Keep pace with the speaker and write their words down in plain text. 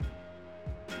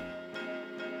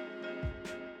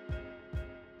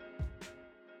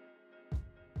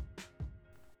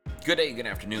Good day, good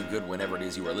afternoon, good whenever it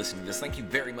is you are listening to this. Thank you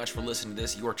very much for listening to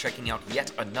this. You are checking out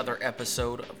yet another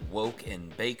episode of Woke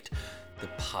and Baked, the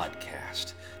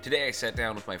podcast. Today I sat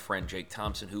down with my friend Jake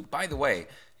Thompson, who, by the way,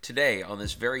 today, on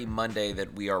this very Monday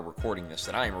that we are recording this,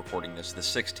 that I am recording this, the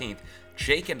 16th,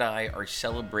 Jake and I are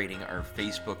celebrating our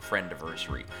Facebook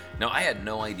friendiversary. Now, I had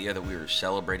no idea that we were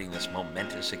celebrating this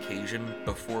momentous occasion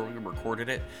before we recorded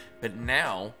it, but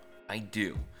now I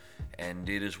do. And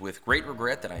it is with great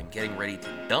regret that I'm getting ready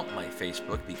to dump my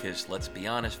Facebook because, let's be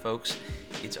honest, folks,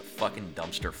 it's a fucking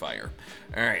dumpster fire.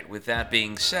 All right, with that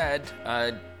being said,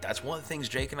 that's one of the things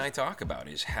Jake and I talk about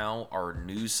is how our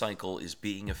news cycle is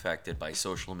being affected by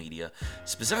social media,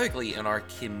 specifically in our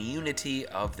community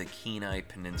of the Kenai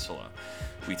Peninsula.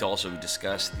 We also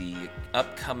discuss the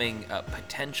upcoming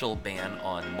potential ban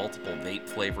on multiple vape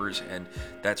flavors, and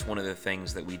that's one of the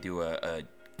things that we do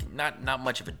not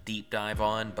much of a deep dive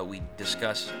on, but we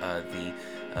discuss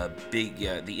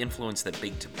the influence that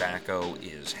big tobacco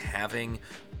is having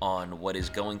on what is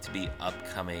going to be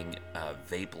upcoming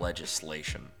vape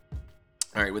legislation.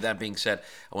 All right, with that being said,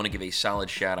 I want to give a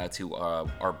solid shout out to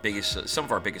some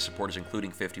of our biggest supporters, including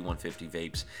 5150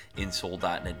 Vapes,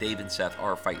 Insole.net. Dave and Seth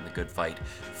are fighting the good fight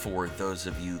for those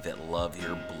of you that love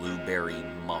your blueberry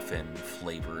muffin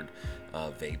flavored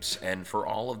vapes. And for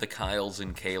all of the Kyles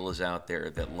and Kaylas out there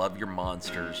that love your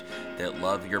monsters, that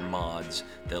love your mods,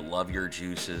 that love your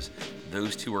juices,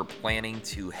 those two are planning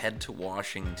to head to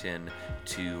Washington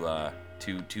to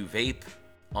vape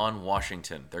on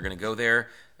Washington. They're going to go there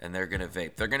and they're going to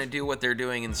vape. They're going to do what they're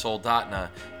doing in Soldotna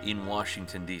in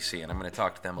Washington, D.C., and I'm going to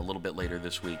talk to them a little bit later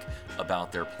this week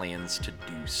about their plans to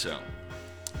do so.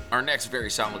 Our next very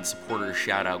solid supporter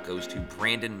shout-out goes to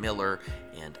Brandon Miller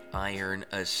and Iron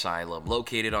Asylum,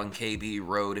 located on KB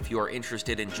Road. If you are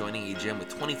interested in joining a gym with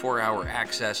 24-hour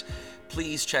access,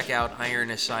 please check out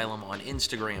Iron Asylum on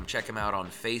Instagram. Check them out on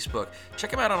Facebook.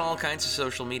 Check them out on all kinds of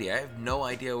social media. I have no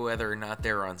idea whether or not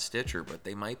they're on Stitcher, but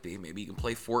they might be. Maybe you can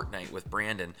play Fortnite with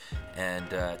Brandon and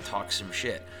talk some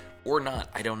shit. Or not,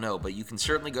 I don't know, but you can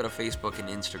certainly go to Facebook and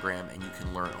Instagram and you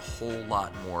can learn a whole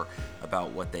lot more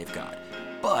about what they've got.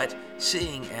 But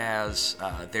seeing as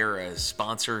they're a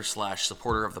sponsor /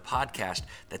 supporter of the podcast,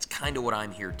 that's kind of what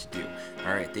I'm here to do.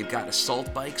 All right, they've got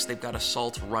assault bikes, they've got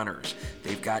assault runners,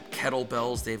 they've got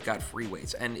kettlebells, they've got free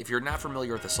weights. And if you're not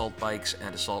familiar with assault bikes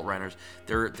and assault runners,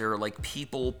 they're like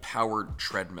people-powered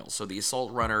treadmills. So the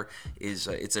assault runner is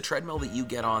it's a treadmill that you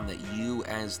get on that you,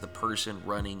 as the person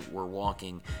running or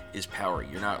walking, is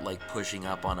powering. You're not like pushing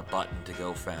up on a button to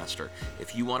go faster.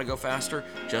 If you want to go faster,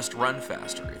 just run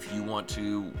faster. If you want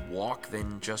to walk,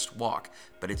 then just walk,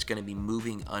 but it's going to be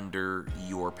moving under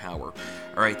your power.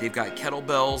 All right, they've got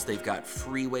kettlebells, they've got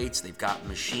free weights, they've got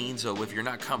machines. So if you're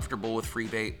not comfortable with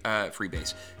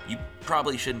freebase, you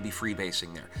probably shouldn't be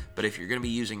freebasing there. But if you're going to be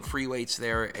using free weights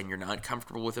there and you're not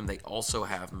comfortable with them, they also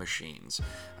have machines.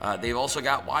 They've also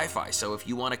got Wi-Fi. So if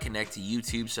you want to connect to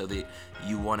YouTube so that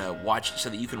you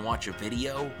can watch a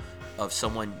video of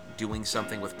someone doing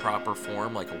something with proper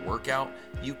form, like a workout,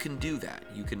 you can do that.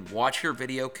 You can watch your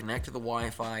video, connect to the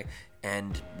Wi-Fi,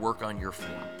 and work on your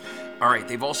form. All right,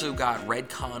 they've also got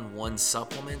Redcon 1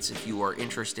 supplements. If you are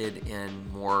interested in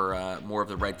more of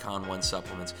the Redcon 1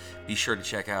 supplements, be sure to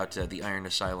check out the Iron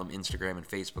Asylum Instagram and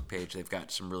Facebook page. They've got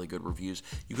some really good reviews.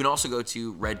 You can also go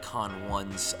to Redcon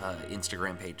 1's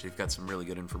Instagram page. They've got some really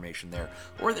good information there.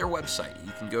 Or their website.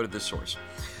 You can go to the source.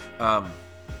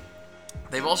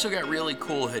 They've also got really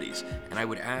cool hoodies, and I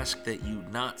would ask that you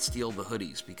not steal the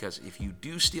hoodies, because if you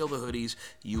do steal the hoodies,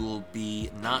 you will be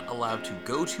not allowed to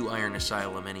go to Iron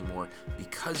Asylum anymore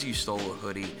because you stole a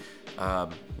hoodie,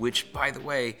 which, by the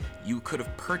way, you could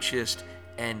have purchased,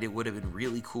 and it would have been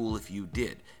really cool if you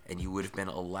did, and you would have been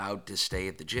allowed to stay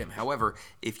at the gym. However,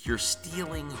 if you're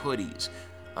stealing hoodies,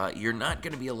 you're not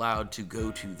going to be allowed to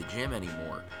go to the gym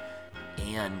anymore,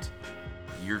 and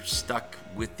you're stuck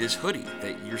with this hoodie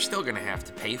that you're still going to have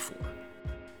to pay for,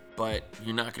 but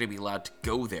you're not going to be allowed to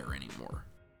go there anymore.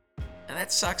 And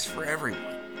that sucks for everyone.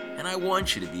 And I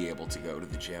want you to be able to go to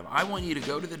the gym. I want you to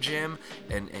go to the gym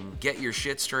and get your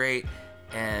shit straight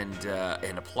and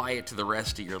apply it to the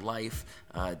rest of your life,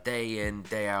 day in,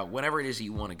 day out, whenever it is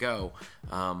you want to go.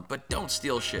 But don't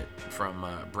steal shit from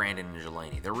Brandon and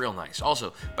Jelani. They're real nice.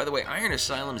 Also, by the way, Iron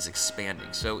Asylum is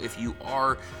expanding. So if you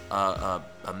are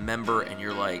a member and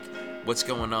you're like, what's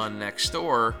going on next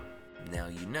door? Now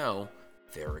you know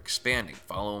they're expanding.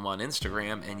 Follow them on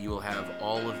Instagram and you will have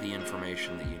all of the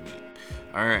information that you need.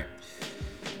 All right.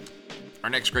 Our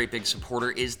next great big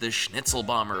supporter is the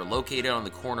Schnitzelbomber, located on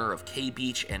the corner of K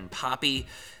Beach and Poppy.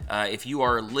 If you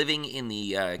are living in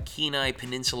the Kenai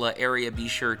Peninsula area, be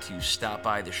sure to stop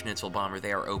by the Schnitzelbomber.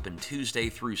 They are open Tuesday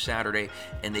through Saturday,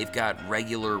 and they've got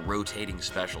regular rotating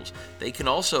specials. They can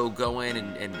also go in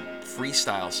and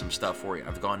freestyle some stuff for you.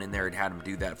 I've gone in there and had them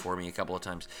do that for me a couple of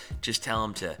times. Just tell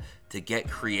them to get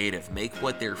creative, make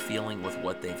what they're feeling with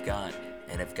what they've got,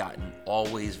 and have gotten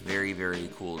always very, very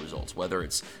cool results. Whether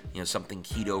it's something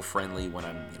keto friendly when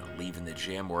I'm leaving the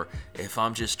gym, or if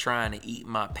I'm just trying to eat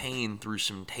my pain through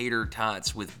some tater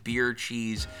tots with beer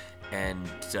cheese and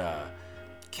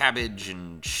cabbage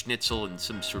and schnitzel and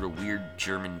some sort of weird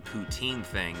German poutine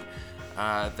thing,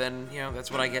 then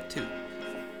that's what I get too.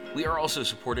 We are also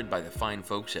supported by the fine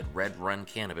folks at Red Run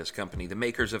Cannabis Company, the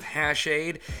makers of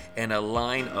Hashade and a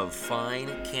line of fine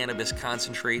cannabis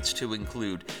concentrates to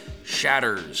include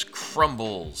shatters,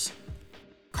 crumbles,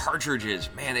 cartridges.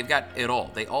 Man, they've got it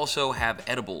all. They also have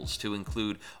edibles to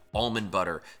include almond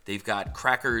butter. They've got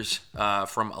crackers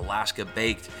from Alaska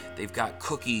Baked. They've got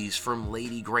cookies from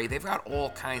Lady Grey. They've got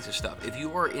all kinds of stuff. If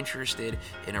you are interested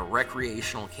in a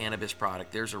recreational cannabis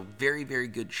product, there's a very, very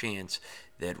good chance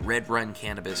that Red Run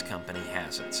Cannabis Company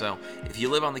has it. So if you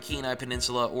live on the Kenai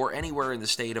Peninsula or anywhere in the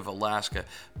state of Alaska,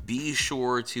 be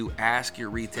sure to ask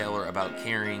your retailer about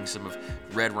carrying some of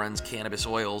Red Run's cannabis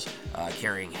oils,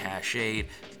 carrying Hashade.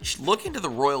 Look into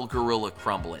the Royal Gorilla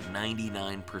Crumble at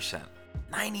 99%.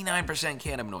 99%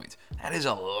 cannabinoids. That is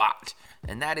a lot.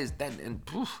 And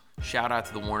shout out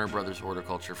to the Warner Brothers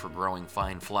Horticulture for growing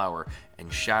fine flower,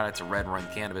 and shout out to Red Run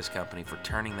Cannabis Company for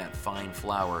turning that fine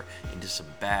flower into some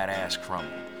badass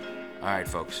crumble. All right,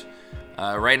 folks.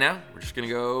 Right now, we're just going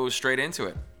to go straight into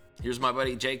it. Here's my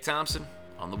buddy Jake Thompson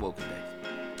on the Woke and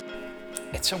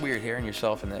Baked. It's so weird hearing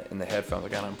yourself in the headphones. I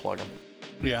got to unplug them.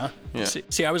 Yeah.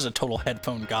 See, I was a total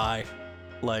headphone guy,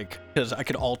 because I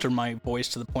could alter my voice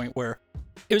to the point where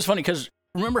it was funny. Because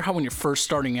remember how when you're first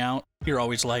starting out, you're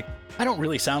always like, I don't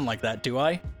really sound like that, do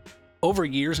I? Over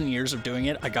years and years of doing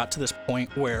it, I got to this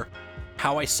point where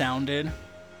how I sounded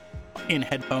in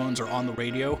headphones or on the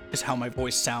radio is how my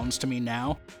voice sounds to me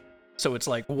now. So it's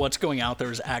like what's going out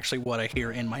there is actually what I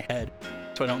hear in my head.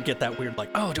 So I don't get that weird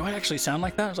oh, do I actually sound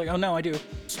like that? I was like, oh no, I do.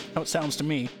 That's how it sounds to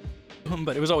me.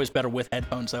 But it was always better with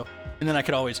headphones though. And then I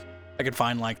could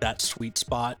find that sweet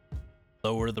spot,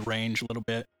 lower the range a little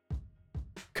bit,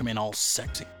 come in all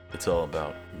sexy. It's all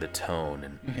about the tone,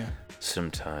 and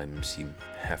sometimes you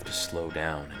have to slow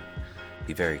down and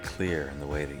be very clear in the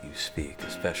way that you speak,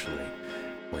 especially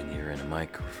when you're in a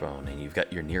microphone and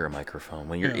you're near a microphone.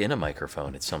 When you're in a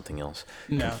microphone, it's something else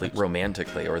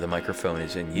romantically, or the microphone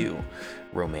is in you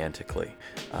romantically.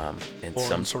 And or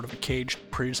some sort of a caged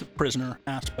prisoner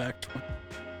aspect.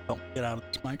 Don't get out of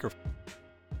this microphone.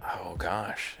 Oh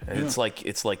gosh, it's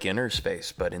like inner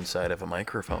space, but inside of a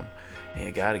microphone. And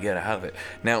you got to get out of it.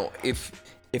 Now, if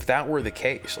that were the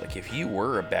case, if you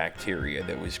were a bacteria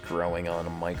that was growing on a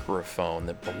microphone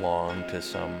that belonged to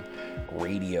some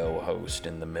radio host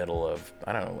in the middle of,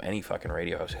 I don't know, any fucking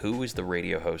radio host, who is the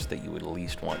radio host that you would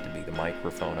least want to be the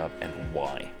microphone of, and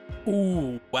why?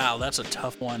 Ooh, wow, that's a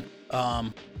tough one.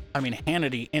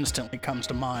 Hannity instantly comes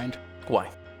to mind. Why?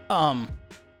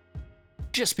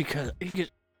 Just because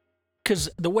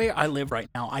the way I live right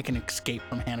now, I can escape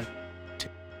from Hannity.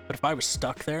 But if I was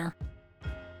stuck there,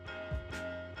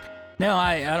 no,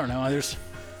 I don't know.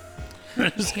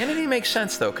 Hannity makes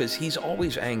sense though, because he's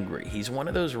always angry. He's one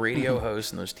of those radio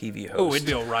hosts and those TV hosts. Oh, it'd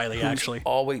be O'Reilly actually.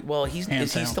 Always. Well,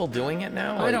 is he still doing it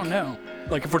now? I don't know.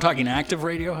 If we're talking active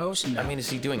radio host, no. Is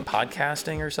he doing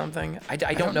podcasting or something? I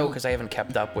don't know because I haven't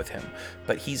kept up with him.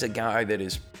 But he's a guy that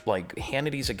is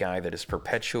Hannity's a guy that is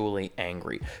perpetually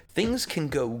angry. Things can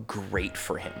go great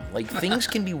for him. Things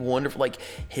can be wonderful.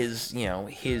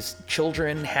 His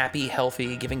children happy,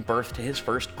 healthy, giving birth to his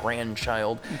first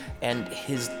grandchild, and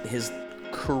his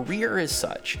career is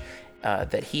such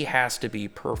that he has to be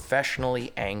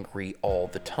professionally angry all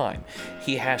the time.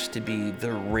 He has to be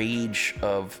the rage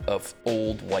of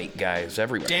old white guys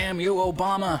everywhere. Damn you,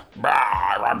 Obama.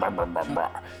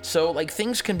 So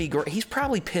things can be great. He's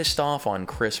probably pissed off on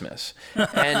Christmas.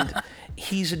 And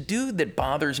he's a dude that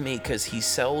bothers me because he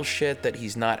sells shit that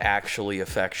he's not actually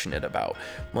affectionate about.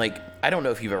 I don't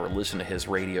know if you've ever listened to his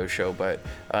radio show, but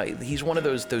he's one of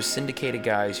those syndicated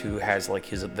guys who has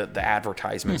the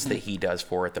advertisements that he does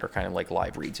for it that are kind of like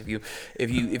live reads. If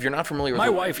you're not familiar with my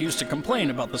wife used to complain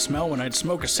about the smell when I'd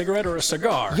smoke a cigarette or a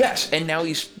cigar. Yes, and now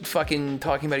he's fucking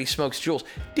talking about he smokes Juuls.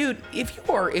 Dude, if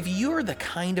you're the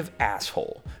kind of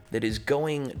asshole that is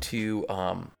going to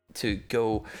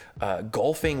go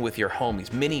golfing with your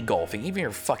homies, mini golfing, even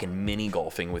you're fucking mini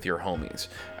golfing with your homies,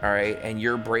 all right, and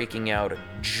you're breaking out a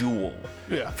Juul.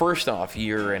 Yeah. First off,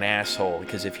 you're an asshole,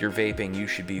 because if you're vaping, you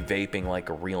should be vaping like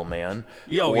a real man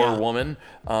or woman.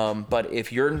 But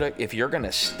if you're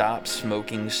gonna stop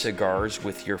smoking cigars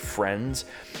with your friends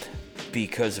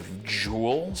because of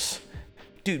Juuls,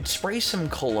 dude, spray some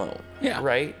cologne. Yeah.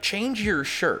 Right? Change your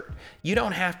shirt. You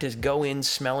don't have to go in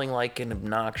smelling like an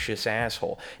obnoxious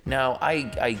asshole. Now,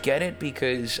 I get it,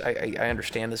 because I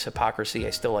understand this hypocrisy.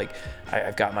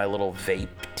 I've got my little vape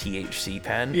THC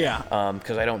pen. Yeah.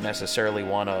 Because I don't necessarily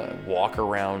want to walk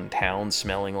around town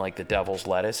smelling like the devil's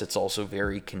lettuce. It's also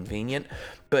very convenient.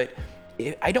 But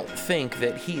I don't think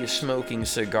that he is smoking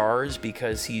cigars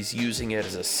because he's using it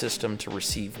as a system to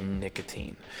receive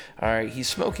nicotine. All right, he's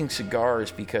smoking cigars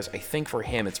because I think for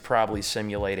him it's probably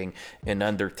simulating an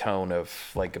undertone of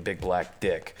like a big black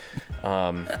dick.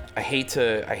 I hate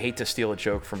to steal a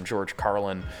joke from George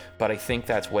Carlin, but I think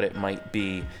that's what it might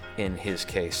be in his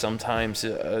case. Sometimes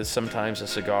a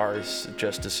cigar is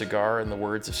just a cigar, in the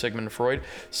words of Sigmund Freud.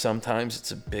 Sometimes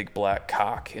it's a big black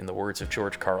cock, in the words of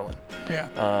George Carlin.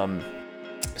 Yeah.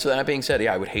 So that being said,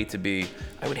 yeah, I would hate to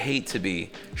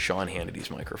be Sean Hannity's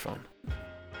microphone.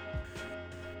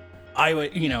 I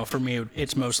would, for me,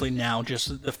 it's mostly now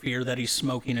just the fear that he's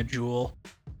smoking a Juul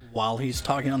while he's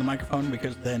talking on the microphone,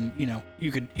 because then,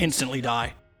 you could instantly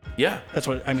die. Yeah. That's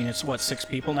what, it's what, 6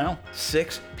 people now?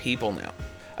 6 people now.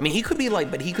 I mean, he could be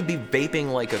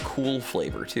vaping like a cool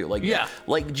flavor too. Like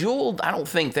Juul, I don't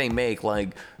think they make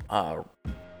like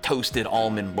toasted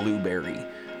almond blueberry.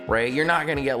 Right? You're not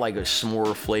going to get like a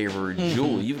s'more flavored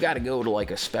Juul. You've got to go to like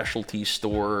a specialty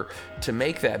store to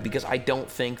make that, because I don't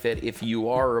think that if you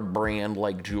are a brand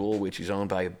like Juul, which is owned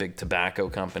by a big tobacco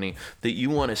company, that you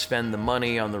want to spend the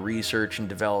money on the research and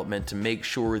development to make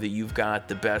sure that you've got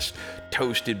the best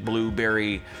toasted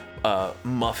blueberry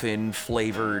muffin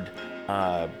flavored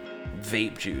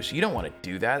vape juice. You don't want to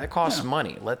do that. That costs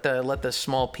money. Let the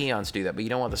small peons do that, but you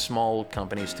don't want the small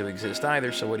companies to exist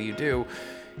either. So what do?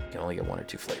 You can only get 1 or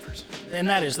 2 flavors. And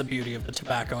that is the beauty of the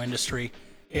tobacco industry.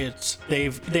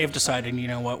 They've decided,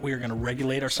 we're going to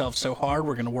regulate ourselves so hard.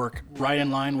 We're going to work right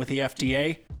in line with the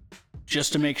FDA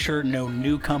just to make sure no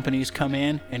new companies come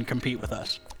in and compete with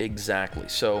us. Exactly.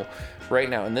 So right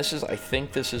now, and I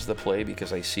think this is the play,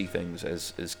 because I see things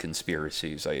as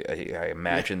conspiracies. I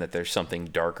imagine that there's something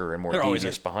darker and more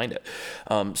devious behind it.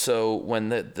 So when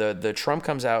the Trump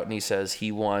comes out and he says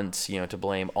he wants, to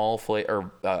blame all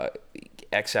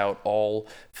X out all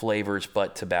flavors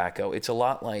but tobacco. It's a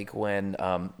lot like when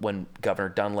Governor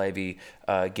Dunleavy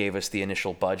gave us the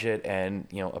initial budget and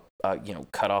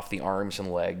cut off the arms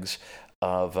and legs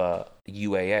of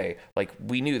UAA. Like,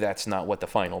 we knew that's not what the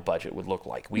final budget would look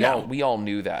like. We all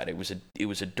knew that it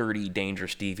was a dirty,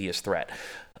 dangerous, devious threat.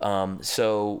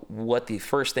 So what the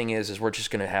first thing is we're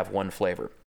just going to have one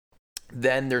flavor.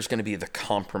 Then there's going to be the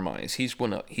compromise.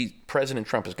 President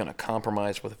Trump is going to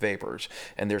compromise with vapors,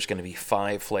 and there's going to be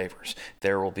 5 flavors.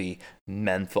 There will be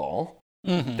menthol.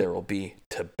 Mm-hmm. There will be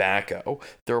tobacco.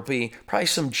 There will be probably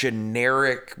some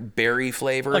generic berry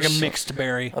flavors, like a mixed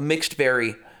berry.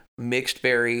 Mixed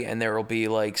berry, and there will be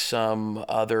like some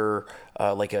other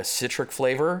like a citric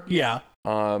flavor. Yeah.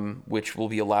 Which will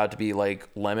be allowed to be like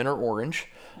lemon or orange.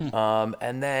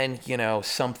 And then,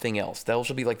 something else. Those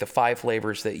will be like the 5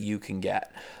 flavors that you can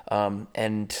get.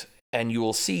 And you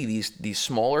will see these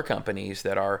smaller companies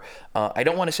that are, I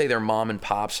don't want to say they're mom and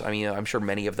pops. I mean, I'm sure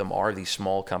many of them are these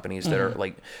small companies that are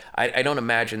like, I don't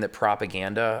imagine that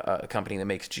Propaganda, a company that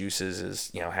makes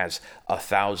juices, has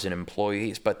 1,000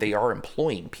 employees, but they are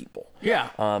employing people.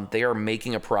 Yeah. They are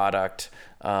making a product.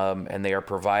 And they are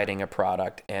providing a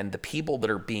product, and the people that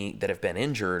have been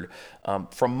injured,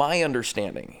 from my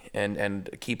understanding, and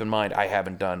keep in mind, I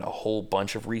haven't done a whole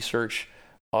bunch of research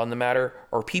on the matter,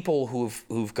 are people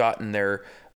who've gotten their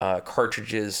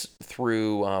cartridges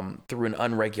through an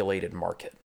unregulated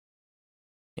market.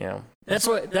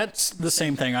 That's the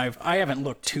same thing. I haven't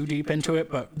looked too deep into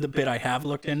it, but the bit I have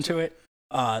looked into it,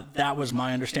 that was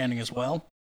my understanding as well.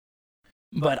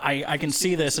 But I can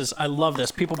see this as, I love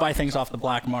this. People buy things off the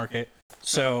black market.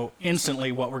 So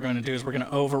instantly what we're going to do is we're going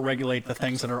to over-regulate the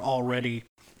things that are already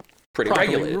pretty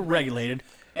regulated.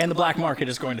 And the black market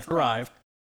is going to thrive,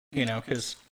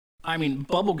 because,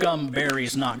 bubblegum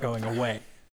berry's not going away,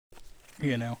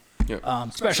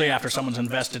 especially after someone's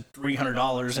invested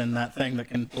 $300 in that thing that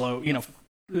can blow, a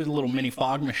little mini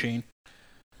fog machine.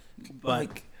 But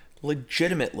like,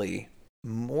 legitimately,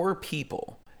 more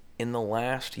people in the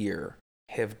last year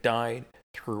have died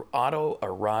through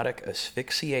autoerotic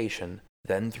asphyxiation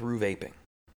than through vaping.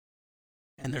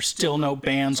 and there's still no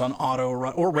bans on auto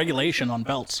or regulation on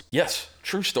belts. Yes,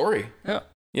 true story. Yeah.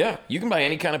 Yeah, you can buy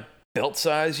any kind of belt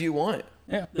size you want.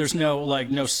 Yeah, there's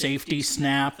no safety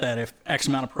snap that if X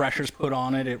amount of pressure is put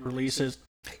on it, it releases.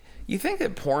 You think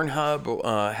that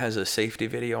Pornhub has a safety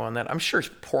video on that? I'm sure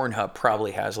Pornhub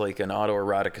probably has like an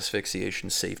autoerotic asphyxiation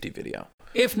safety video.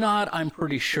 If not, I'm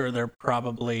pretty sure they're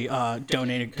probably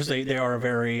donating because they are a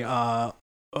very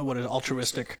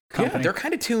altruistic company. Yeah, they're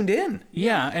kind of tuned in.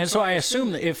 Yeah, and so I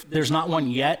assume that if there's not one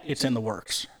yet, it's in the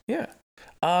works. Yeah.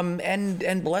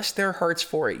 And bless their hearts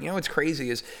for it. You know what's crazy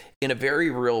is, in a very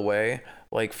real way,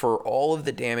 like for all of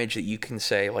the damage that you can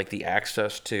say, like the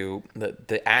access to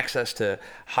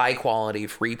high quality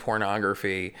free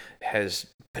pornography has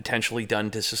potentially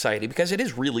done to society, because it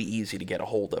is really easy to get a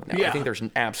hold of now. Yeah. I think there's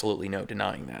absolutely no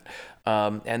denying that.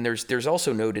 And there's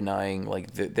also no denying,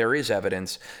 like, there is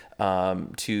evidence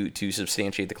to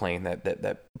substantiate the claim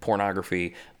that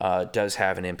pornography does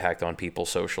have an impact on people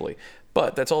socially.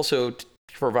 But that's also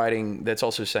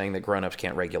saying that grown-ups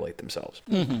can't regulate themselves.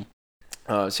 Mm-hmm.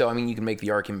 So, I mean, you can make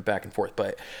the argument back and forth,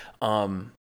 but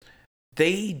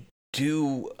they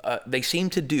seem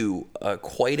to do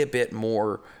quite a bit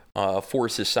more for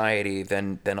society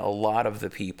than a lot of the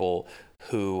people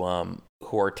who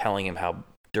are telling him how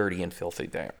dirty and filthy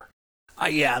they are.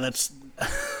 Yeah, that's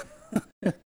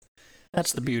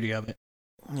that's the beauty of it.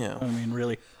 Yeah. I mean,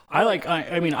 really, I look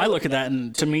at that,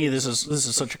 and to me, this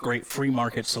is such a great free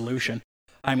market solution.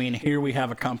 I mean, here we have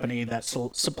a company that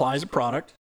supplies a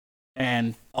product,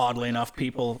 and oddly enough,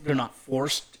 they're not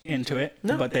forced into it,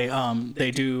 but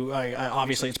they do.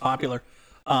 Obviously, it's popular,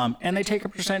 and they take a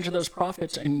percentage of those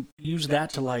profits and use that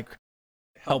to like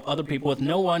help other people. With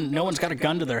no one's got a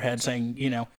gun to their head saying,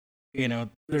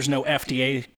 there's no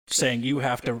FDA saying you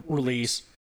have to release,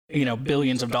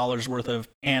 billions of dollars worth of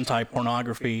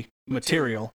anti-pornography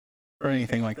material or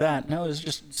anything like that. No, it's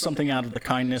just something out of the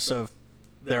kindness of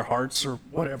their hearts or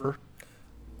whatever.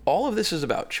 All of this is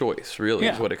about choice, really,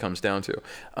 is what it comes down to.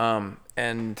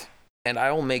 And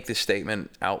I will make this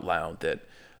statement out loud that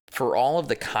for all of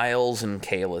the Kyles and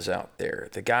Kaylas out there,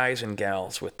 the guys and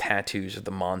gals with tattoos of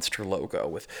the Monster logo,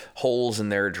 with holes in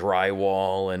their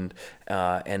drywall and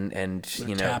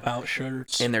tap out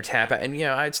shirts, in their tap out, and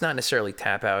it's not necessarily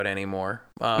tap out anymore.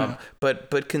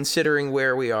 But considering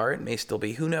where we are, it may still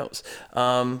be. Who knows?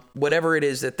 Whatever it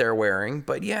is that they're wearing,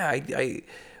 but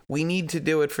we need to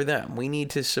do it for them. We need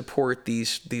to support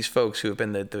these folks who have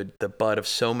been the butt of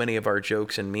so many of our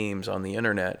jokes and memes on the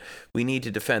internet. We need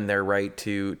to defend their right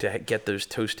to get those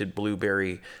toasted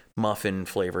blueberry muffin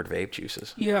flavored vape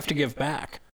juices. You have to give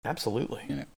back.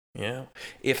 Absolutely. Yeah.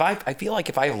 I feel like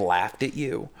if I laughed at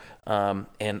you,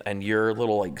 and your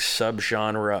little like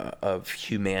subgenre of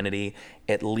humanity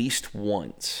at least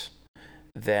once,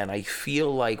 then I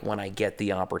feel like when I get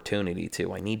the opportunity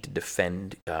to, I need to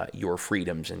defend your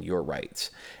freedoms and your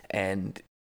rights. And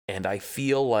I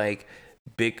feel like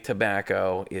Big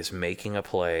Tobacco is making a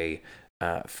play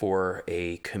for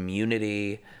a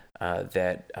community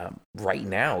that right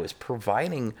now is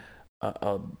providing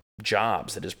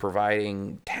jobs, that is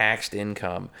providing taxed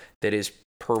income, that is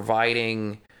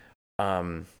providing,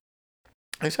 like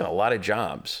I said, a lot of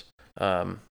jobs.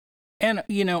 And,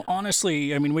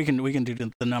 honestly, I mean, we can do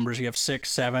the numbers. You have 6,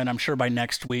 7. I'm sure by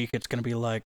next week it's going to be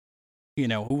like,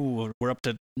 we're up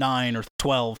to 9 or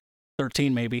 12,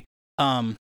 13 maybe.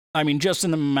 I mean, just in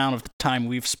the amount of time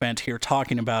we've spent here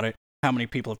talking about it, how many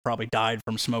people have probably died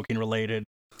from smoking-related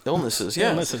illnesses?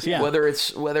 Yeah. Whether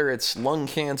it's lung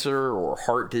cancer or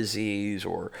heart disease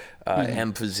or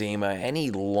emphysema, any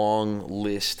long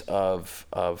list of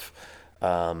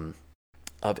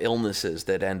illnesses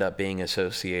that end up being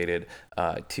associated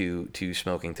to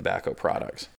smoking tobacco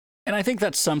products. And I think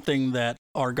that's something that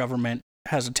our government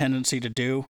has a tendency to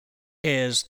do,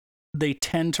 is they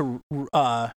tend to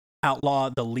outlaw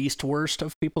the least worst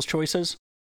of people's choices.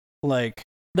 Like,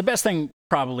 the best thing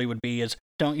probably would be is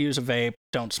don't use a vape,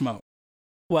 don't smoke.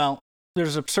 Well,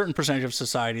 there's a certain percentage of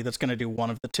society that's going to do one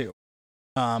of the two.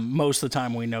 Most of the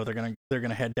time we know they're going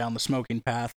to head down the smoking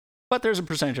path, but there's a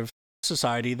percentage of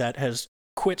society that has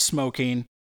quit smoking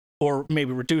or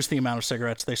maybe reduce the amount of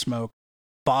cigarettes they smoke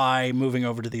by moving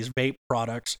over to these vape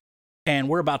products. And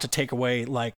we're about to take away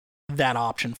like that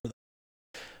option for them.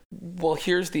 Well,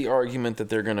 here's the argument that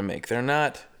they're going to make. They're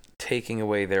not taking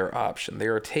away their option. They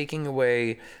are taking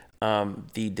away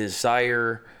the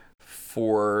desire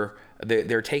for...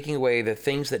 They're taking away the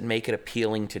things that make it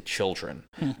appealing to children.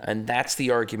 And that's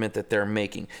the argument that they're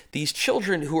making. These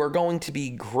children who are going to be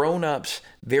grown-ups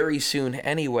very soon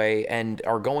anyway and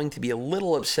are going to be a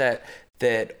little upset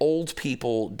that old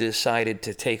people decided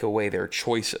to take away their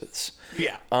choices.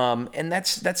 Yeah. And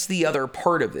that's the other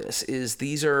part of this, is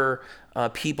these are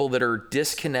people that are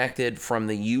disconnected from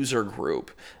the user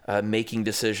group, making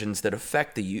decisions that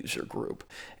affect the user group.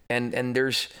 And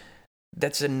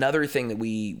that's another thing that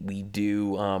we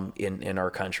do in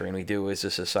our country, and we do as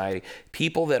a society.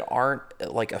 People that aren't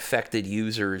like affected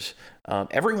users,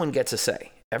 everyone gets a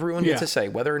say. Everyone gets a say,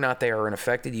 whether or not they are an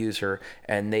affected user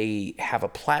and they have a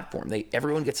platform.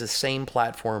 Everyone gets the same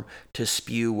platform to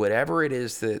spew whatever it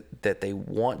is that they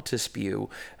want to spew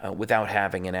without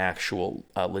having an actual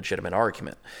legitimate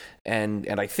argument. And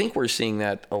I think we're seeing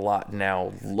that a lot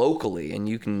now locally. And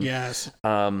you can and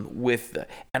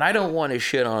I don't want to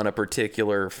shit on a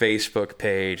particular Facebook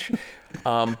page.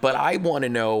 But I want to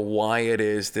know why it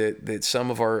is that some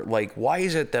of our, like, why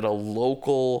is it that a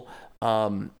local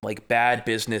like bad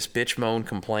business bitch moan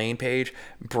complain page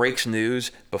breaks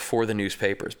news before the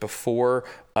newspapers, before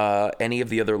any of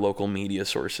the other local media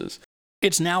sources?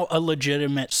 It's now a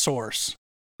legitimate source.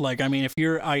 Like, I mean, if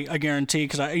you're, I guarantee,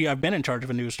 because I've been in charge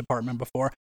of a news department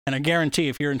before, and I guarantee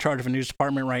if you're in charge of a news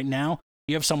department right now,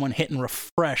 you have someone hitting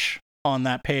refresh on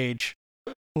that page.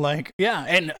 Like, yeah,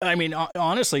 and I mean,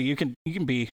 honestly, you can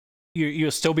be, you'll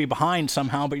still be behind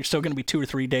somehow, but you're still going to be 2 or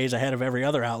 3 days ahead of every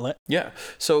other outlet. Yeah.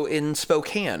 So in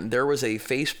Spokane, there was a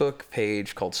Facebook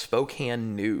page called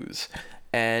Spokane News,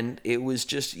 and it was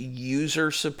just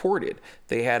user supported.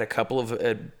 They had a couple of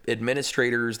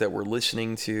administrators that were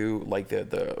listening to like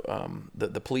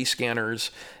the police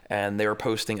scanners, and they were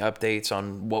posting updates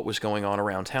on what was going on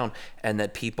around town, and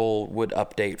that people would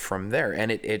update from there.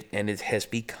 And it has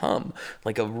become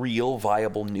like a real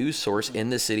viable news source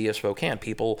in the city of Spokane.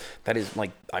 People, that is,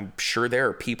 like, I'm sure there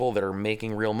are people that are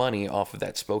making real money off of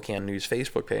that Spokane News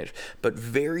Facebook page. But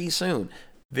very soon,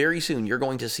 you're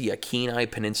going to see a Kenai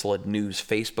Peninsula News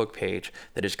Facebook page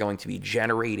that is going to be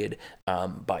generated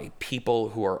by people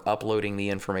who are uploading the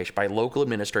information, by local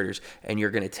administrators, and you're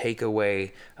going to take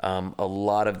away a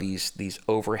lot of these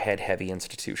overhead-heavy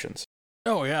institutions.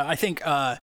 Oh, yeah. I think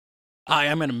I'm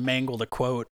going to mangle the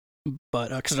quote, but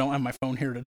because I don't have my phone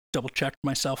here to double-check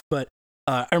myself, but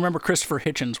I remember Christopher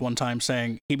Hitchens one time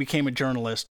saying he became a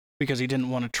journalist because he didn't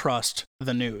want to trust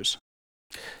the news.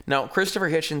 Now, Christopher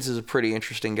Hitchens is a pretty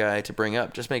interesting guy to bring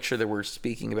up. Just make sure that we're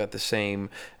speaking about the same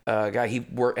guy. He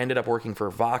ended up working for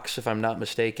Vox, if I'm not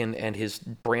mistaken, and his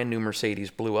brand new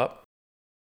Mercedes blew up.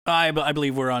 I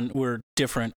believe we're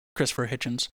different Christopher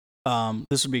Hitchens.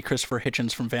 This would be Christopher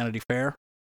Hitchens from Vanity Fair.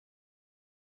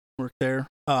 Worked there.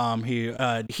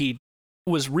 He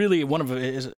was really one of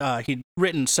his. He'd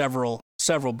written several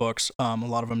books. A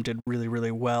lot of them did really,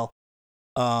 really well.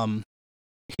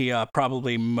 He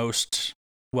probably most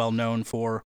well known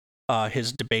for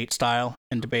his debate style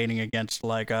and debating against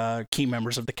like key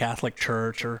members of the Catholic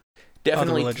Church or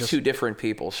definitely other religious. Two different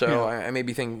people. So Yeah. I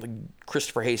maybe think like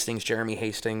Christopher Hastings, Jeremy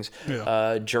Hastings,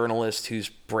 Yeah. Journalist whose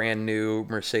brand new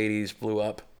Mercedes blew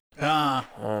up. That's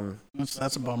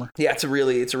a bummer. Yeah, it's a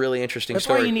really interesting That's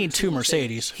story. why you need 2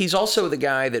 Mercedes. He's also the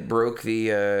guy that broke he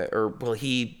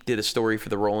did a story for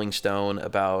the Rolling Stone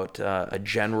about a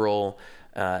general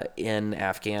in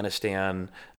Afghanistan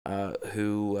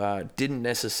who didn't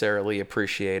necessarily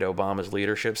appreciate Obama's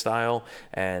leadership style,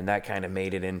 and that kind of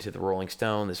made it into the Rolling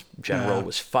Stone. This general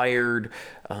was fired,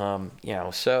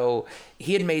 so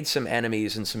he had made some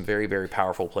enemies in some very, very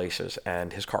powerful places,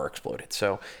 and his car exploded.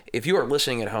 So if you are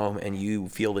listening at home and you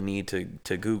feel the need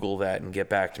to Google that and get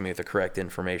back to me with the correct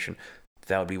information,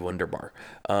 that would be wunderbar.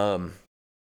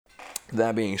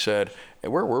 That being said,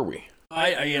 where were we?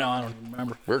 I don't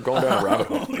remember. We're going down a rabbit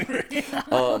hole.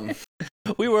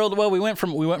 We went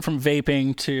from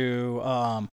vaping to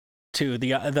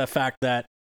the fact that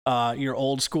your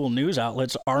old school news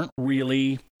outlets aren't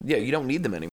really. Yeah, you don't need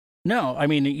them anymore. No, I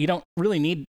mean, you don't really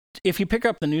need. If you pick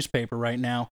up the newspaper right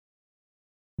now,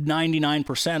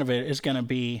 99% of it is going to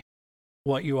be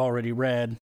what you already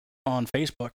read on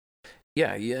Facebook.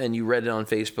 Yeah, and you read it on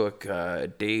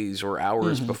Facebook days or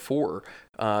hours before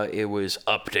it was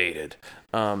updated.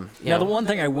 Now, the one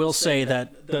thing I will say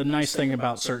that the nice thing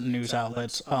about certain news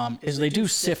outlets is they do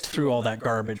sift through all that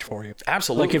garbage for you.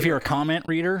 Absolutely. Like if you're a comment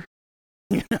reader,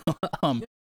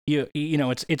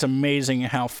 it's amazing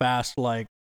how fast, like,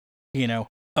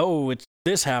 it's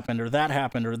this happened or that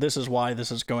happened or this is why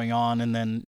this is going on, and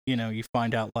then you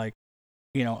find out like,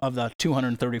 of the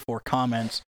 234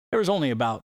 comments, there was only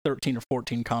about 13 or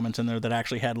 14 comments in there that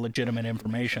actually had legitimate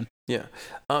information. Yeah.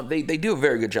 They do a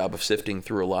very good job of sifting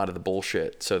through a lot of the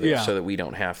bullshit so that we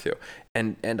don't have to.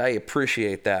 And I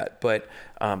appreciate that, but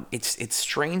it's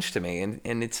strange to me,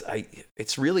 and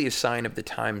it's really a sign of the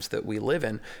times that we live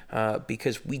in,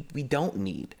 because we don't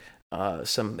need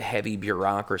some heavy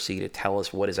bureaucracy to tell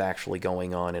us what is actually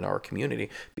going on in our community,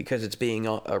 because it's being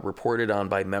reported on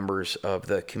by members of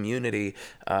the community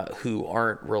who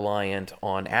aren't reliant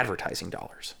on advertising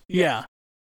dollars. Yeah.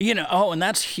 And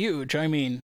that's huge. I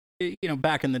mean,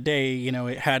 back in the day,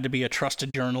 it had to be a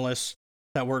trusted journalist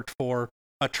that worked for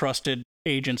a trusted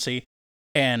agency.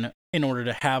 And in order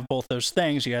to have both those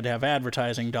things, you had to have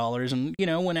advertising dollars. And,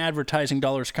 when advertising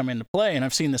dollars come into play, and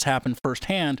I've seen this happen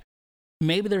firsthand,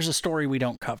 maybe there's a story we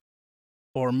don't cover.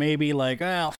 Or maybe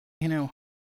I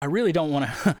really don't want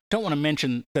to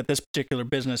mention that this particular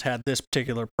business had this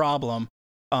particular problem,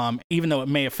 even though it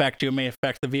may affect you, it may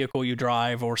affect the vehicle you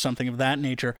drive or something of that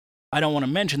nature. I don't want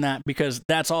to mention that because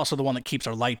that's also the one that keeps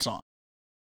our lights on.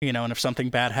 And if something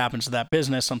bad happens to that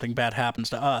business, something bad happens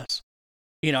to us.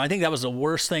 I think that was the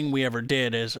worst thing we ever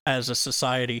did as a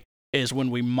society, is when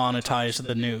we monetized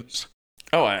the news.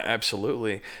 Oh,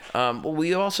 absolutely. We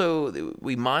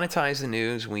monetize the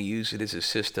news, and we use it as a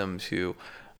system to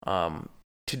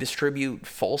distribute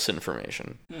false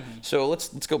information. Mm-hmm. So let's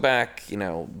go back,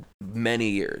 many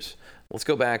years. Let's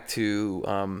go back to,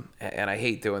 and I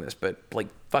hate doing this, but like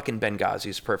fucking Benghazi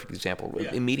is a perfect example.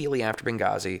 Yeah. Immediately after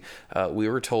Benghazi, we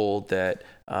were told that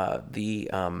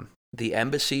the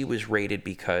embassy was raided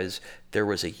because there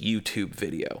was a YouTube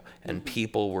video and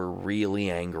people were really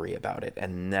angry about it,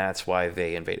 and that's why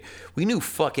they invaded. We knew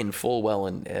fucking full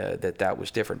well that was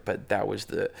different, but that was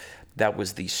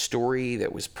the story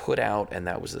that was put out, and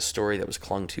that was the story that was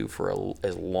clung to for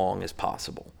as long as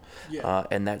possible. Yeah.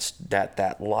 And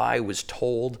that lie was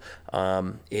told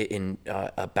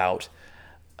about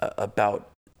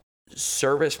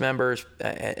service members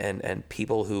and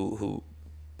people who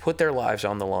put their lives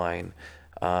on the line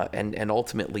and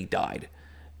ultimately died.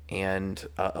 And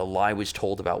a lie was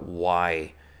told about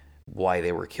why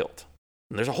they were killed.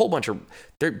 And there's a whole bunch of...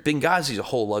 Benghazi's a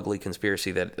whole ugly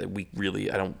conspiracy that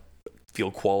I don't feel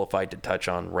qualified to touch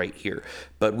on right here.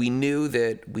 But we knew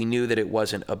that it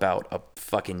wasn't about a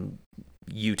fucking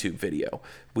YouTube video.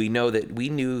 We knew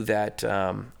that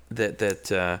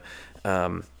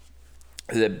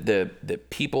the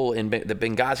people in the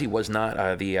Benghazi was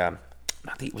not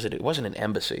it wasn't an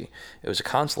embassy. It was a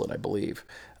consulate, I believe.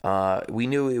 We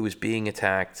knew it was being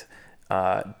attacked,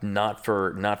 not for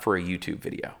a YouTube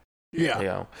video.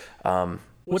 Yeah.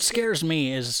 What scares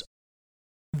me is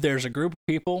there's a group of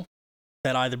people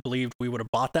that either believed we would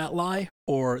have bought that lie,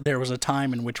 or there was a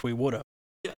time in which we would have.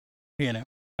 Yeah.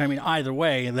 I mean, either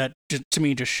way, that to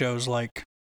me just shows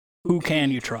who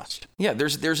can you trust? Yeah.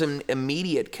 There's an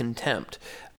immediate contempt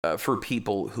for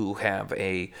people who have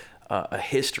a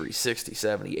history, 60,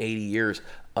 70, 80 years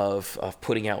of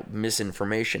putting out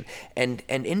misinformation and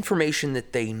information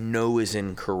that they know is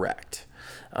incorrect.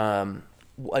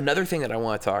 Another thing that I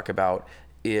want to talk about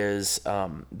is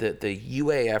the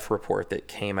UAF report that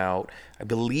came out. I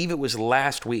believe it was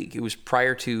last week. It was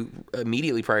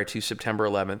immediately prior to September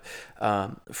 11th,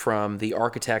 from the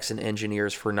Architects and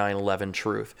Engineers for 9/11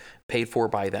 Truth, paid for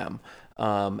by them.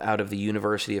 Out of the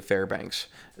University of Fairbanks,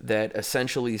 that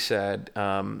essentially said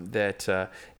that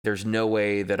there's no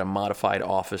way that a modified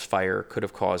office fire could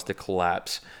have caused the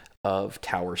collapse of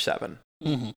Tower 7.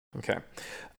 Mm-hmm. Okay.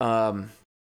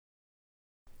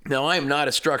 Now, I am not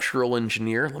a structural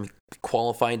engineer. Let me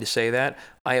qualify to say that.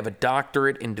 I have a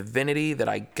doctorate in divinity that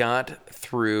I got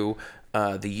through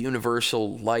the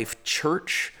Universal Life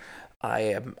Church. I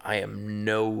am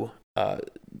no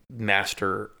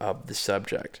master of the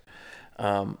subject.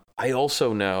 I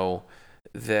also know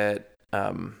that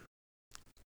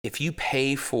if you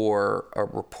pay for a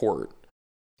report,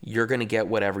 you're going to get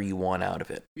whatever you want out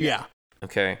of it. Yeah.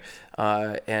 Okay.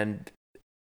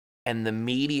 And the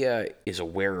media is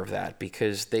aware of that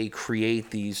because they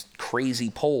create these crazy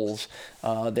polls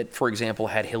that, for example,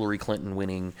 had Hillary Clinton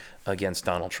winning against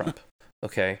Donald Trump.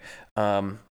 Okay.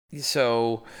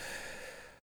 So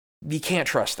you can't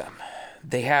trust them.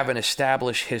 They have an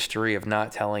established history of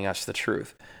not telling us the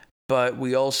truth. But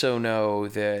we also know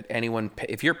that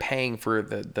if you're paying for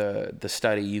the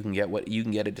study, you can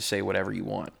get it to say whatever you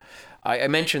want. I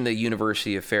mentioned the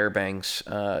University of Fairbanks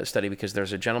study because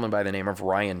there's a gentleman by the name of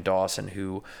Ryan Dawson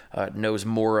who knows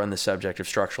more on the subject of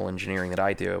structural engineering than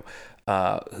I do,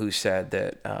 who said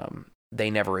that they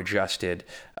never adjusted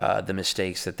the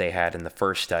mistakes that they had in the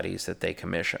first studies that they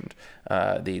commissioned,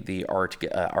 the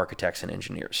architects and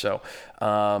engineers. So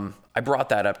I brought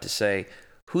that up to say,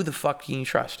 who the fuck can you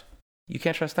trust? You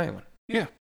can't trust anyone. Yeah.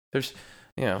 There's,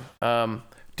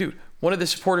 dude, one of the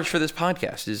supporters for this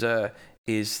podcast is a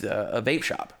vape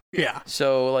shop. Yeah.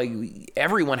 So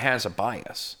everyone has a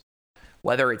bias.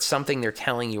 whether it's something they're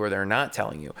telling you or they're not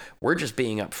telling you. We're just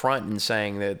being upfront and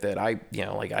saying that I,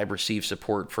 like I receive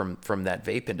support from that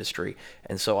vape industry,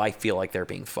 and so I feel like they're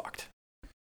being fucked.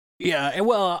 Yeah,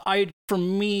 well, for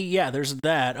me, yeah, there's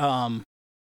that.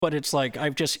 But it's like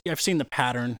I've seen the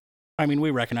pattern. I mean,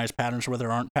 we recognize patterns where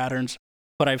there aren't patterns,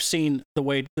 but I've seen the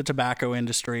way the tobacco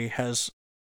industry has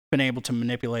been able to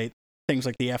manipulate things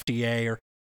like the FDA or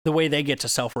the way they get to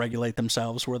self-regulate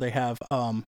themselves, where they have,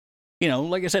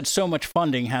 like I said, so much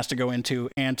funding has to go into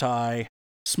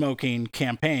anti-smoking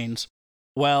campaigns.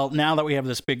 Well, now that we have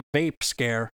this big vape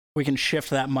scare, we can shift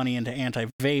that money into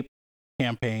anti-vape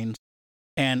campaigns.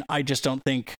 And I just don't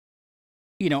think,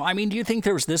 do you think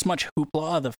there was this much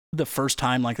hoopla the first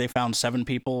time, like they found 7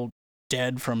 people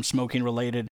dead from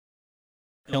smoking-related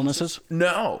illnesses?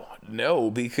 No,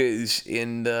 because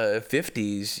in the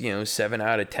 50s, 7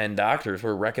 out of 10 doctors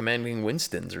were recommending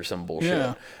Winston's or some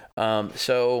bullshit. Yeah.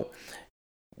 So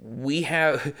we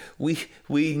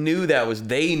knew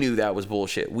they knew that was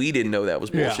bullshit. We didn't know that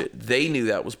was bullshit. Yeah. They knew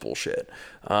that was bullshit.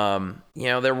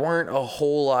 There weren't a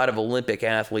whole lot of Olympic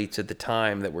athletes at the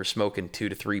time that were smoking 2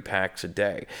 to 3 packs a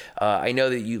day. I know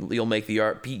that you'll make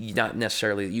not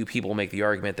necessarily that you people make the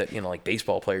argument that, like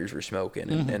baseball players were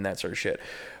smoking and that sort of shit.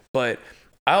 But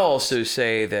I'll also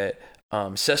say that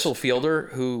Cecil Fielder,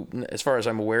 who, as far as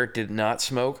I'm aware, did not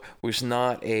smoke, was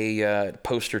not a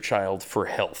poster child for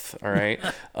health. All right,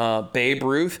 Babe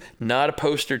Ruth, not a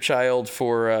poster child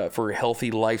for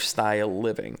healthy lifestyle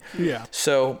living. Yeah.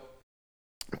 So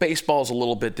baseball's a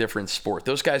little bit different sport.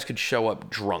 Those guys could show up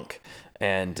drunk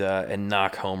and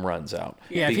knock home runs out.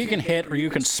 Yeah, if you can hit or you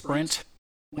can sprint,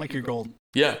 like you're golden.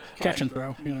 Yeah, catch and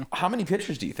throw. How many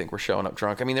pitchers do you think were showing up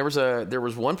drunk? I mean, there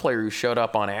was one player who showed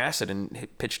up on acid and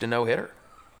pitched a no-hitter.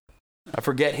 I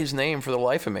forget his name for the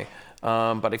life of me,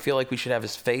 but I feel like we should have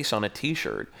his face on a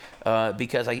T-shirt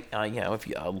because if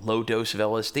a low dose of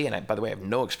LSD, and by the way, I have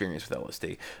no experience with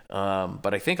LSD,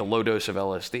 but I think a low dose of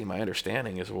LSD, my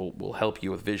understanding is will help you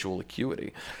with visual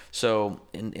acuity. So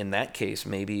in that case,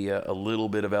 maybe a little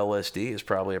bit of LSD is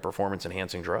probably a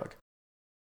performance-enhancing drug.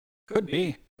 Could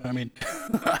be. I mean,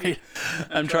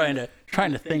 I'm trying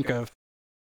to think of,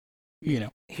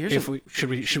 should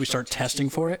we start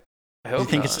testing for it? I hope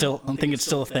think it's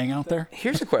still a thing out there.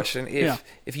 Here's a question: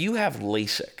 if you have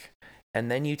LASIK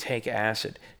and then you take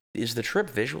acid, is the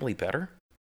trip visually better?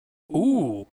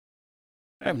 Ooh,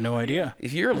 I have no idea.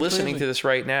 If you're listening to this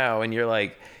right now and you're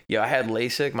like, I had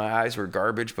LASIK, my eyes were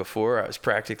garbage before, I was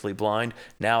practically blind.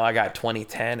 Now I got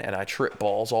 20/10 and I trip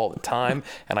balls all the time,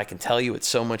 and I can tell you it's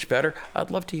so much better.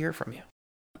 I'd love to hear from you.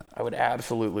 I would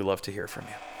absolutely love to hear from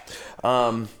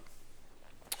you.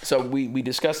 So we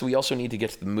discussed we also need to get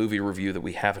to the movie review that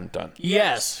we haven't done.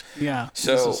 Yes. Yeah.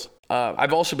 So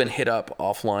I've also been hit up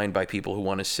offline by people who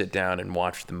want to sit down and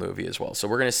watch the movie as well. So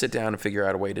we're going to sit down and figure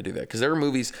out a way to do that. Because there are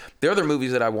other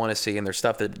movies that I want to see, and there's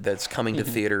stuff that's coming to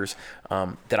theaters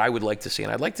that I would like to see.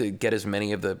 And I'd like to get as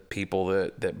many of the people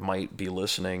that might be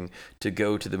listening to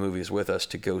go to the movies with us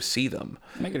to go see them.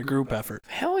 Make it a group effort.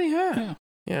 Hell yeah.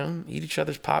 Eat each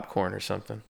other's popcorn or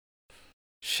something.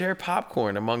 Share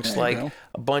popcorn amongst a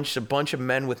bunch of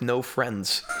men with no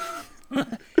friends.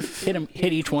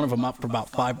 Hit each one of them up for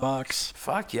about $5.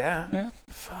 Fuck yeah.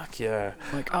 Fuck yeah.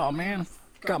 Like, oh man,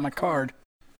 got my card.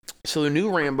 So the new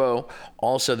Rambo,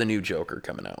 also the new Joker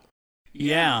coming out.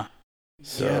 Yeah.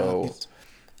 So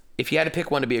if you had to pick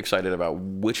one to be excited about,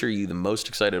 which are you the most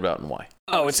excited about and why?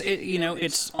 Oh,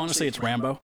 it's honestly it's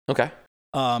Rambo. Okay.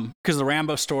 Because the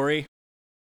Rambo story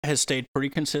has stayed pretty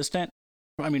consistent.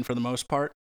 I mean, for the most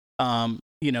part.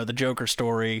 The Joker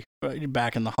story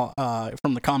back in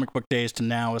from the comic book days to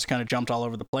now has kind of jumped all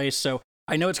over the place. So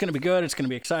I know it's going to be good. It's going to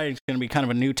be exciting. It's going to be kind of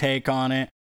a new take on it.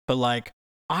 But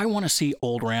I want to see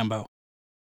old Rambo.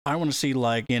 I want to see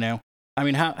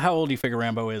how old do you figure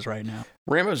Rambo is right now?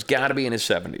 Rambo's got to be in his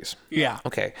 70s. Yeah.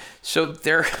 Okay. So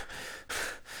there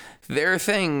are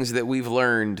things that we've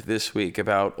learned this week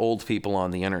about old people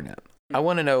on the internet. I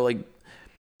want to know,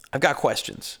 I've got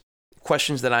questions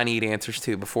that I need answers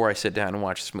to before I sit down and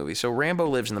watch this movie. So Rambo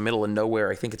lives in the middle of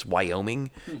nowhere. I think it's Wyoming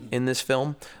in this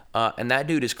film. And that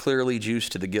dude is clearly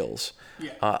juiced to the gills.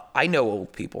 Yeah. I know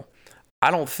old people. I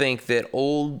don't think that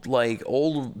old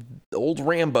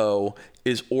Rambo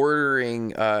is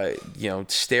ordering,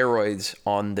 steroids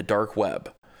on the dark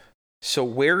web. So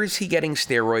where is he getting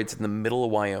steroids in the middle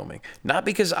of Wyoming? Not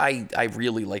because I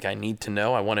really I need to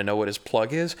know. I want to know what his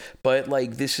plug is, but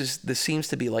this seems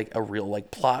to be a real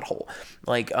plot hole.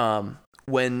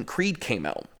 When Creed came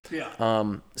out.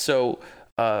 Yeah. So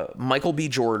Michael B.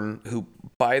 Jordan, who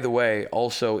by the way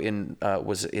also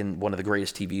was in one of the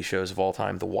greatest TV shows of all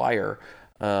time, The Wire.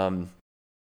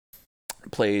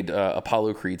 played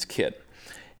Apollo Creed's kid.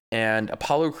 And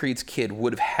Apollo Creed's kid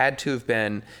would have had to have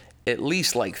been at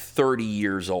least like 30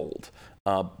 years old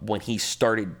when he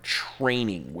started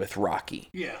training with Rocky.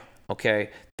 Yeah. Okay?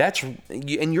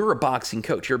 And you're a boxing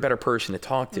coach. You're a better person to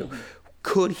talk to. Mm-hmm.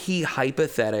 Could he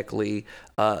hypothetically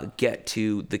get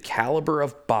to the caliber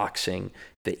of boxing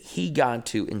that he got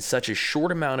to in such a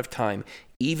short amount of time,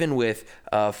 even with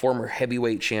a former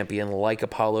heavyweight champion like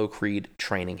Apollo Creed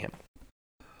training him?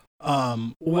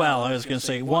 Well, I was going to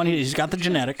say, one, he's got the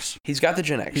genetics. He's got the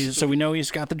genetics. So we know he's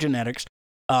got the genetics.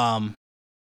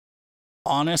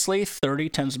 Honestly, 30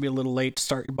 tends to be a little late to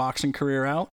start your boxing career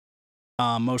out.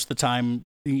 Most of the time,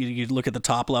 you look at the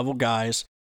top level guys,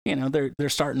 they're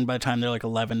starting by the time they're like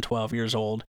 11, 12 years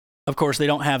old. Of course, they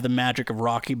don't have the magic of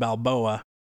Rocky Balboa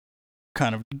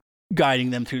kind of guiding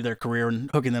them through their career and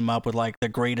hooking them up with like the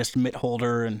greatest mitt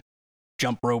holder and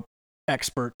jump rope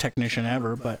expert technician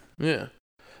ever. But yeah.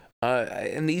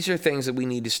 And these are things that we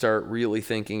need to start really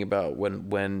thinking about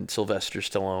when Sylvester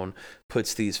Stallone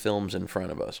puts these films in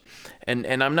front of us. And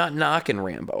I'm not knocking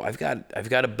Rambo. I've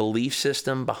got a belief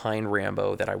system behind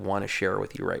Rambo that I want to share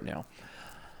with you right now.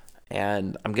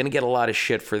 And I'm going to get a lot of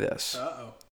shit for this.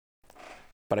 Uh-oh.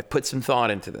 But I put some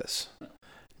thought into this.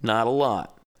 Not a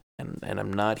lot. And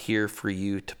I'm not here for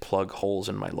you to plug holes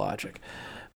in my logic.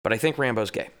 But I think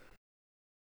Rambo's gay.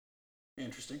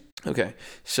 Interesting. Okay,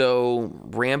 so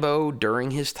Rambo,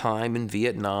 during his time in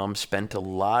Vietnam, spent a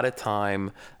lot of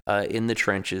time in the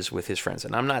trenches with his friends.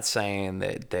 And I'm not saying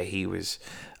that he was,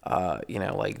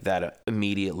 like that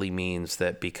immediately means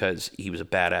that because he was a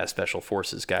badass special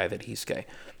forces guy that he's gay.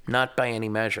 Not by any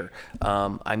measure.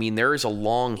 I mean, there is a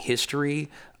long history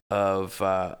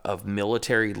of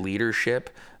military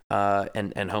leadership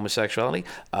and homosexuality.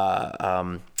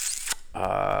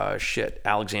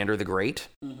 Alexander the Great.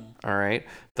 Mm-hmm. All right,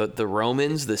 the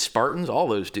Romans, the Spartans, all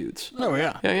those dudes. Oh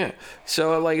yeah, yeah.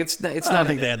 So like it's not. I don't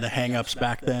think they had the hang-ups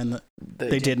back then that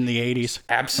they did in the 80s,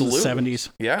 absolutely, in the 70s.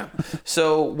 Yeah.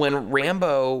 So when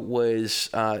Rambo was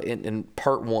in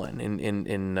part one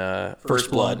in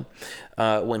First Blood,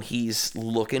 when he's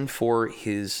looking for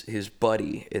his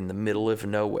buddy in the middle of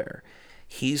nowhere,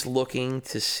 he's looking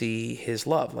to see his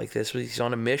love. Like this, he's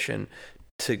on a mission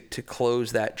to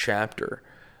close that chapter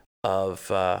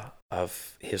of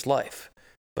his life,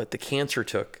 but the cancer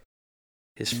took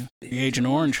the Agent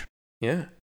Orange. Yeah,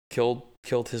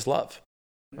 killed his love,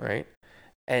 right?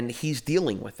 And he's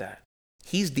dealing with that.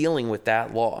 He's dealing with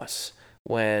that loss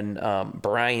when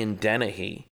Brian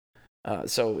Dennehy.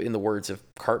 So in the words of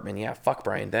Cartman, yeah, fuck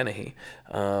Brian Dennehy.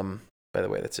 By the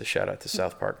way, that's a shout out to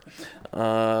South Park.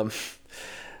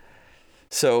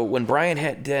 So when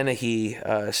Brian Dennehy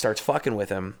starts fucking with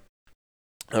him,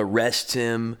 arrests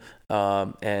him,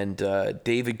 and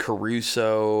David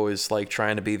Caruso is like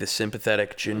trying to be the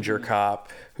sympathetic ginger cop,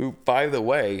 who, by the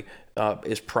way,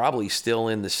 is probably still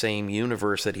in the same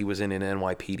universe that he was in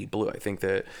NYPD Blue. I think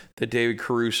that David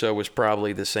Caruso was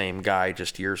probably the same guy,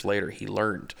 just years later. He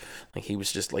learned. Like he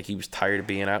was tired of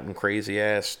being out in crazy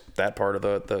ass that part of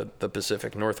the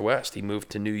Pacific Northwest. He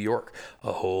moved to New York,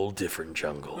 a whole different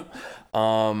jungle.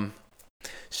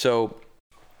 So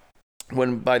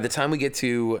by the time we get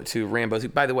to Rambo,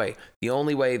 by the way, the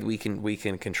only way we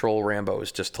can control Rambo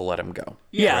is just to let him go.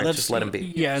 Yeah, right? Just let him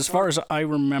be. Yeah, as far as I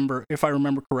remember, if I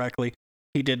remember correctly,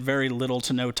 he did very little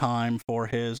to no time for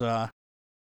his, for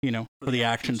the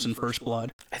actions in First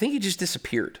Blood. I think he just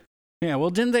disappeared. Yeah, well,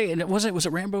 didn't they? And was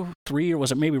it Rambo 3 or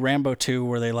was it maybe Rambo 2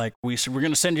 where they like we're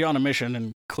going to send you on a mission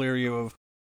and clear you of.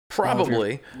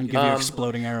 Probably. And give you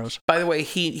exploding arrows. By the way,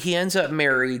 he ends up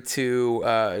married to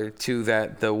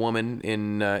the woman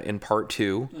in part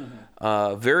 2.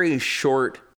 Mm-hmm. Very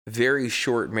short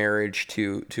marriage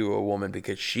to a woman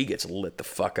because she gets lit the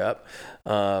fuck up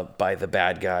by the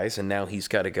bad guys, and now he's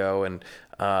got to go and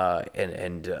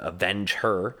avenge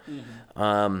her.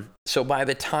 Mm-hmm. So by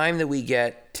the time that we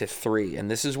get to 3,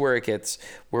 and this is where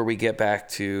we get back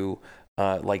to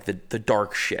like the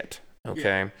dark shit.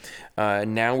 Okay. Yeah.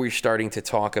 Now we're starting to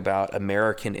talk about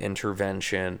American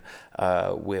intervention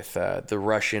with the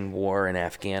Russian war in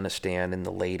Afghanistan in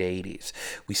the late 80s.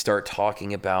 We start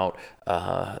talking about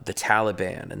the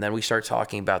Taliban, and then we start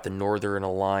talking about the Northern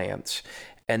Alliance.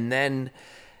 And then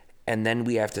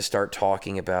we have to start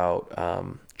talking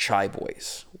about Chai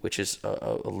Boys, which is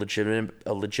a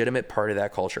legitimate part of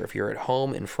that culture. If you're at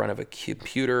home in front of a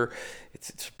computer,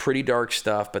 it's pretty dark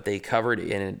stuff, but they covered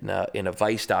in a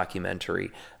Vice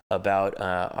documentary about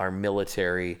our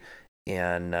military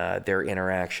and their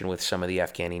interaction with some of the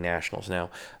Afghani nationals. Now,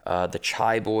 the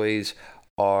Chai Boys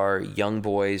are young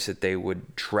boys that they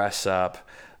would dress up,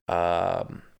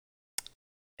 and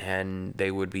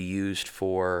they would be used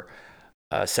for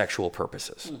sexual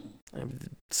purposes.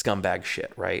 Scumbag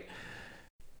shit, right?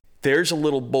 There's a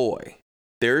little boy.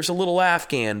 There's a little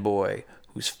Afghan boy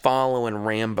who's following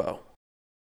Rambo.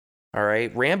 All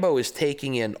right? Rambo is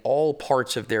taking in all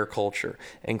parts of their culture,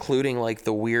 including like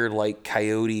the weird like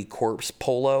coyote corpse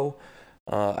polo.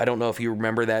 I don't know if you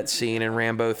remember that scene in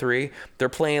Rambo 3. They're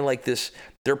playing like this.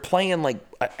 They're playing like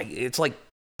it's like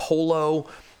polo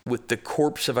with the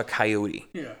corpse of a coyote.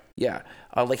 Yeah. Yeah.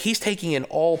 Like he's taking in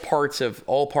all parts of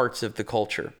the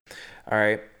culture. All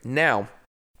right. Now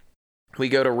we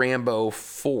go to Rambo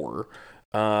 4,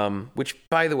 which,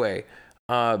 by the way,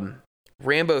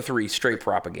 Rambo 3 straight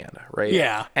propaganda, right?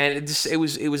 Yeah. And it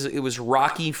was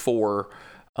Rocky 4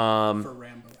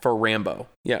 for Rambo.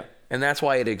 Yeah. And that's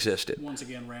why it existed. Once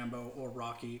again, Rambo or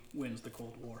Rocky wins the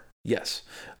Cold War. Yes.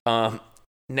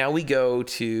 Now we go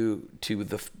to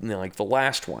the like the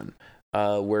last one,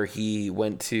 where he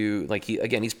went to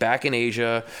he's back in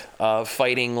Asia,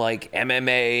 fighting like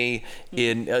MMA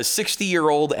in a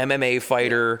 60-year-old MMA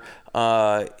fighter,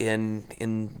 in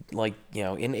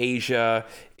Asia,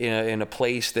 in a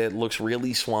place that looks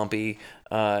really swampy,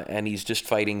 and he's just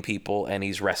fighting people and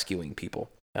he's rescuing people.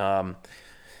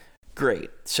 Great.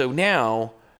 So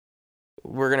now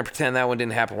we're going to pretend that one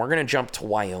didn't happen. We're going to jump to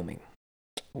Wyoming,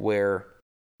 where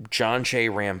John J.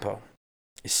 Rambo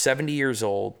is 70 years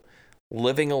old,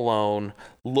 living alone,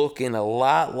 looking a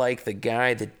lot like the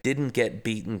guy that didn't get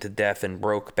beaten to death in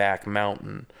Brokeback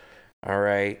Mountain. All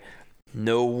right?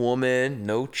 No woman,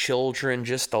 no children,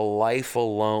 just a life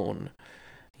alone.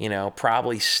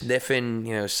 Probably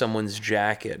sniffing, someone's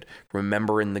jacket,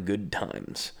 remembering the good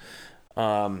times.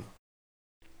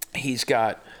 He's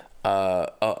got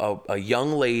a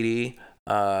young lady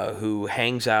who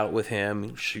hangs out with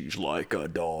him. She's like a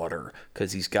daughter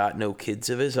because he's got no kids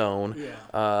of his own.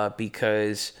 Yeah.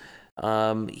 Because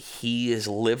he has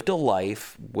lived a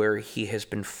life where he has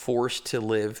been forced to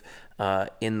live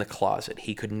in the closet.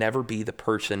 He could never be the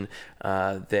person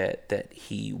that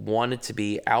he wanted to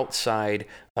be outside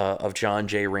of John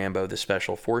J. Rambo, the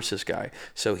Special Forces guy.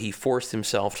 So he forced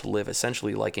himself to live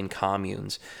essentially like in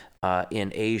communes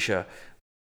in Asia,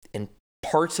 in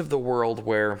parts of the world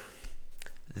where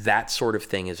that sort of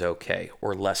thing is okay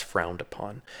or less frowned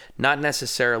upon. Not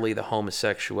necessarily the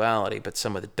homosexuality, but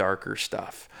some of the darker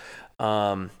stuff.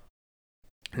 Now,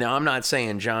 I'm not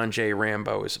saying John J.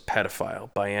 Rambo is a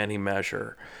pedophile by any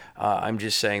measure. I'm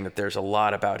just saying that there's a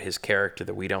lot about his character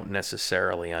that we don't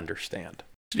necessarily understand.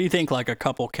 Do you think like a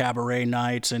couple cabaret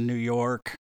nights in New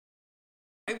York,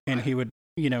 and he would,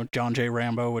 John J.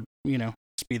 Rambo would,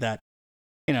 just be that,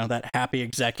 that happy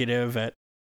executive at...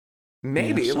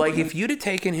 Maybe if you'd have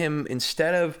taken him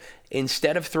instead of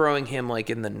throwing him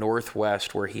like in the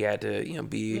Northwest where he had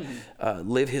to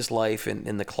live his life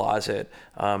in the closet,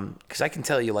 because I can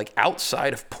tell you, like,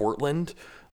 outside of Portland,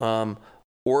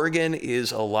 Oregon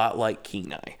is a lot like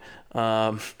Kenai.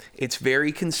 It's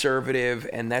very conservative,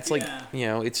 and that's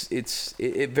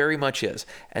it very much is.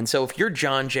 And so if you're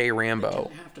John J. Rambo, they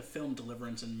didn't have to film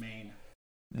Deliverance in Maine.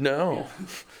 No.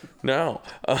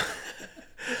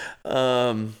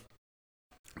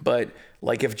 But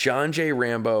like if John J.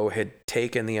 Rambo had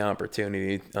taken the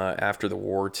opportunity after the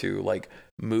war to like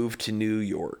move to New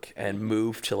York and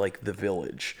move to like the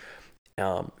Village,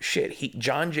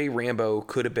 John J. Rambo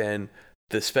could have been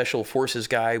the Special Forces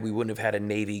guy. We wouldn't have had a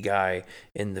Navy guy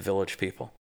in the Village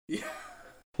People. Yeah.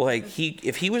 Like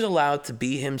if he was allowed to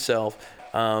be himself,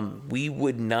 we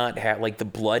would not have like the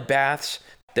bloodbaths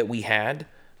that we had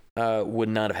would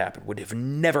not have happened. Would have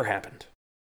never happened.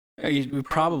 He would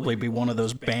probably be one of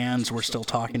those bands we're still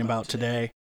talking about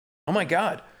today. Oh my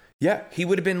God. Yeah, he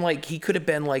could have been like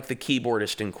the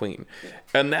keyboardist in Queen.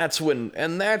 And that's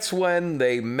when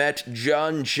they met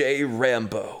John J.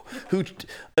 Rambo,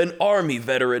 an army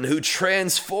veteran who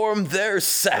transformed their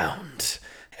sound.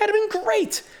 That'd have been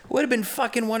great. Would have been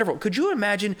fucking wonderful. Could you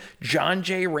imagine John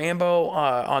J. Rambo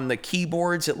on the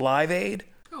keyboards at Live Aid?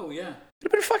 Oh yeah. It'd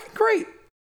have been fucking great.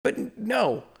 But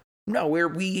no,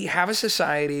 we have a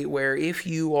society where if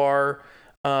you are,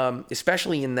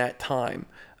 especially in that time,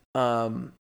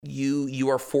 you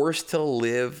are forced to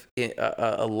live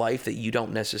a life that you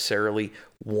don't necessarily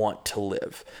want to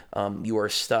live. You are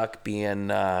stuck being,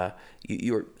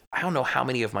 you're. I don't know how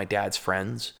many of my dad's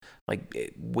friends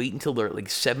wait until they're like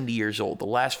 70 years old, the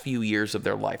last few years of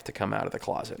their life, to come out of the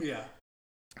closet. Yeah.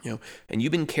 And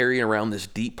you've been carrying around this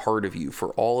deep part of you for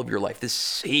all of your life, this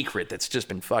secret that's just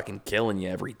been fucking killing you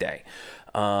every day.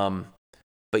 But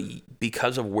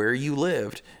because of where you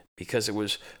lived, because it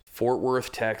was Fort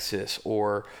Worth, Texas,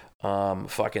 or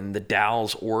fucking the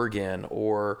Dalles, Oregon,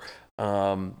 or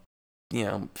fucking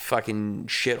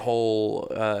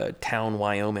shithole town,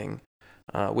 Wyoming,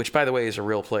 which, by the way, is a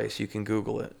real place. You can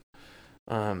Google it.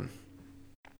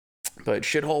 But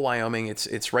Shithole, Wyoming,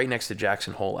 it's right next to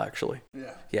Jackson Hole, actually.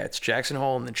 Yeah, it's Jackson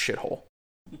Hole and then Shithole.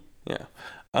 Yeah.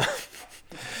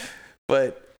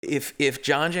 But if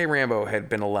John J. Rambo had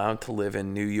been allowed to live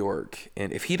in New York,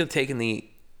 and if he'd have taken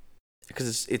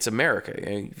because it's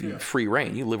America, free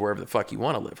reign, you live wherever the fuck you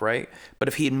want to live, right? But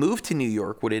if he had moved to New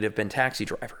York, would it have been Taxi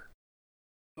Driver?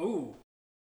 Oh.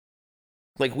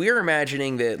 Like, we're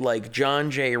imagining that, like,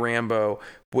 John J. Rambo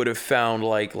would have found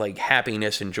like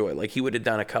happiness and joy. Like, he would have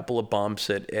done a couple of bumps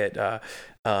at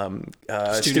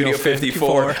Studio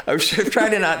 54. I was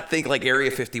trying to not think like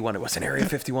Area 51. It wasn't Area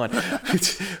 51.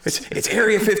 It's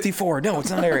Area 54. No, it's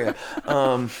not Area.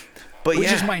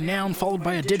 Which is my noun followed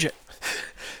by a digit.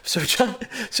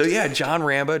 John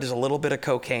Rambo does a little bit of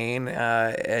cocaine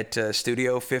at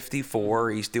Studio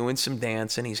 54. He's doing some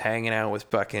dancing. He's hanging out with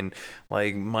fucking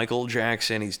like Michael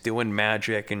Jackson. He's doing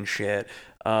magic and shit.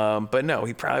 But no,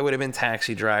 he probably would have been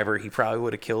Taxi Driver. He probably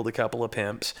would have killed a couple of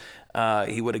pimps.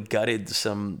 He would have gutted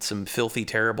some filthy,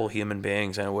 terrible human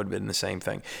beings, and it would have been the same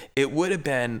thing. It would have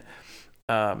been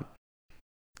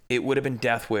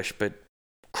Death Wish, but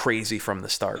crazy from the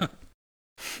start.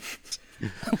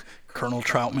 Colonel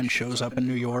Troutman shows up in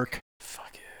New York.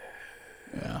 Fuck it.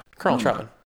 Yeah. Colonel Troutman.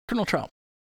 Colonel Trout.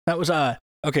 That was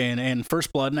okay, and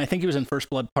First Blood, and I think he was in First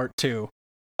Blood Part 2.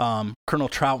 Colonel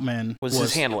Troutman was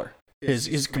his handler.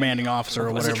 His commanding officer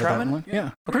or was whatever. It Troutman?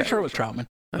 Yeah. I'm pretty sure it was Troutman.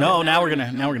 No, now we're gonna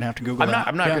have to Google that.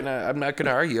 I'm not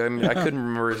gonna argue. I mean, I couldn't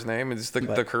remember his name. It's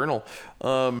the Colonel.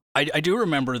 I do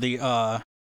remember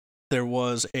there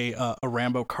was a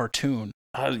Rambo cartoon.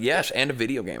 Yes, and a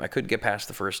video game. I couldn't get past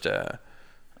the first.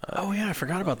 Oh yeah, I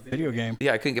forgot about the video game.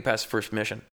 Yeah, I couldn't get past the first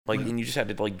mission. And you just had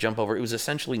to like jump over. It was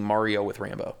essentially Mario with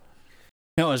Rambo.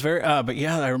 No, it was very. But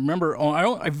yeah, I remember.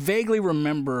 I vaguely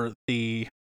remember the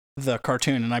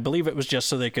cartoon, and I believe it was just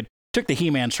so they took the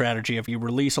He-Man strategy. If you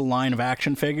release a line of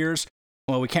action figures,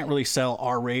 well, we can't really sell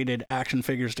R-rated action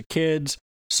figures to kids,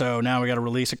 so now we got to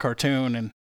release a cartoon, and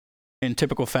in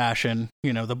typical fashion,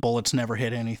 the bullets never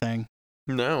hit anything.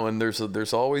 No, and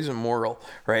there's always a moral,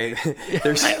 right?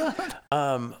 There's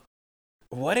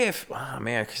what if, because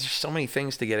there's so many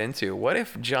things to get into. What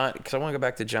if because I want to go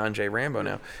back to John J. Rambo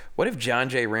now. What if John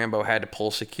J. Rambo had to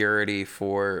pull security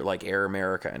for like Air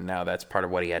America, and now that's part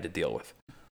of what he had to deal with?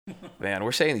 Man,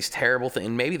 we're saying these terrible things,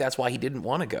 and maybe that's why he didn't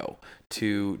want to go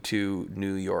to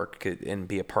New York and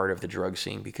be a part of the drug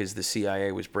scene, because the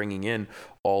CIA was bringing in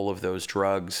all of those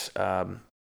drugs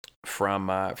from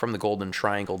the Golden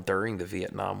Triangle during the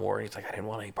Vietnam War. And he's like, I didn't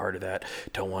want any part of that.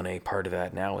 Don't want any part of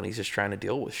that now. And he's just trying to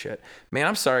deal with shit. Man,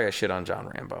 I'm sorry I shit on John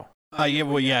Rambo. You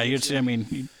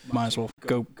might as well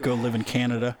go live in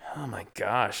Canada. Oh my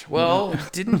gosh. Well,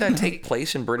 didn't that take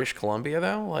place in British Columbia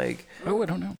though? Like, I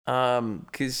don't know.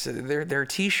 Because they're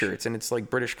T-shirts and it's like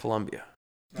British Columbia.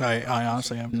 I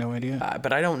honestly have no idea.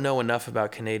 But I don't know enough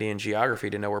about Canadian geography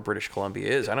to know where British Columbia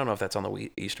is. I don't know if that's on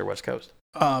the east or west coast.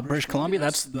 British Columbia,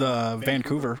 that's the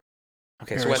Vancouver.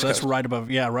 Okay, area, so west coast. That's right above.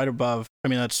 Yeah, right above. I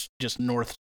mean, that's just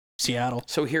north Seattle.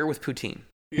 So here with poutine.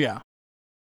 Yeah.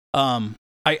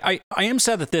 I am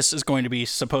sad that this is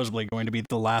supposedly going to be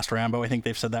the last Rambo. I think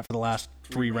they've said that for the last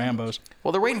 3 Rambos.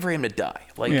 Well, they're waiting for him to die.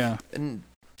 Yeah.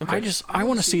 Okay. I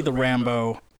want to see the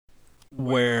Rambo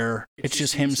where it's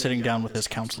just him sitting down with his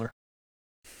counselor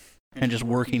and just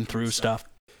working through stuff.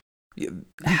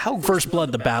 First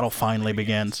Blood, the battle finally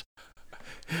begins.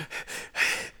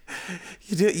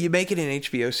 You make it an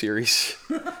HBO series.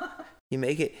 You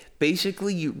make it,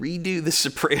 basically you redo The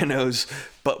Sopranos,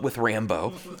 but with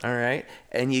Rambo, all right?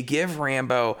 And you give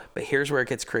Rambo, but here's where it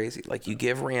gets crazy. Like, you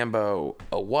give Rambo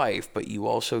a wife, but you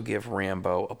also give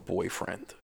Rambo a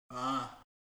boyfriend.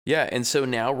 Yeah, and so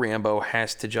now Rambo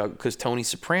has to juggle, because Tony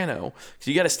Soprano, because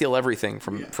you got to steal everything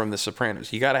from The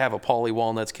Sopranos. You got to have a Paulie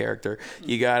Walnuts character.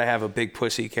 You got to have a Big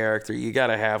Pussy character. You got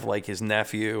to have, like, his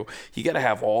nephew. You got to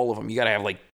have all of them. You got to have,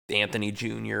 like, Anthony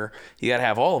Jr. You got to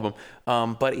have all of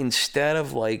them. But instead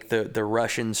of like the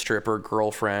Russian stripper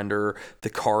girlfriend or the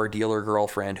car dealer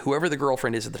girlfriend, whoever the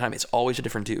girlfriend is at the time, it's always a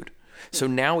different dude. So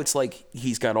now it's like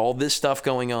he's got all this stuff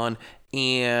going on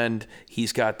and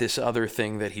he's got this other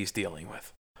thing that he's dealing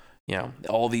with.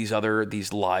 All these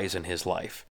lies in his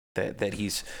life that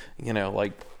he's,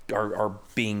 like are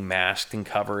being masked and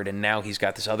covered, and now he's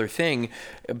got this other thing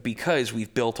because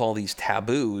we've built all these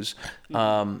taboos.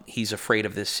 He's afraid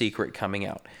of this secret coming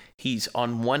out. He's,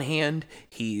 on one hand,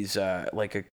 he's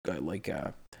like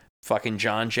a fucking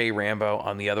John J. Rambo.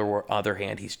 On the other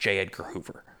hand, he's J. Edgar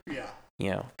Hoover.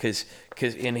 Yeah. Because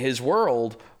in his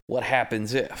world, what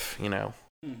happens if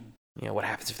what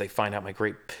happens if they find out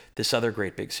this other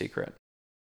great big secret?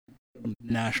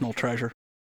 National treasure.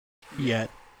 yet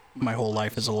my whole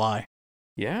life is a lie.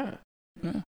 Yeah.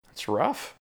 It's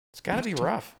rough. It's got to be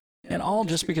rough. And all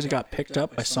just because he got picked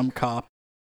up by some cop.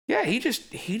 Yeah, he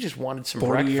just wanted some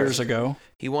 40 breakfast. years ago.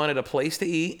 He wanted a place to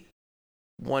eat,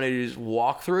 wanted to just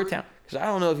walk through a town. Because I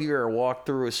don't know if you ever walked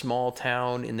through a small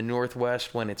town in the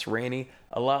Northwest when it's rainy,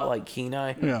 a lot like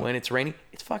Kenai when it's rainy.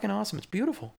 It's fucking awesome. It's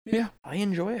beautiful. Yeah. I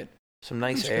enjoy it. Some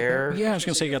nice air. Yeah, I was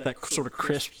going to say you got that sort of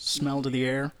crisp smell to the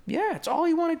air. Yeah, it's all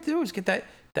he wanted to do is get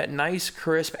that nice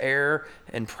crisp air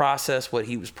and process what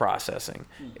he was processing.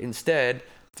 Instead,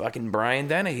 fucking Brian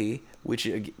Dennehy, which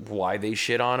why they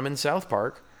shit on him in South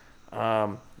Park,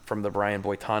 from the Brian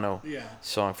Boitano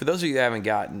song. For those of you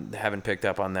that haven't picked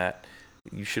up on that,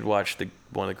 you should watch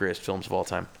one of the greatest films of all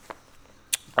time.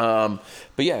 But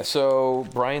yeah, so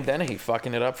Brian Dennehy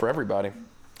fucking it up for everybody.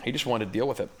 He just wanted to deal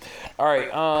with it. All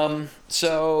right,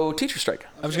 so teacher strike.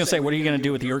 I was going to say, what are you going to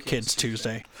do with your kids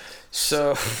Tuesday?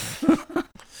 So,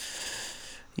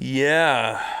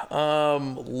 yeah.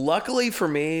 Luckily for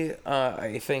me,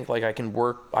 I think like I can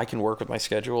work with my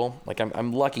schedule. Like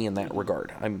I'm lucky in that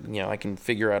regard. I can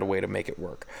figure out a way to make it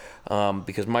work.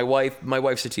 Because my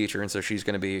wife's a teacher, and so she's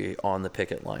going to be on the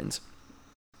picket lines.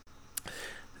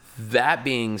 That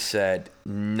being said,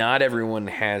 not everyone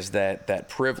has that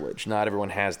privilege. Not everyone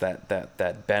has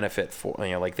that benefit for,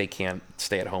 like they can't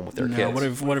stay at home with their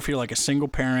kids. What if you're like a single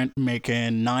parent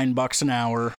making $9 an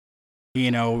hour,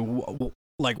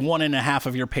 like 1.5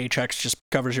 of your paychecks just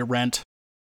covers your rent.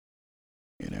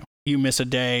 You miss a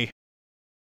day,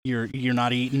 you're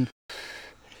not eating.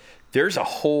 There's a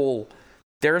whole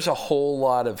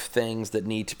lot of things that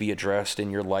need to be addressed in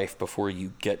your life before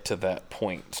you get to that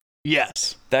point.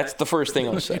 Yes. That's the first thing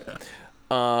I'll say.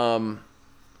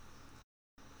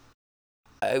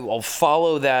 I'll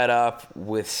follow that up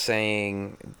with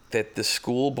saying that the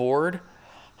school board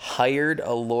hired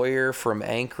a lawyer from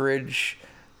Anchorage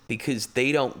because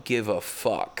they don't give a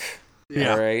fuck.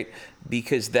 Yeah. All right?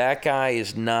 Because that guy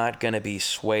is not going to be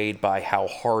swayed by how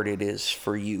hard it is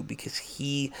for you, because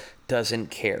he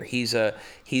doesn't care. He's a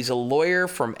lawyer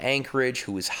from Anchorage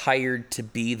who is hired to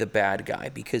be the bad guy,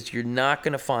 because you're not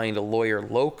going to find a lawyer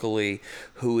locally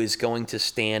who is going to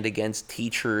stand against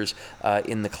teachers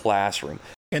in the classroom.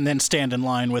 And then stand in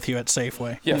line with you at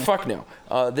Safeway. Yeah, fuck no.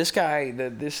 This guy,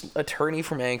 this attorney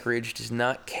from Anchorage, does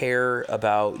not care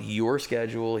about your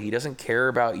schedule. He doesn't care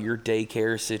about your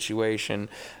daycare situation.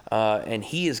 And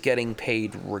he is getting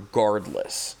paid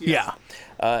regardless. Yeah.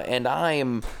 And I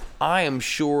am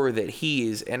sure that he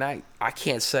is, and I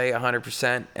can't say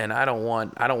 100%, and I don't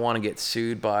want to get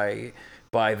sued by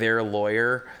their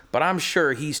lawyer, but I'm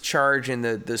sure he's charging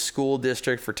the school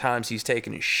district for times he's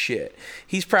taking his shit.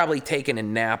 He's probably taking a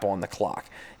nap on the clock.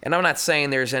 And I'm not saying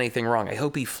there's anything wrong. I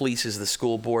hope he fleeces the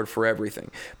school board for everything.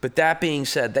 But that being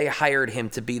said, they hired him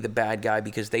to be the bad guy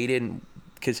because they didn't,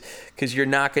 because you're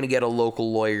not going to get a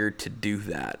local lawyer to do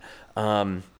that.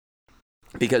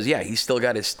 Because yeah, he's still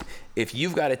got his, if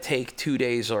you've got to take 2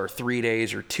 days or 3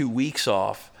 days or 2 weeks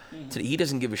off, he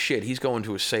doesn't give a shit. He's going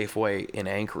to a Safeway in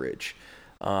Anchorage.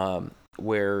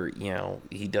 Where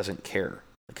he doesn't care,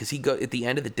 because at the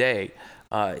end of the day,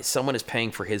 someone is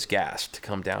paying for his gas to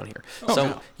come down here.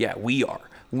 Yeah, we are.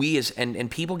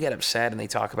 And people get upset and they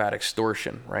talk about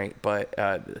extortion, right? But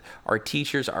our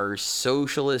teachers are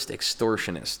socialist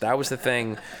extortionists. That was the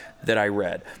thing that I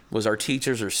read, was our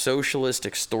teachers are socialist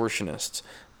extortionists,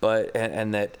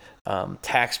 and that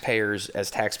taxpayers,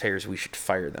 we should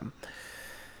fire them.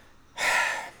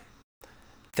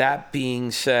 That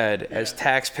being said, as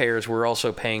taxpayers, we're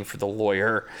also paying for the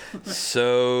lawyer.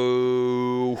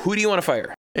 So who do you want to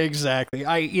fire? Exactly.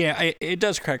 It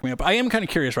does crack me up. I am kind of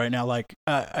curious right now. Like,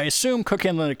 I assume Cook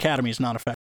Inlet Academy is not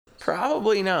affected.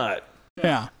 Probably not.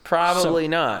 Yeah. Probably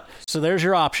not. So there's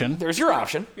your option.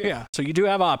 Yeah. So you do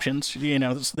have options. They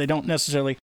don't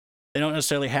necessarily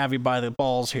have you by the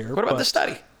balls here. What about the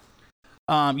study?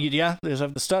 There's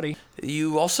the study.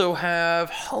 You also have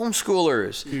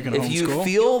homeschoolers. You can if homeschool. you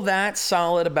feel that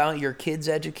solid about your kids'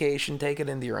 education, take it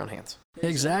into your own hands.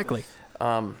 Exactly.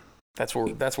 That's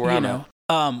where I'm at.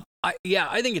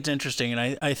 I think it's interesting,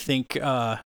 and I think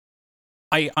I'm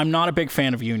not a big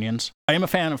fan of unions. I am a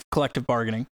fan of collective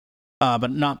bargaining,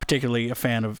 but not particularly a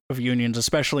fan of unions,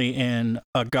 especially in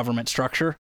a government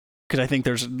structure, because I think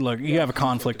you have a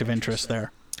conflict of interest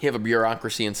there. You have a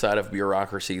bureaucracy inside of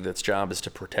bureaucracy that's job is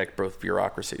to protect both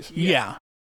bureaucracies. Yeah,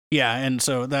 and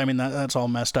so that's all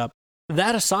messed up.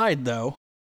 That aside, though,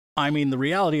 the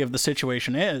reality of the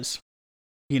situation is,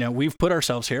 we've put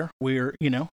ourselves here.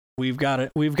 We've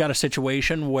got a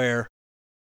situation where,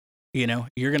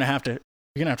 you're gonna have to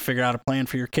figure out a plan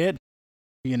for your kid.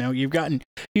 You've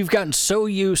gotten so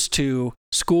used to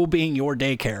school being your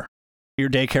daycare your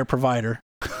daycare provider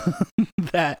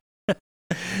that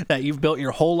you've built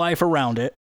your whole life around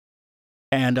it,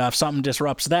 and if something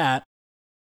disrupts that,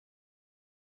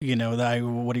 what are you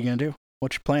going to do?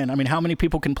 What's your plan? I mean, how many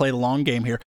people can play the long game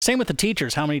here? Same with the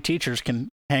teachers. How many teachers can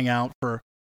hang out for,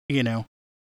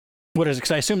 what is it?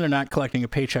 Because I assume they're not collecting a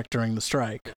paycheck during the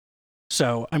strike.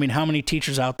 So, I mean, how many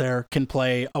teachers out there can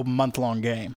play a month-long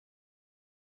game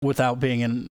without being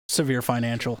in severe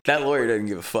financial? That lawyer doesn't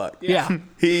give a fuck. Yeah.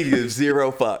 He gives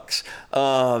zero fucks.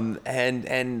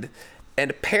 And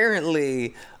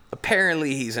apparently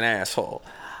he's an asshole,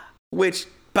 which,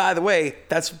 by the way,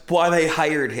 that's why they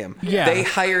hired him. Yeah. They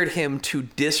hired him to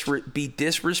be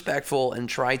disrespectful and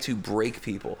try to break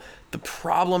people. The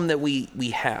problem that we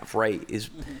have, right, is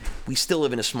we still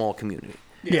live in a small community.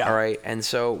 Yeah. All right. And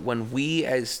so when we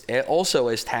as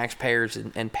taxpayers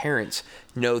and parents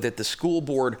know that the school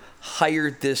board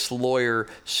hired this lawyer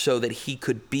so that he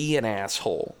could be an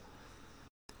asshole,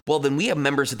 well, then we have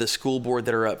members of the school board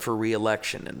that are up for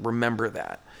re-election, and remember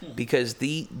that, because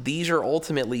these are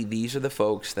the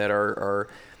folks that are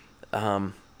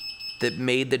that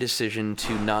made the decision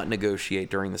to not negotiate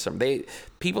during the summer.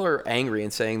 People are angry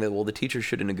and saying that, well, the teachers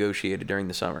should have negotiated during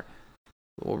the summer.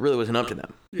 Well, it really wasn't up to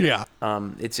them. Yeah.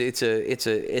 It's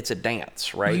a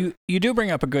dance, right? You do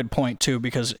bring up a good point too,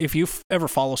 because if you ever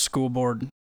follow school board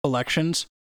elections,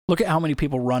 look at how many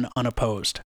people run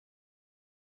unopposed.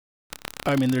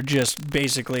 I mean, they're just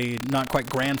basically not quite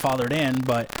grandfathered in,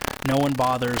 but no one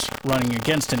bothers running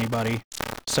against anybody.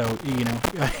 So, what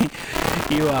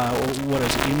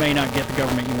is it? You may not get the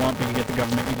government you want, but you get the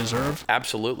government you deserve.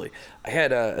 Absolutely. I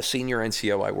had a senior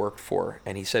NCO I worked for,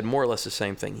 and he said more or less the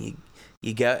same thing.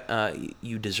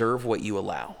 You deserve what you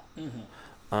allow.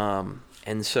 Mm-hmm.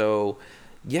 And so,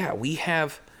 yeah, we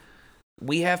have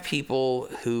people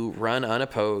who run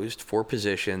unopposed for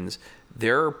positions.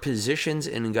 There are positions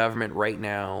in government right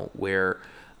now where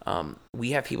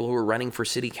we have people who are running for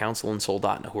city council in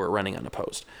Soldotna who are running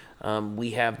unopposed.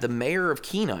 We have the mayor of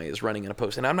Kenai is running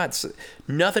unopposed, and I'm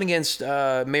nothing against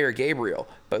Mayor Gabriel,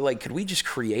 but could we just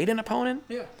create an opponent?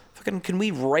 Yeah. Can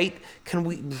we write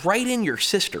in your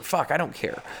sister? Fuck, I don't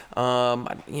care.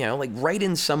 Write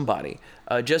in somebody,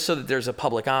 just so that there's a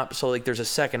public there's a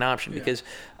second option, because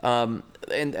I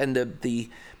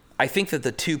think that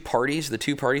the two party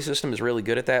system is really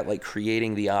good at that,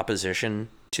 creating the opposition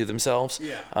to themselves.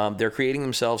 Yeah. They're creating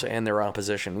themselves and their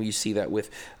opposition. We see that with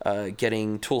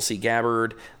getting Tulsi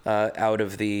Gabbard out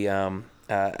of the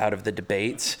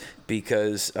debates,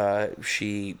 because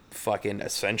she fucking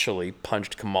essentially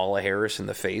punched Kamala Harris in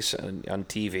the face on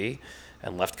TV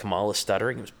and left Kamala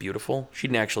stuttering. It was beautiful. She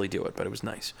didn't actually do it, but it was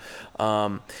nice.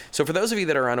 So for those of you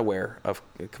that are unaware of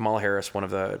Kamala Harris, one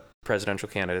of the presidential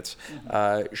candidates,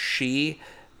 she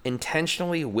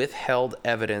intentionally withheld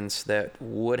evidence that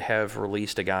would have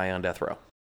released a guy on death row.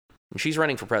 And she's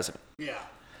running for president. Yeah.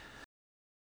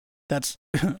 That's...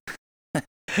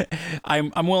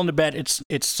 I'm willing to bet it's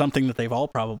something that they've all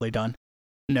probably done.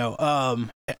 No,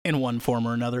 in one form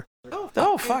or another.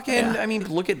 Oh, fucking! Yeah. I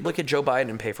mean, look at Joe Biden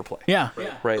and pay for play. Yeah.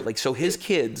 Right. So his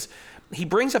kids, he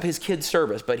brings up his kid's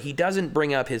service, but he doesn't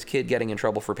bring up his kid getting in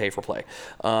trouble for pay for play,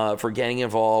 for getting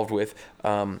involved with,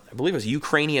 I believe it was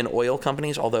Ukrainian oil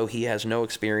companies, although he has no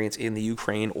experience in the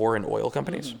Ukraine or in oil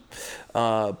companies.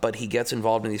 But he gets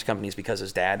involved in these companies because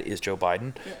his dad is Joe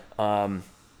Biden.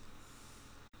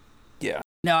 Yeah.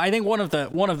 Now, I think one of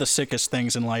the sickest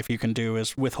things in life you can do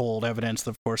is withhold evidence,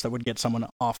 of course, that would get someone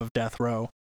off of death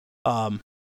row. But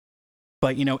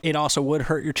it also would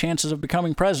hurt your chances of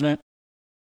becoming president.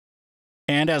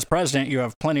 And as president, you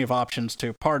have plenty of options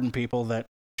to pardon people that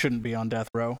shouldn't be on death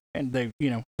row, and they,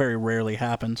 very rarely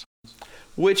happens.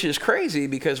 Which is crazy,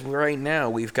 because right now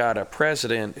we've got a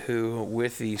president who,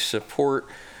 with the support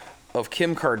of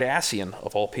Kim Kardashian,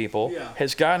 of all people,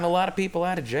 has gotten a lot of people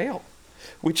out of jail,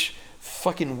 which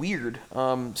fucking weird.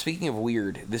 Speaking of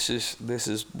weird, this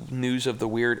is news of the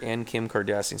weird and Kim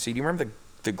Kardashian. So do you remember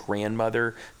the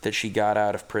grandmother that she got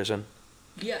out of prison?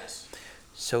 Yes.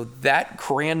 So that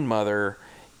grandmother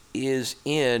is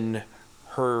in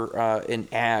her an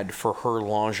ad for her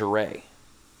lingerie.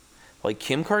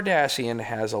 Kim Kardashian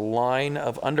has a line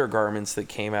of undergarments that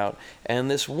came out,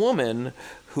 and this woman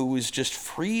who was just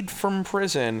freed from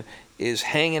prison is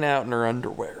hanging out in her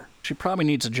underwear. She probably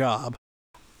needs a job.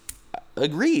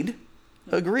 Agreed.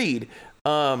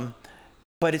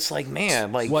 But it's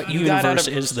man, what you universe got out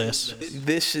of, is this?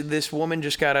 This woman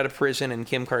just got out of prison, and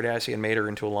Kim Kardashian made her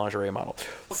into a lingerie model.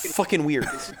 Fucking weird.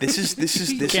 This is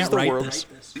the world.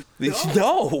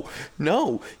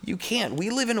 No, you can't. We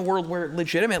live in a world where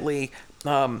legitimately,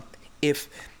 if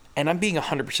and I'm being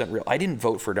 100% real. I didn't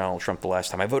vote for Donald Trump the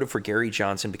last time. I voted for Gary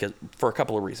Johnson for a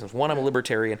couple of reasons. One, I'm a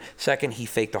libertarian. Second, he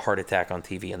faked a heart attack on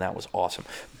TV, and that was awesome.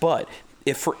 But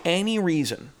if for any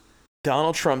reason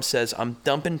Donald Trump says, I'm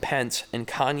dumping Pence and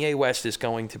Kanye West is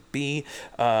going to be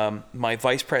my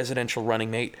vice presidential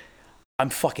running mate, I'm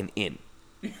fucking in.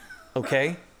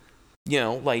 Okay? You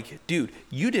know, like, dude,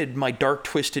 you did my Dark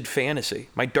Twisted Fantasy,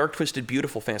 my Dark Twisted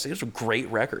Beautiful Fantasy. It was a great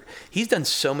record. He's done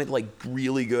so many, like,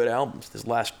 really good albums.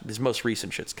 His most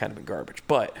recent shit's kind of been garbage.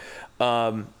 But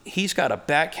he's got a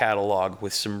back catalog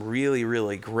with some really,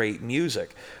 really great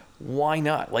music. Why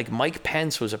not? Like, Mike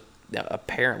Pence was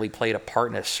apparently played a part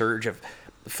in a surge of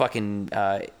fucking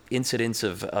incidents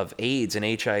of AIDS and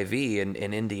HIV in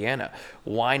Indiana.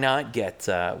 Why not get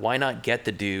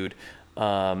the dude?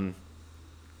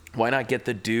 Why not get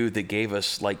the dude that gave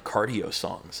us, like, cardio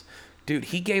songs? Dude,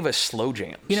 he gave us slow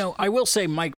jams. You know, I will say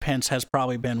Mike Pence has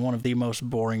probably been one of the most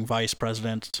boring vice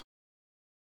presidents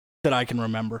that I can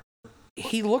remember.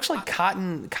 He looks like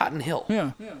Cotton Hill.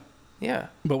 Yeah.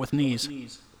 But with knees.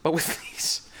 Or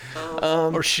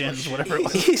shins, whatever it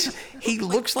was. He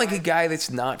looks like a guy that's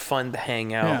not fun to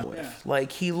hang out with. Yeah.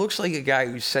 Like, he looks like a guy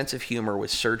whose sense of humor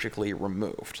was surgically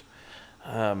removed.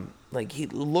 Like, he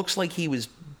looks like he was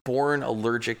born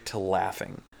allergic to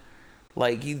laughing.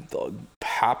 Like,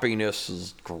 happiness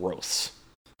is gross.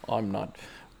 I'm not.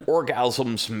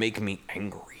 Orgasms make me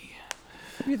angry.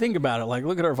 If you think about it, like,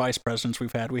 look at our vice presidents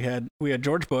we've had. We had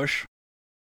George Bush.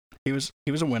 He was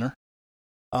a winner.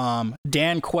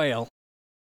 Dan Quayle.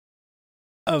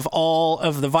 Of all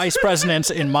of the vice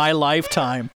presidents in my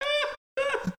lifetime,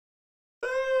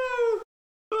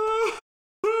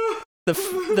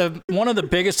 the one of the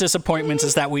biggest disappointments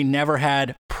is that we never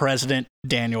had President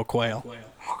Daniel Quayle.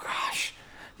 Oh gosh!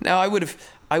 Now I would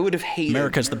have hated.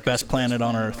 America's the best planet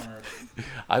on earth.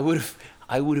 I would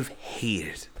have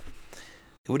hated.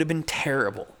 It would have been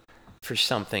terrible for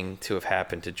something to have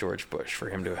happened to George Bush, for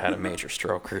him to have had a major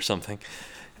stroke or something,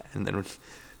 and then.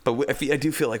 But I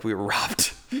do feel like we were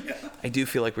robbed. I do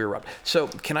feel like we were robbed. So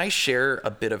can I share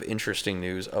a bit of interesting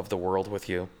news of the world with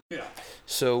you? Yeah.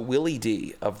 So Willie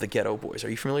D of the Ghetto Boys. Are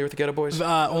you familiar with the Ghetto Boys?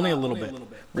 Only a little bit.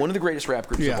 One of the greatest rap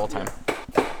groups of all time.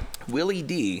 Yeah. Willie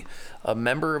D, a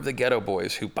member of the Ghetto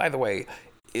Boys, who, by the way,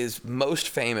 is most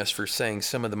famous for saying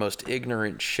some of the most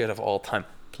ignorant shit of all time.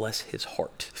 Bless his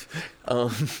heart.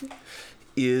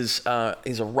 Is a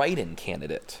write-in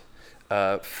candidate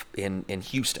in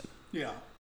Houston. Yeah.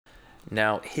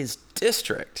 Now, his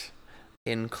district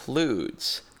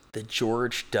includes the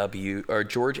George H.W.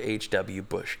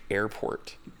 Bush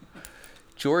Airport.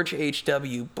 George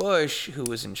H.W. Bush, who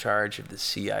was in charge of the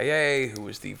CIA, who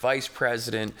was the vice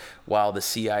president while the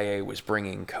CIA was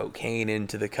bringing cocaine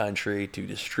into the country to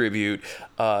distribute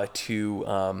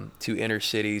to inner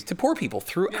cities, to poor people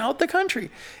throughout the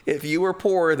country. If you were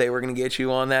poor, they were going to get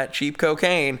you on that cheap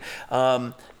cocaine.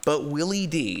 But Willie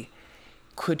D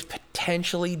could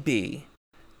potentially be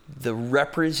the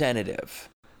representative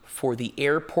for the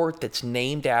airport that's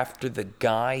named after the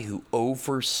guy who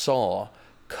oversaw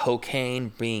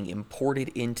cocaine being imported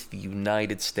into the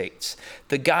United States.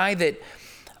 The guy that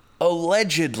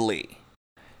allegedly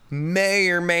may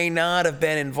or may not have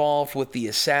been involved with the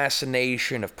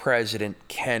assassination of President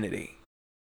Kennedy.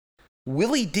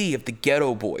 Willie D of the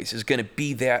Ghetto Boys is going to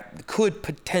be could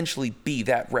potentially be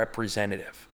that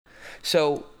representative.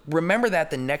 So remember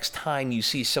that the next time you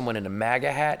see someone in a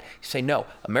MAGA hat, you say, no,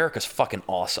 America's fucking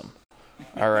awesome.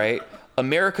 All right?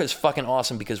 America's fucking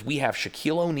awesome because we have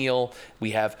Shaquille O'Neal.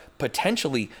 We have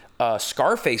potentially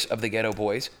Scarface of the Ghetto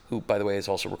Boys, who, by the way, is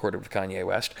also recorded with Kanye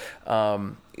West,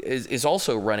 is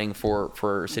also running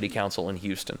for city council in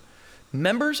Houston.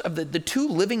 Members of the two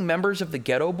living members of the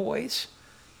Ghetto Boys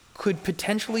could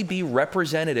potentially be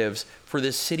representatives for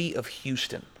the city of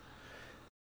Houston.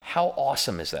 How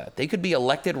awesome is that? They could be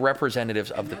elected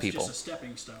representatives of the people. That's just a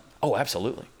stepping stone. Oh,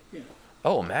 absolutely. Yeah.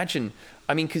 Oh, imagine.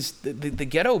 I mean, because the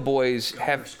Ghetto Boys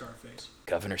have... Scarface.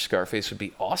 Governor Scarface would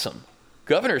be awesome.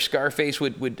 Governor Scarface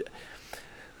would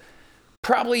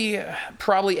probably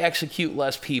execute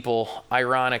less people,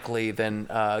 ironically, than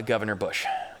Governor Bush.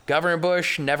 Governor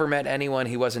Bush never met anyone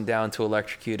he wasn't down to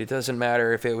electrocute. It doesn't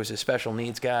matter if it was a special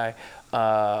needs guy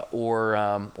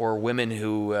or women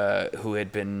who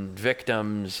had been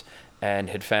victims and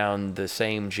had found the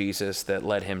same Jesus that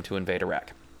led him to invade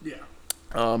Iraq.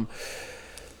 Yeah.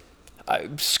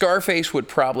 Scarface would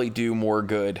probably do more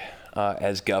good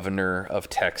as governor of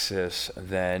Texas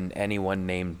than anyone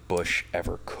named Bush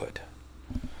ever could.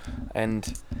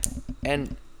 And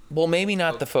well, maybe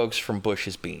not the folks from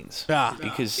Bush's Beans,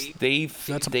 because they've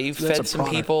fed some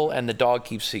people, and the dog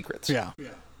keeps secrets. Yeah.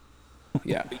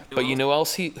 But you know who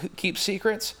else keeps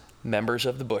secrets? members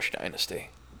of the Bush dynasty.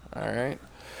 All right.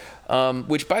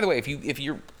 Which, by the way, if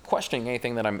you're questioning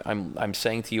anything that I'm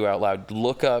saying to you out loud,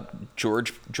 look up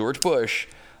George Bush,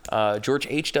 George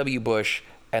H.W. Bush,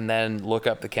 and then look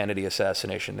up the Kennedy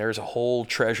assassination. There's a whole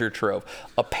treasure trove.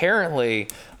 Apparently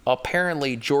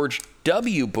George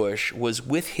W. Bush was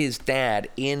with his dad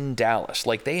in Dallas.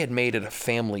 Like, they had made it a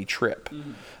family trip.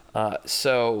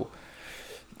 So,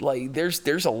 like,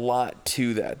 there's a lot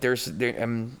to that. There's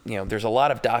a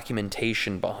lot of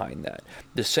documentation behind that.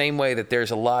 The same way that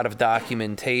there's a lot of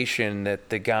documentation that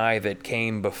the guy that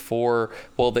came between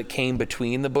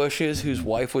the Bushes, whose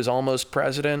wife was almost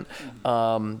president,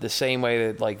 the same way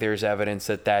that, like, there's evidence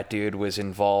that dude was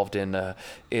involved in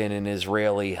an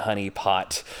Israeli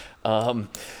honeypot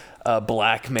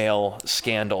blackmail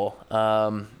scandal.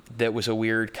 That was a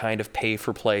weird kind of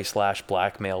pay-for-play /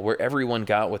 blackmail where everyone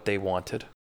got what they wanted.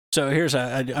 So here's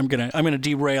I'm gonna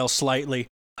derail slightly.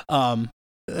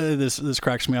 This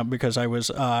cracks me up because I was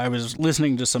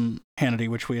listening to some Hannity,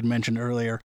 which we had mentioned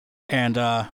earlier, and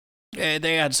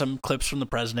they had some clips from the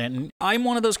president. And I'm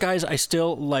one of those guys. I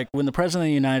still like when the president of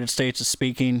the United States is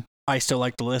speaking. I still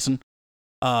like to listen.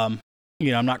 I'm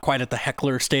not quite at the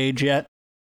heckler stage yet,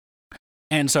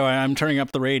 and so I'm turning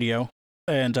up the radio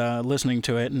and listening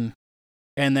to it, and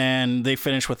then they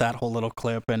finish with that whole little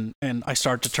clip, and I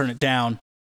start to turn it down.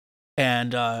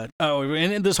 And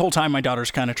and this whole time my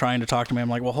daughter's kind of trying to talk to me. I'm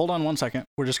like, well, hold on one second.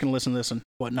 We're just gonna listen to this and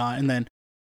whatnot. And then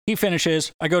he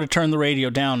finishes. I go to turn the radio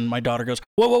down, and my daughter goes,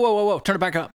 whoa, turn it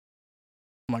back up.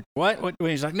 I'm like, what?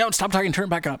 He's like, no, stop talking, turn it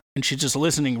back up. And she's just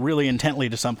listening really intently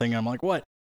to something. And I'm like, what?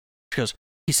 She goes,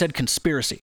 he said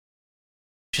conspiracy.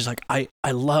 She's like, I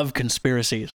love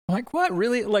conspiracies. I'm like, what?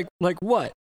 Really? Like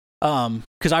what?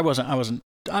 Because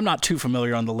I'm not too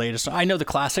familiar on the latest. I know the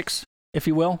classics, if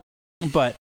you will,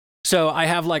 but. So I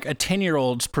have like a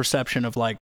 10-year-old's perception of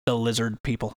like the lizard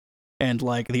people and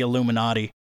like the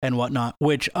Illuminati and whatnot,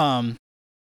 which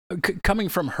coming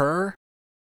from her,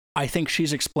 I think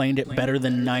she's explained it better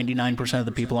than 99% of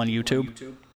the people on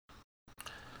YouTube.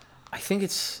 I think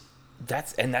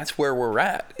that's where we're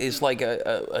at, is like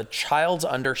a child's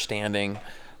understanding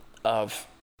of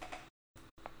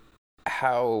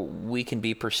how we can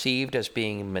be perceived as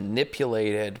being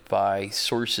manipulated by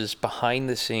sources behind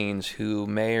the scenes who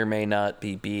may or may not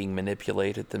be being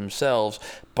manipulated themselves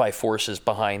by forces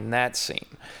behind that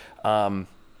scene.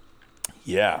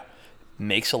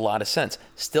 Makes a lot of sense.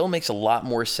 Still makes a lot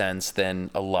more sense than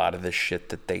a lot of the shit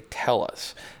that they tell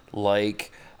us.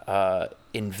 Like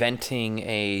inventing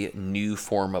a new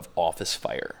form of office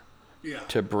fire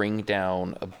to bring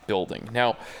down a building.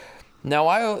 Now,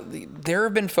 there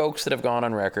have been folks that have gone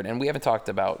on record, and we haven't talked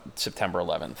about September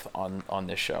 11th on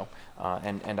this show,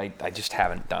 and I just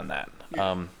haven't done that.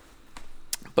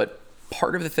 But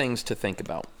part of the things to think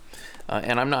about,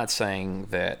 and I'm not saying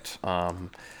that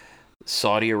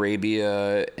Saudi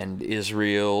Arabia and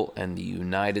Israel and the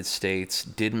United States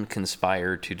didn't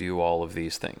conspire to do all of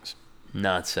these things.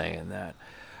 Not saying that.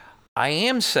 I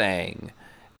am saying,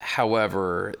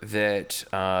 however, that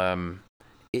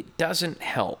it doesn't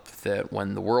help that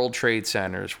when the World Trade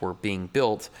Centers were being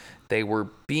built, they were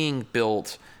being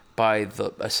built by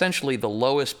essentially the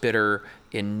lowest bidder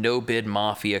in no-bid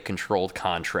mafia-controlled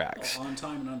contracts. On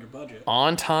time and under budget.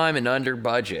 On time and under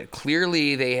budget.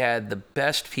 Clearly, they had the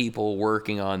best people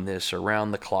working on this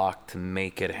around the clock to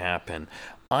make it happen.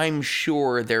 I'm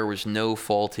sure there was no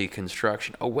faulty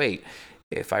construction. Oh, wait.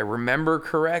 If I remember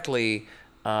correctly,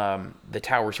 the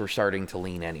towers were starting to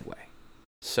lean anyway.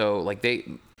 So, like,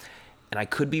 and I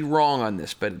could be wrong on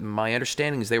this, but my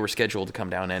understanding is they were scheduled to come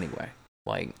down anyway.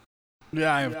 Like,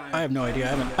 yeah, I have no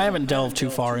idea. I haven't delved too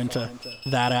far into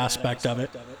that aspect of it.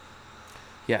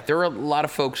 Yeah, there are a lot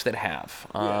of folks that have,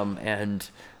 and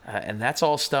that's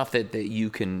all stuff that you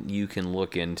can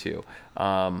look into.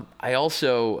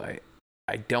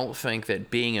 I don't think that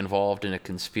being involved in a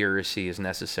conspiracy is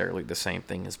necessarily the same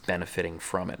thing as benefiting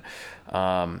from it.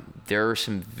 There are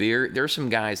some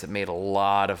guys that made a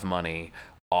lot of money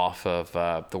off of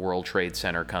the World Trade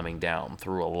Center coming down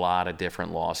through a lot of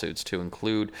different lawsuits, to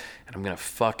include, and I'm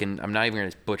not even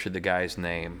gonna butcher the guy's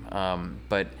name,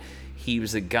 but he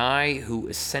was the guy who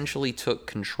essentially took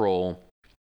control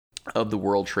of the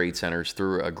World Trade Centers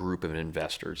through a group of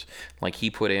investors. Like,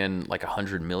 he put in like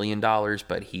 $100 million,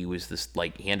 but he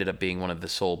ended up being one of the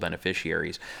sole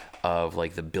beneficiaries of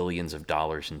like the billions of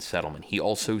dollars in settlement. He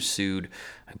also sued,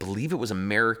 I believe it was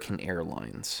American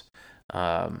Airlines,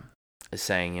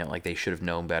 saying, like, they should have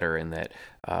known better, and that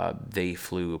they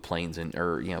flew planes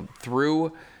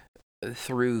through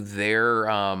their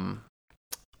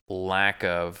lack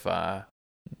of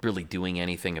really doing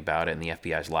anything about it, and the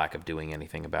FBI's lack of doing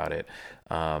anything about it,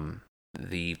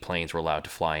 the planes were allowed to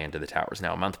fly into the towers.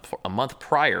 Now, a month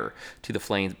prior to the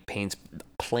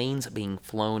planes being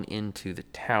flown into the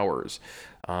towers,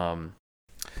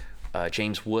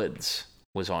 James Woods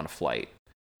was on a flight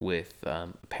with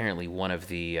apparently one of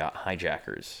the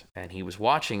hijackers, and he was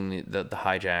watching the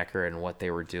hijacker and what they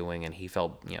were doing, and he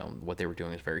felt what they were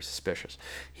doing was very suspicious.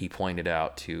 He pointed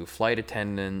out to flight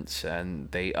attendants, and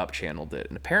they up-channeled it,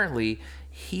 and apparently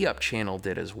he up-channeled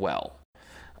it as well.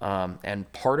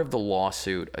 And part of the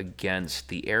lawsuit against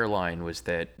the airline was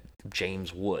that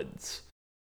James Woods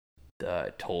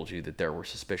told you that there were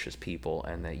suspicious people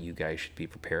and that you guys should be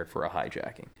prepared for a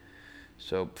hijacking.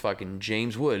 So fucking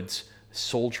James Woods,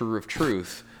 soldier of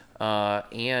truth,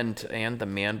 and the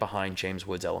man behind James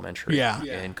Woods Elementary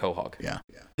in Quahog. Yeah.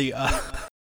 The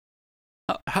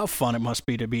how fun it must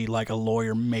be to be like a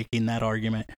lawyer making that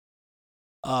argument.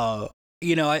 I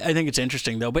think it's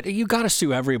interesting though, but you got to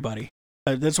sue everybody.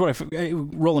 That's what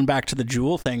rolling back to the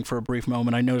Juul thing for a brief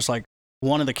moment. I noticed like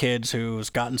one of the kids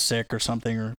who's gotten sick or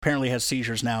something, or apparently has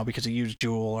seizures now because he used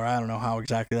Juul, or I don't know how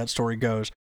exactly that story goes,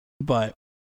 but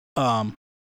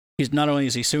he's not only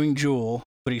is he suing Juul,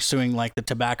 but he's suing like the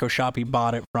tobacco shop he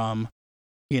bought it from,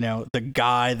 the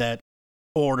guy that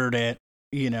ordered it,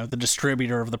 the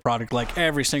distributor of the product, like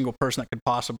every single person that could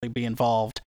possibly be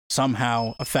involved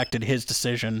somehow affected his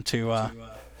decision to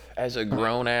as a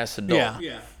grown ass adult.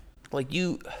 Yeah. Like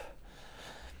you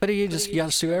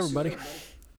gotta sue everybody.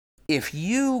 If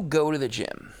you go to the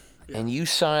gym and you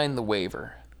sign the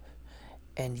waiver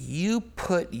and you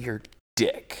put your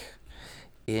dick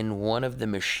in one of the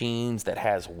machines that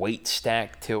has weight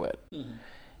stacked to it,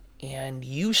 and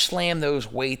you slam those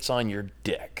weights on your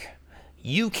dick,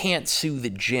 you can't sue the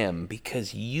gym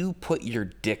because you put your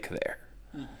dick there.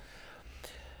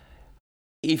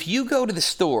 If you go to the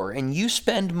store and you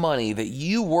spend money that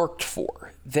you worked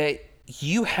for, that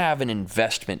you have an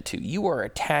investment to, you are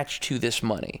attached to this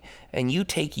money, and you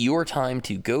take your time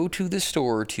to go to the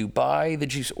store to buy the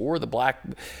juice, or the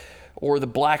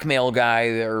blackmail guy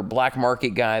or black market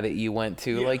guy that you went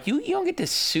to, like you don't get to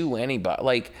sue anybody.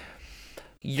 Like,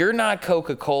 you're not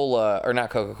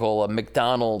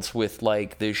McDonald's with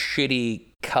like the shitty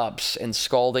cups and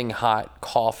scalding hot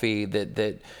coffee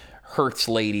that hurts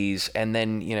ladies, and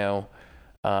then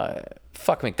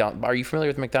fuck McDonald's. Are you familiar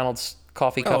with McDonald's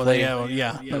coffee cup lady?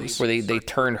 Where they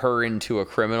turned her into a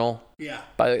criminal.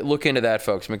 Look into that,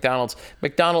 folks. McDonald's,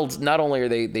 not only are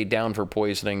they down for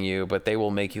poisoning you, but they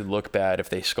will make you look bad if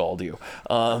they scald you.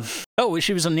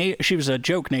 She was a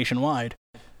joke nationwide.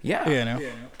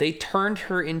 They turned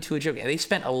her into a joke. They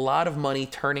spent a lot of money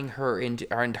turning her into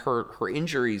her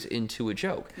injuries into a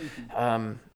joke.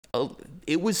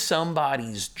 It was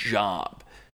somebody's job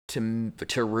to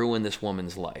ruin this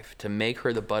woman's life, to make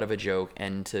her the butt of a joke,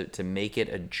 and to make it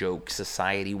a joke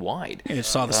society-wide. I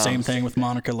saw the same thing with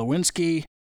Monica Lewinsky,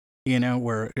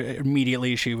 where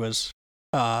immediately she was,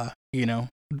 they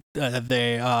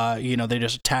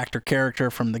just attacked her character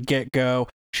from the get-go.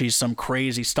 She's some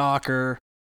crazy stalker.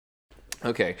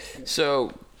 Okay,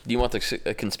 so do you want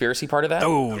the conspiracy part of that?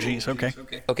 Oh, jeez, okay.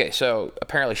 Okay, so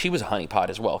apparently she was a honeypot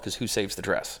as well, because who saves the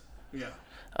dress?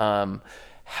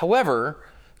 However,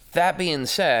 that being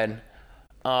said,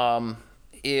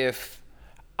 if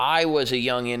I was a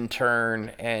young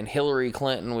intern and Hillary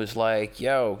Clinton was like,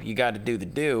 yo, you got to do the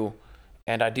do,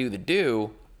 and I do the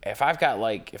do, I don't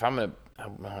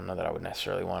know that I would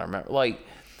necessarily want to remember, like,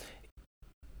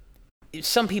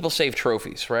 some people save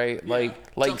trophies, right?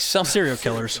 Like some serial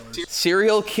killers,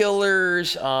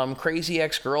 crazy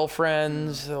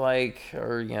ex-girlfriends,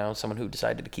 or someone who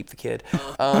decided to keep the kid.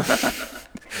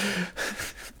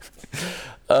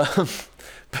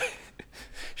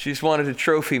 She just wanted a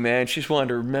trophy, man. She just wanted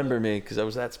to remember me because I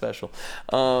was that special.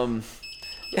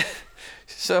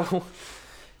 So,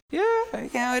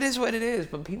 it is what it is.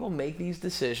 But people make these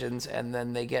decisions, and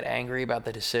then they get angry about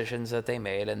the decisions that they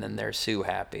made, and then they're sue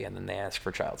happy, and then they ask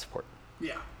for child support.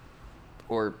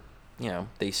 Or,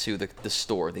 they sue the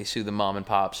store. They sue the mom and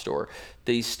pop store.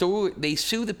 They sue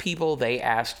the people they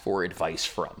asked for advice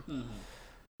from,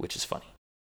 which is funny.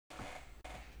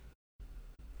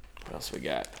 What else we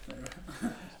got?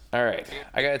 All right.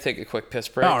 I got to take a quick piss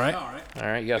break. All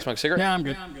right. You got to smoke a cigarette? Yeah, I'm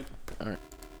good. All right.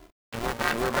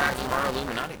 And we're back from our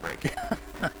Illuminati break.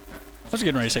 I was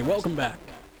getting ready to say, welcome back.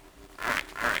 All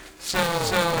right. So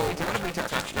what did we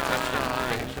touch on?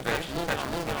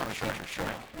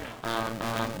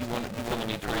 You want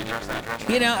me to readdress that?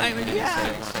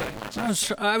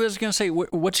 I was going to say,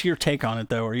 what's your take on it,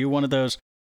 though? Are you one of those,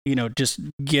 just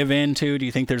give in to? Do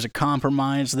you think there's a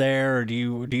compromise there? Or do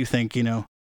you think,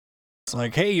 It's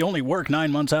like, hey, you only work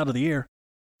 9 months out of the year.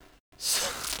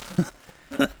 So,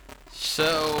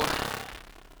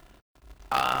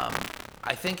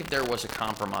 I think if there was a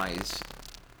compromise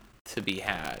to be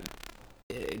had,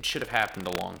 it should have happened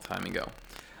a long time ago.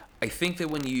 I think that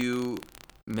when you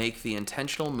make the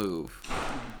intentional move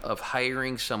of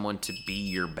hiring someone to be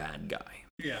your bad guy,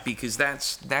 because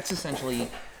that's essentially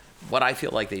what I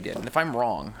feel like they did. And if I'm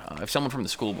wrong, if someone from the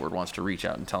school board wants to reach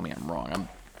out and tell me I'm wrong, I'm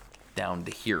down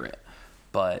to hear it.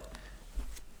 But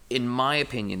in my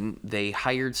opinion, they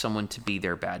hired someone to be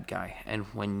their bad guy. And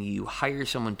when you hire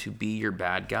someone to be your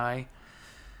bad guy,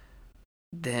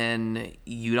 then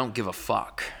you don't give a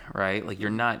fuck, right? Like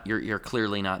you're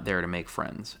clearly not there to make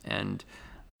friends. And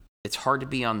it's hard to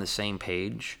be on the same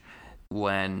page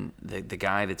when the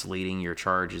guy that's leading your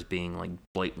charge is being like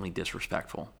blatantly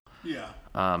disrespectful. Yeah.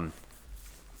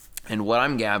 And what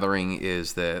I'm gathering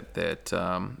is that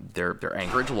their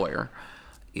Anchorage lawyer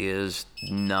is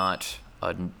not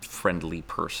a friendly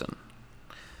person.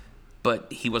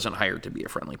 But he wasn't hired to be a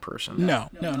friendly person. No,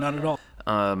 not at all.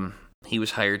 He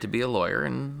was hired to be a lawyer,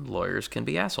 and lawyers can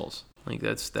be assholes. Like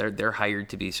they're hired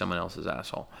to be someone else's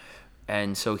asshole.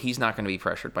 And so he's not going to be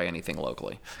pressured by anything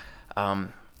locally.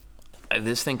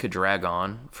 This thing could drag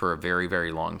on for a very,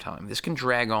 very long time. This can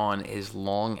drag on as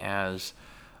long as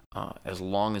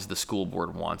the school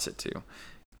board wants it to.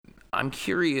 I'm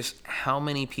curious how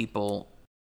many people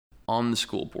on the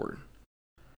school board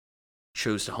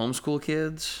chose to homeschool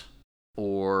kids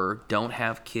or don't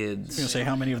have kids. I was going to say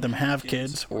how many of them have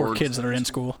kids or kids that are in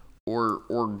school. Or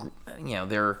you know,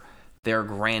 their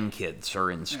grandkids are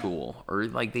in school, or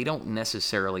like they don't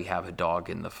necessarily have a dog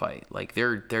in the fight. Like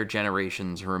they're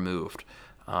generations removed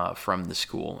from the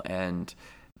school, and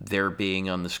their being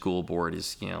on the school board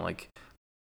is, you know, like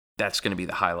that's going to be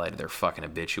the highlight of their fucking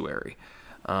obituary.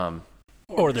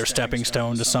 Or their stepping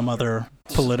stone to some other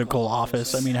political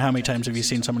office. I mean, how many times have you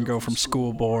seen someone go from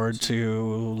school board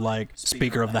to, like,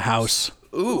 Speaker of the House?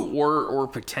 Ooh, or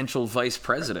potential vice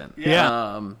president.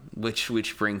 Yeah.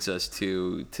 Which brings us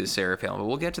to Sarah Palin. But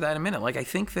we'll get to that in a minute. Like, I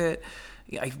think that,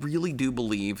 I really do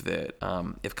believe that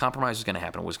if compromise was going to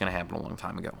happen, it was going to happen a long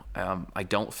time ago. I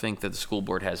don't think that the school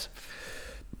board has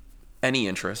any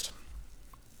interest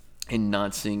in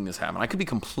not seeing this happen. I could be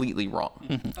completely wrong.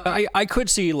 Mm-hmm. I could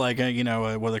see like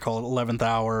a, what they call it, 11th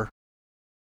hour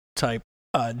type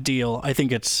deal. I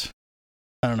think it's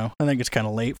kind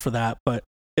of late for that, but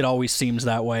it always seems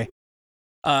that way.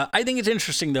 I think it's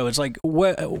interesting though. It's like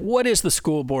what is the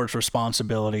school board's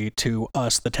responsibility to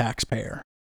us, the taxpayer?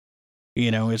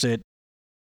 You know,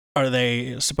 are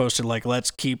they supposed to like let's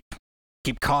keep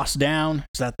costs down?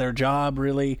 Is that their job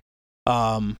really?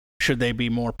 Should they be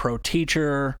more pro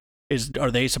teacher?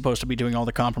 Are they supposed to be doing all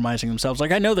the compromising themselves?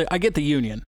 Like, I know that I get the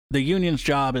union. The union's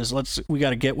job is we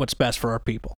got to get what's best for our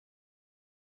people.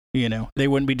 You know, they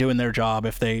wouldn't be doing their job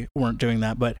if they weren't doing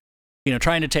that. But, you know,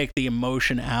 trying to take the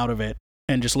emotion out of it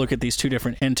and just look at these two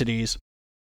different entities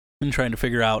and trying to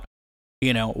figure out,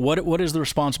 you know, what is the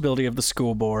responsibility of the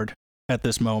school board at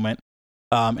this moment?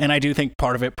 And I do think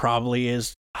part of it probably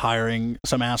is hiring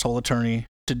some asshole attorney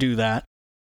to do that.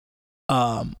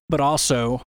 But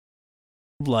also,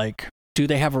 like, do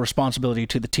they have a responsibility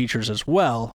to the teachers as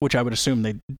well? Which I would assume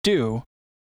they do,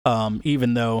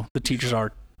 even though the teachers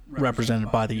are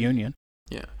represented by the union.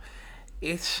 Yeah,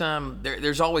 it's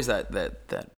there's always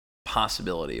that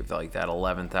possibility of like that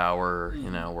 11th hour. You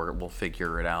know, where we'll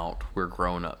figure it out. We're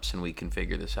grown-ups and we can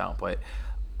figure this out. But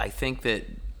I think that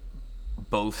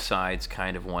both sides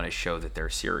kind of want to show that they're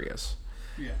serious.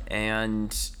 Yeah,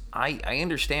 and I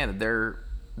understand that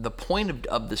the point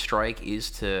of the strike is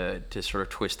to sort of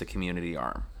twist the community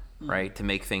arm, right? To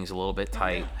make things a little bit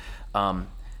tight.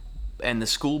 And the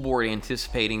school board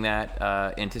anticipated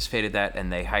that,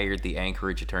 and they hired the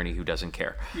Anchorage attorney who doesn't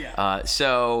care. Yeah.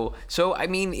 So I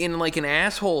mean, in like an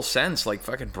asshole sense, like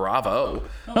fucking bravo.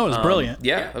 That was brilliant.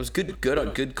 Yeah, that was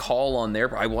good call on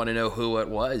there. I want to know who it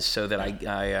was so that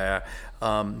I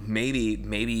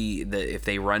maybe if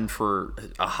they run for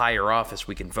a higher office,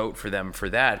 we can vote for them for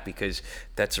that, because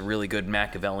that's a really good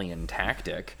Machiavellian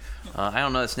tactic. I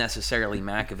don't know it's necessarily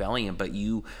Machiavellian, but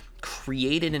you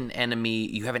created an enemy.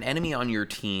 You have an enemy on your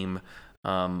team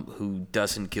who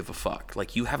doesn't give a fuck.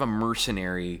 Like, you have a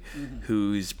mercenary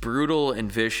who's brutal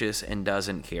and vicious and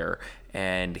doesn't care,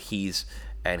 and he's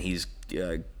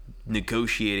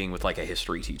negotiating with like a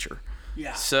history teacher.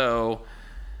 Yeah. So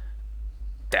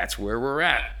that's where we're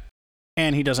at.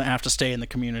 And he doesn't have to stay in the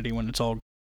community when it's all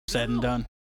said and done.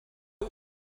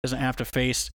 Doesn't have to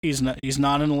face. He's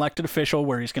not an elected official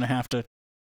where he's going to have to,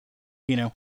 you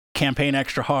know, campaign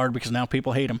extra hard because now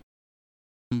people hate him.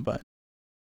 But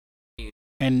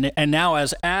And now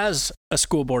as a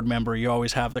school board member, you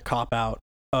always have the cop out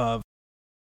of,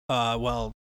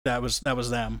 well, that was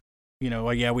them.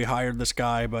 Yeah, we hired this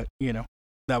guy, but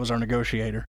that was our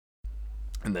negotiator.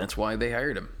 And that's why they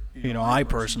hired him. I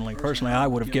personally, I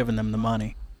would have given them the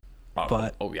money.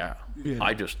 But yeah.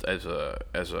 I just as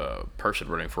a person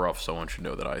running for office, someone should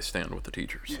know that I stand with the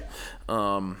teachers.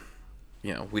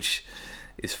 Which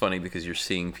is funny because you're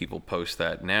seeing people post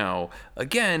that now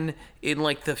again in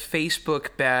like the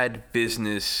Facebook bad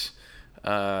business.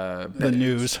 The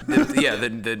news.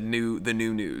 the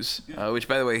new news. Which,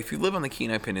 by the way, if you live on the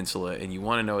Kenai Peninsula and you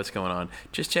want to know what's going on,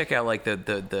 just check out like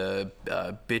the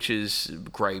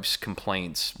bitches, gripes,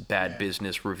 complaints, bad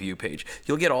business review page.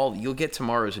 You'll get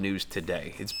tomorrow's news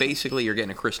today. It's basically you're getting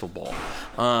a crystal ball.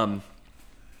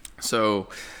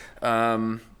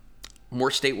 More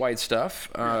statewide stuff.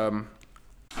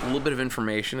 A little bit of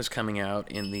information is coming out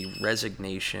in the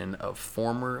resignation of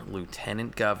former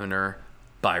Lieutenant Governor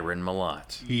Byron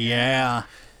Mallott. Yeah.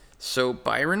 So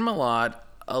Byron Mallott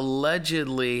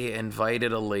allegedly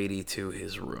invited a lady to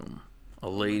his room. A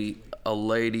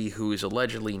lady who is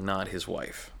allegedly not his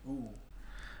wife.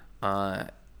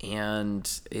 And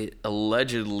it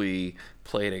allegedly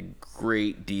played a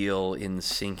great deal in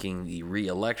sinking the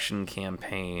re-election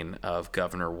campaign of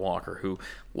Governor Walker, who,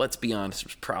 let's be honest,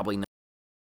 was probably not.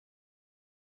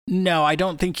 No, I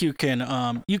don't think you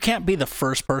can. You can't be the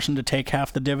first person to take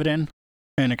half the dividend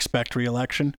and expect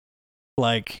re-election.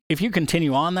 Like, if you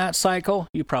continue on that cycle,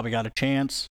 you probably got a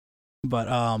chance. But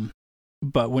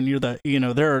when you're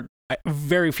there are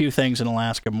very few things in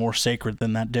Alaska more sacred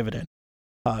than that dividend.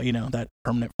 That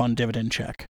permanent fund dividend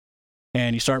check.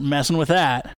 And you start messing with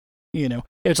that,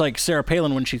 it's like Sarah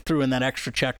Palin when she threw in that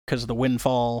extra check because of the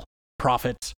windfall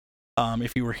profits.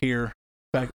 If you were here,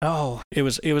 it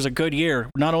was a good year.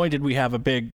 Not only did we have a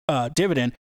big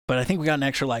dividend, but I think we got an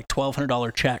extra like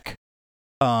 $1,200 check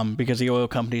because the oil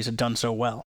companies had done so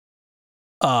well.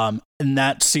 And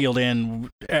that sealed in.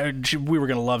 We were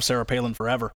going to love Sarah Palin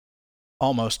forever,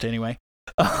 almost anyway.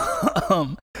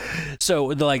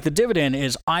 So the dividend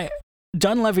is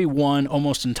Dunleavy won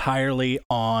almost entirely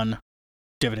on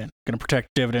dividend. Going to protect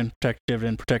dividend.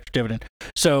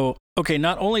 So, okay,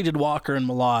 not only did Walker and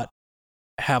Mallott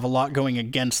have a lot going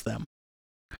against them,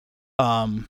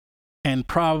 and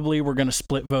probably we're going to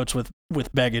split votes with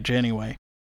Begich anyway.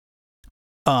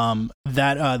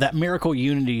 That Miracle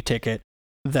Unity ticket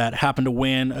that happened to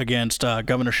win against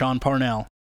Governor Sean Parnell,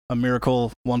 a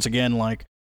miracle once again, like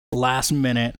last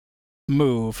minute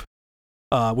move,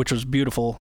 which was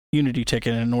beautiful unity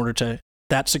ticket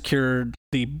that secured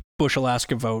the Bush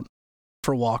Alaska vote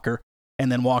for Walker.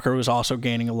 And then Walker was also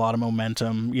gaining a lot of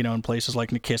momentum, in places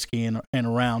like Nikiski and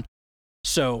around.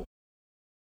 So,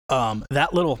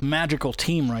 that little magical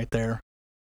team right there,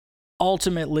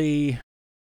 ultimately,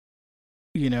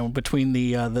 between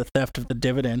the theft of the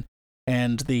dividend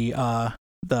and the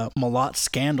Mallott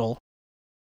scandal,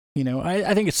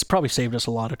 I think it's probably saved us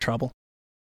a lot of trouble.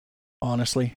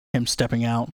 Honestly, him stepping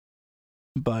out,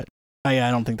 but I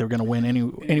don't think they're going to win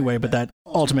anyway. But that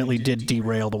ultimately did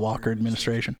derail the Walker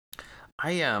administration.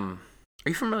 Are you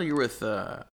familiar with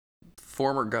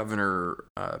former Governor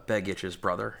Begich's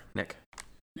brother, Nick?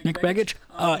 Nick Begich?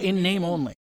 In name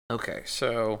only. Okay,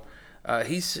 so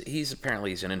he's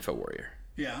apparently an info warrior.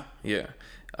 Yeah. Yeah.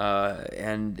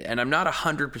 And I'm not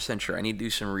 100% sure. I need to do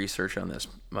some research on this,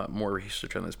 more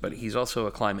research on this. But he's also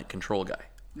a climate control guy.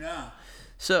 Yeah.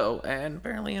 So, and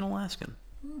apparently an Alaskan.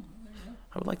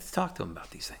 I would like to talk to him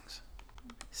about these things.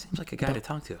 Seems like a guy to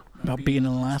talk to. About being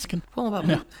an Alaskan? Well,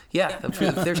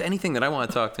 if there's anything that I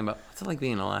want to talk to him about, what's it like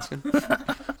being an Alaskan?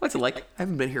 What's it like? I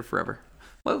haven't been here forever.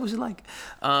 What was it like?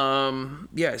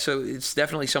 So it's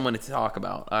definitely someone to talk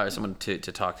about, someone to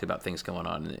talk to about things going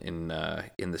on in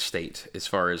the state. As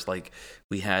far as like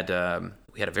we had a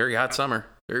very hot summer,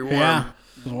 very warm. Yeah,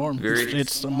 it was warm.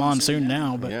 It's a monsoon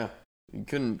now, but yeah, you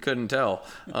couldn't tell.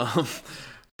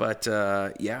 But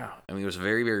it was a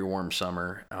very, very warm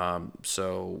summer.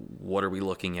 So what are we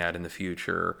looking at in the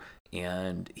future?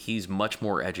 And he's much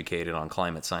more educated on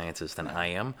climate sciences than I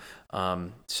am.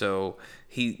 So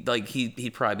he'd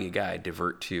probably be a guy I'd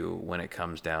divert to when it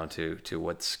comes down to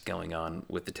what's going on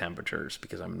with the temperatures,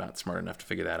 because I'm not smart enough to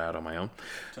figure that out on my own.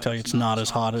 Tell you it's not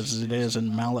as hot as it is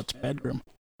in Mallett's bedroom.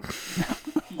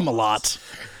 Mallott.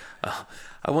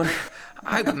 I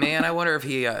wonder if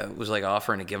he was like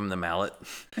offering to give him the mallet.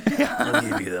 I'll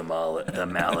give you the Mallott,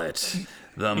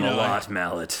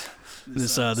 mallet.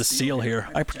 This seal here,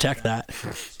 I protect that.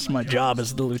 It's my job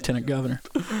as the lieutenant governor.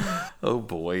 Oh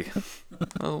boy.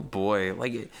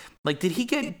 Like did he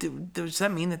get? Does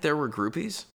that mean that there were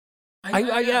groupies?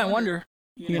 I wonder.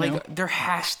 There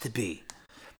has to be.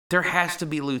 There has to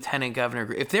be lieutenant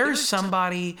governor. If there's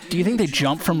somebody... Do you think they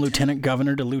jump from lieutenant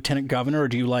governor to lieutenant governor, or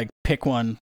do you, like, pick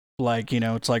one? Like, you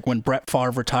know, it's like when Brett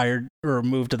Favre retired or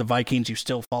moved to the Vikings, you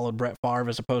still followed Brett Favre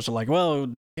as opposed to, like,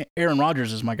 well, Aaron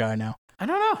Rodgers is my guy now. I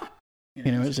don't know.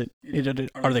 You know,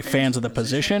 are they fans of the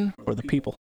position or the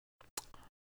people?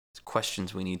 It's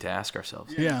questions we need to ask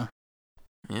ourselves. Yeah.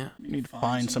 Yeah. You need to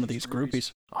find some of these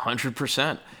groupies.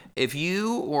 100%. If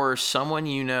you or someone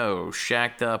you know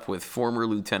shacked up with former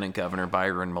Lieutenant Governor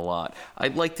Byron Mallott,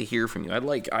 I'd like to hear from you.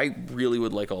 I really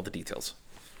would like all the details.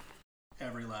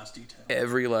 Every last detail.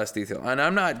 Every last detail. And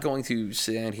I'm not going to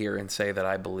stand here and say that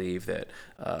I believe that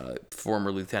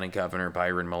former Lieutenant Governor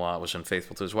Byron Mallott was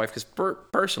unfaithful to his wife, because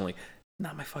personally,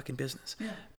 not my fucking business.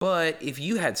 Yeah. But if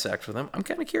you had sex with him, I'm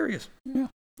kind of curious. Yeah.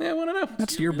 Yeah, I want to know.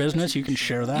 That's your business. You can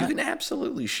share that. You can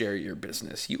absolutely share your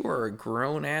business. You are a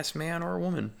grown-ass man or a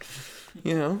woman.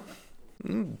 You know,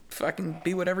 you fucking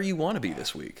be whatever you want to be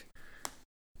this week.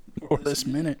 Or this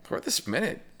minute. Or this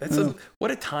minute. That's what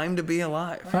a time to be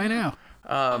alive. I know.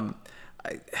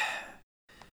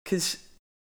 Because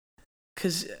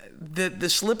the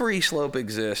slippery slope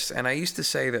exists, and I used to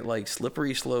say that, like,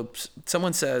 slippery slopes,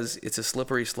 someone says it's a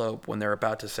slippery slope when they're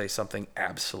about to say something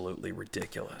absolutely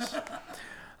ridiculous.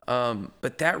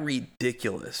 But that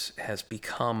ridiculous has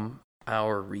become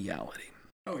our reality.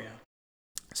 Oh, yeah.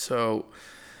 So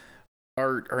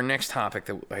our next topic,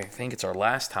 that I think it's our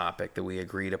last topic that we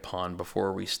agreed upon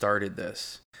before we started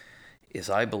this, is,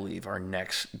 I believe, our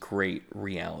next great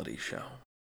reality show.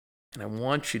 And I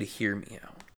want you to hear me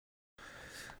out.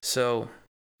 So,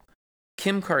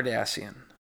 Kim Kardashian,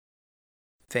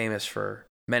 famous for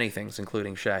many things,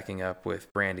 including shacking up with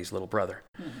Brandy's little brother,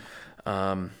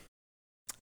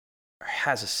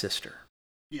 has a sister.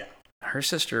 Yeah. Her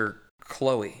sister,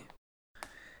 Khloe,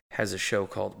 has a show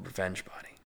called Revenge Body.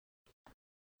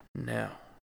 Now,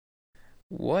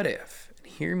 what if, and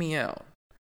hear me out,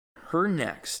 her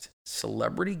next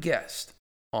celebrity guest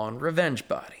on Revenge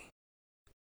Body,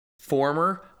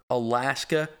 former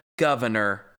Alaska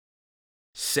Governor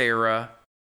Sarah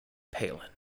Palin.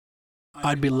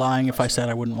 I'd be lying if I said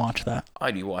I wouldn't watch that.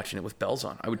 I'd be watching it with bells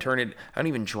on. I would turn it, I don't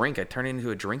even drink, I'd turn it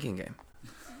into a drinking game.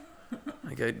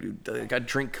 Like, I'd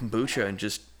drink kombucha and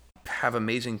just have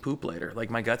amazing poop later. Like,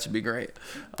 my guts would be great.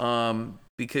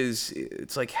 Because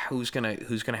it's like, who's gonna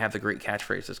have the great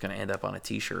catchphrase that's gonna end up on a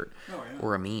t-shirt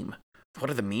or a meme? What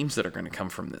are the memes that are gonna come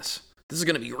from this? This is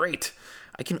gonna be great.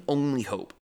 I can only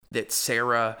hope that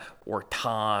Sarah or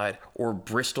Todd or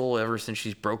Bristol, ever since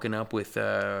she's broken up with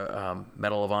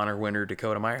Medal of Honor winner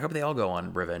Dakota Meyer, I hope they all go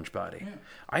on Revenge Body. Yeah.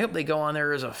 I hope they go on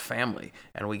there as a family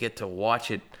and we get to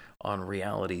watch it on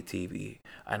reality TV.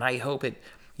 And I hope it,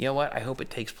 you know what? I hope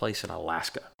it takes place in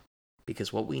Alaska,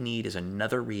 because what we need is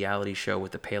another reality show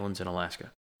with the Palins in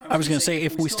Alaska. I was going to say,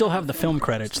 if we still have the film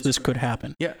credits, this could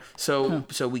happen. Yeah. So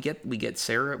we get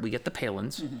Sarah, we get the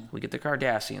Palins, we get the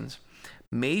Kardashians.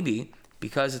 Maybe,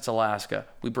 because it's Alaska,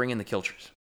 we bring in the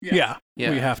Kilchers. Yeah. We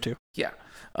have to. Yeah.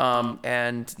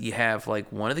 And you have,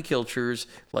 like, one of the Kilchers,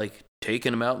 like,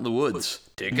 taking them out in the woods,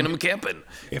 taking them camping.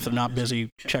 If they're not busy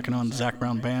checking on Zac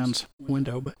Brown Band's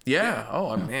window. But yeah.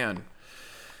 Oh, man.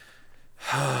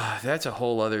 That's a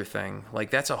whole other thing.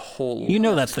 Like, that's a whole... You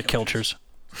know that's the Kilchers.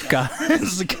 God,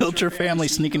 it's the Kilcher family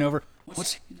sneaking over.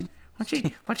 What's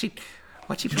he?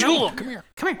 Jewel, come here.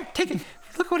 Take it.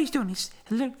 Look what he's doing.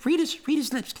 Read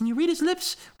his lips. Can you read his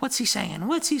lips? What's he saying?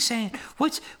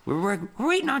 We're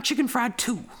waiting on Chicken Fried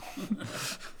 2.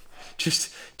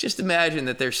 Just imagine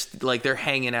that they're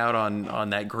hanging out on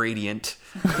that gradient.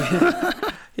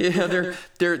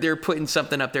 They're putting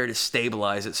something up there to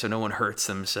stabilize it so no one hurts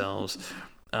themselves.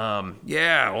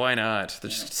 Yeah, why not?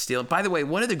 They're just stealing. By the way,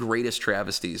 one of the greatest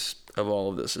travesties of all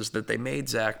of this is that they made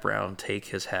Zac Brown take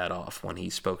his hat off when he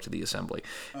spoke to the assembly.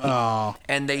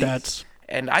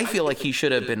 And I feel like he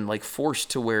should have been, like, forced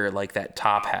to wear, like, that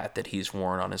top hat that he's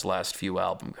worn on his last few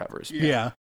album covers.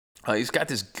 Yeah. He's got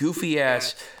this goofy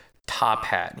ass top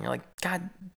hat, and you're like, God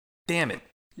damn it,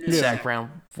 Zac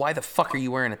Brown, why the fuck are you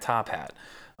wearing a top hat?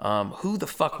 Who the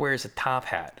fuck wears a top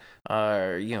hat?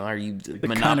 Are you the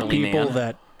Monopoly kind of people man?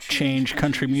 That change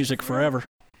country music forever?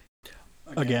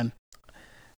 Again.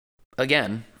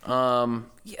 Yeah,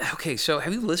 okay, so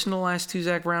have you listened to the last two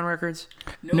Zac Brown records?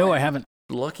 No, I haven't.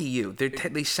 Lucky you.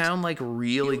 They sound like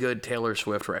really good Taylor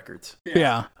Swift records.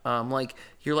 Yeah. Like,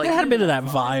 you're like... They had a bit of that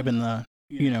vibe in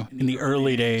the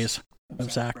early days of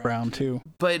Zac Brown too.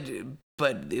 But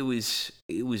it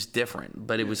was different.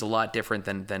 But it was a lot different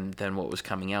than what was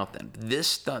coming out then.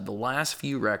 The last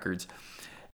few records,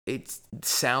 it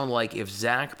sound like if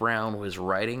Zac Brown was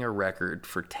writing a record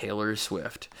for Taylor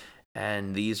Swift,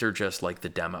 and these are just like the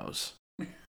demos.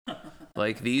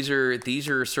 Like these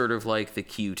are sort of like the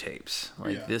cue tapes.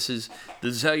 Like this is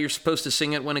how you're supposed to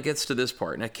sing it when it gets to this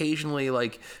part. And occasionally,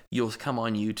 like you'll come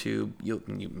on YouTube.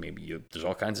 There's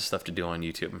all kinds of stuff to do on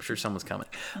YouTube. I'm sure someone's coming.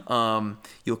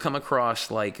 You'll come across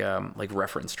like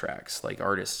reference tracks, like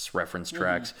artists' reference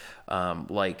tracks,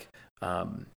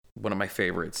 one of my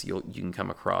favorites you can come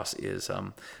across is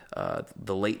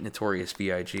the late Notorious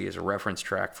B.I.G. is a reference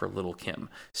track for Lil' Kim.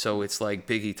 So it's like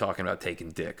Biggie talking about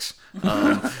taking dicks,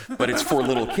 but it's for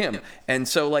Lil' Kim. And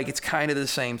so like it's kind of the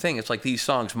same thing. It's like these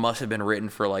songs must have been written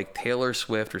for like Taylor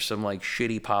Swift or some like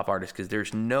shitty pop artist, because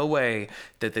there's no way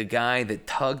that the guy that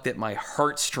tugged at my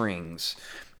heartstrings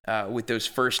with those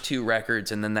first 2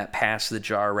 records and then that Pass the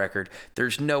Jar record,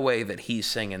 there's no way that he's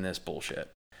singing this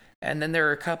bullshit. And then there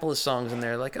are a couple of songs in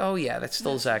there like, oh yeah, that's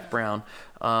still Zac Brown,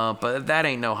 but that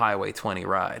ain't no Highway 20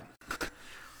 ride.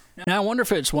 Now I wonder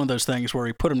if it's one of those things where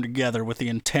he put them together with the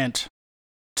intent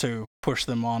to push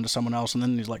them on to someone else, and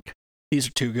then he's like, these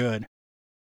are too good.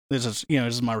 This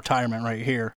is my retirement right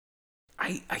here.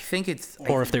 I think it's...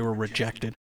 Or if they were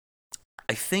rejected.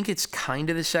 I think it's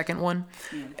kind of the second one,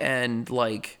 and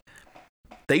like,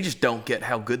 they just don't get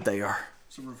how good they are.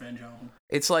 It's a revenge album.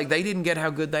 It's like they didn't get how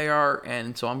good they are,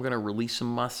 and so I'm going to release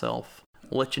them myself.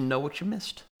 Let you know what you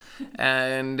missed.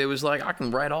 And it was like, I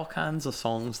can write all kinds of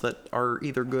songs that are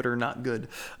either good or not good.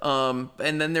 And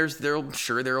then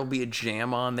there'll be a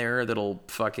jam on there that'll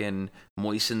fucking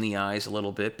moisten the eyes a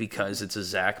little bit because it's a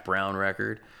Zac Brown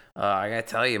record. I gotta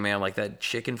tell you, man, like that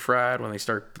Chicken Fried, when they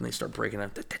start breaking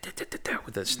up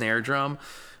with the snare drum,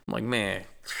 I'm like, man,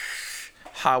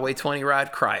 Highway 20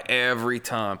 ride, cry every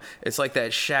time. It's like that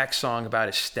Shaq song about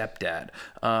his stepdad.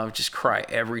 Just cry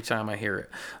every time I hear it.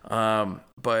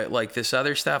 But like this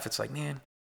other stuff, it's like, man,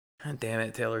 God damn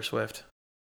it, Taylor Swift.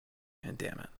 God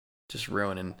damn it. Just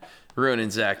ruining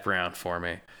Zac Brown for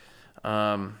me.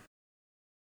 To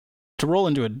roll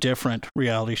into a different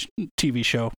reality TV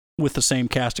show with the same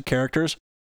cast of characters,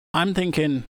 I'm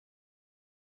thinking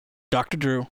Dr.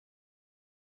 Drew,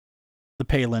 the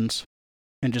Palins,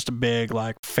 and just a big,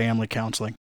 like, family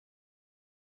counseling.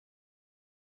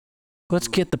 Let's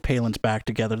get the Palins back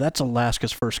together. That's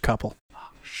Alaska's first couple.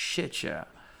 Oh, shit, yeah.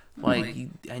 Like,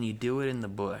 you do it in the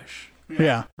bush.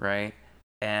 Yeah. Right?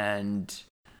 And,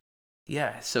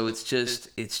 yeah, so it's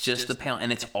just the Palin,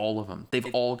 and it's all of them.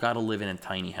 They've all got to live in a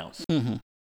tiny house. Mm-hmm.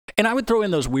 And I would throw in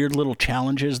those weird little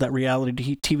challenges that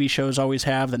reality TV shows always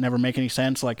have that never make any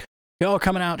sense. Like, y'all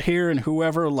coming out here and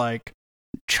whoever, like,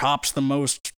 chops the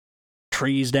most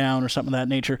trees down or something of that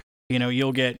nature,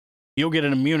 you'll get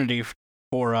an immunity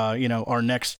for our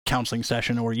next counseling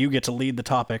session, or you get to lead the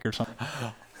topic or something.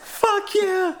 Fuck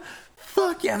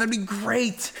yeah, that'd be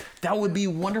great. That would be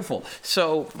wonderful.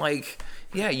 So like,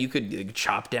 yeah, you could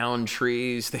chop down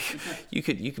trees. You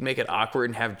could make it awkward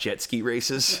and have jet ski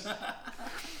races.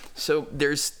 So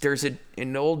there's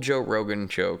an old Joe Rogan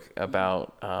joke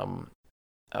about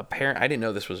I didn't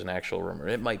know this was an actual rumor.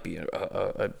 It might be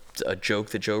a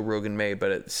joke that Joe Rogan made,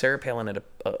 but Sarah Palin,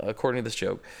 according to this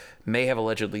joke, may have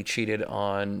allegedly cheated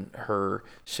on her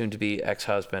soon-to-be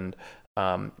ex-husband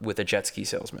with a jet ski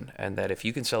salesman, and that if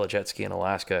you can sell a jet ski in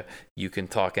Alaska, you can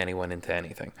talk anyone into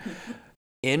anything.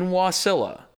 In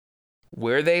Wasilla,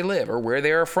 where they live or where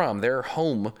they are from, their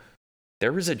home,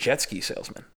 there was a jet ski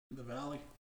salesman. The Valley.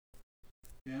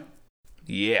 Yeah.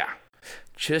 Yeah.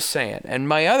 Just saying. And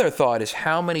my other thought is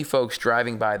how many folks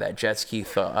driving by that jet ski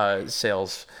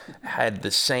sales had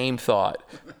the same thought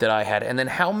that I had. And then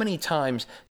how many times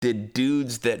did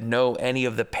dudes that know any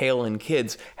of the Palin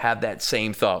kids have that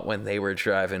same thought when they were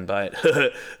driving by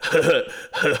it?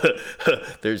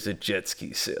 There's a jet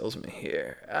ski salesman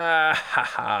here. Ah, ha,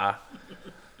 ha.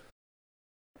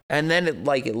 And then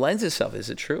it lends itself.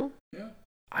 Is it true? Yeah.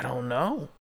 I don't know.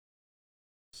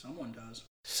 Someone does.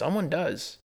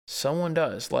 Someone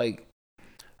does. Like,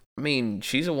 I mean,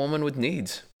 she's a woman with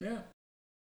needs. Yeah.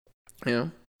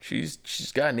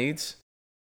 She's got needs.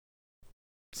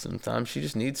 Sometimes she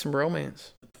just needs some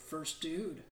romance. But the first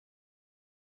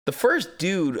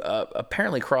dude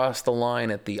apparently crossed the line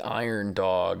at the Iron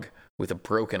Dog with a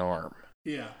broken arm.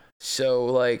 Yeah. So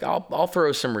like, I'll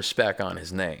throw some respect on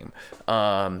his name.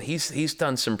 He's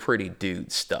done some pretty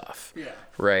dude stuff. Yeah.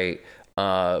 Right.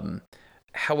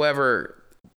 However,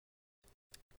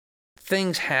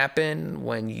 things happen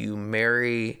when you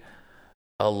marry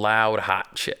a loud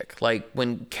hot chick. Like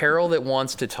when Carol that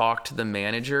wants to talk to the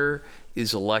manager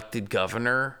is elected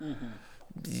governor,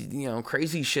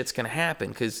 crazy shit's gonna happen,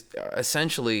 because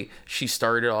essentially she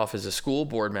started off as a school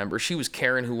board member. She was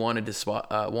Karen who wanted to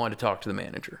talk to the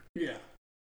manager. Yeah.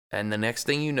 And the next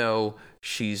thing you know,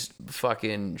 she's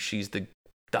the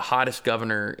hottest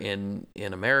governor in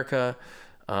America.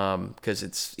 because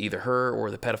it's either her or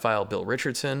the pedophile Bill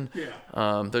Richardson.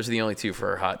 Yeah. Those are the only two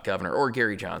for a hot governor, or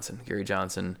Gary Johnson. Gary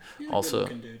Johnson, also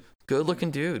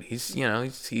good-looking dude. He's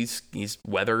he's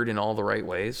weathered in all the right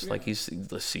ways. Yeah. Like he's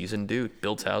a seasoned dude.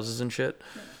 Builds houses and shit.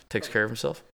 Yeah. Takes care of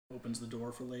himself. Opens the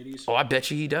door for ladies. Oh, I bet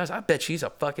you he does. I bet you he's a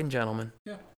fucking gentleman.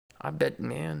 Yeah. I bet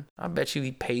you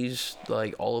he pays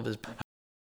like all of his.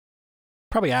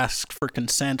 Probably asks for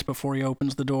consent before he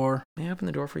opens the door. Yeah, open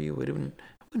the door for you. It wouldn't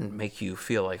make you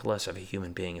feel like less of a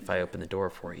human being if I opened the door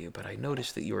for you, but I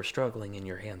noticed that you are struggling and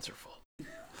your hands are full.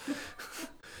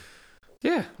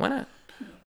 Yeah, why not?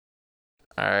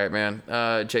 All right, man.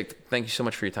 Jake, thank you so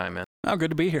much for your time, man. Oh,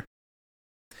 good to be here.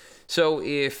 So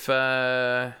if,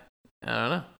 I don't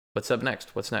know, what's up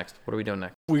next? What's next? What are we doing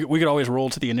next? We could always roll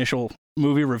to the initial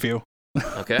movie review.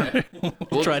 Okay.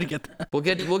 we'll try to get that. We'll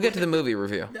get to the movie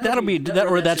review. That'll be that,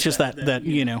 or that's just that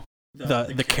you know,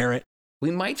 the carrot.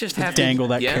 We might just have to dangle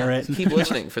that carrot. Keep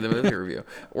listening for the movie review,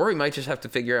 or we might just have to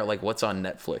figure out like what's on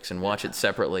Netflix and watch it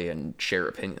separately and share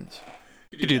opinions.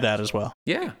 You could do that as well.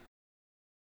 Yeah,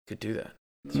 could do that.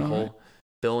 It's a whole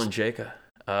Bill and Jake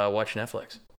watch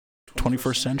Netflix.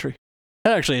 21st Century.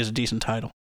 That actually is a decent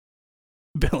title.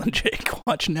 Bill and Jake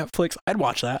watch Netflix. I'd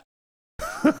watch that.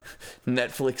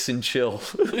 Netflix and chill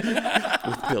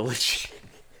with Bill and Jake.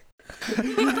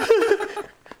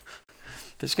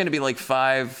 There's gonna be like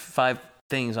five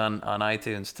things on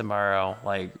iTunes tomorrow,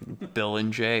 like Bill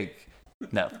and Jake,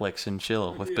 Netflix and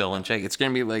chill with Bill and Jake. It's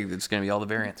gonna be all the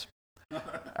variants. All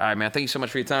right, man. Thank you so much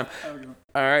for your time.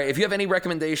 All right. If you have any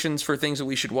recommendations for things that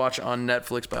we should watch on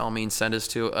Netflix, by all means, send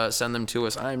them to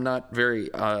us. I'm not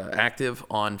very active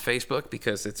on Facebook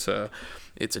because it's a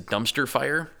dumpster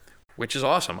fire, which is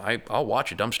awesome. I'll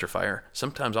watch a dumpster fire.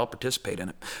 Sometimes I'll participate in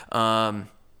it.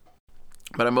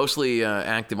 But I'm mostly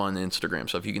active on Instagram.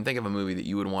 So if you can think of a movie that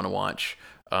you would want to watch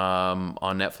on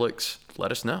Netflix,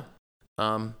 let us know,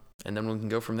 and then we can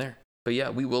go from there. But yeah,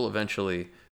 we will eventually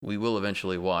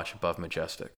watch Above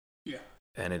Majestic. Yeah.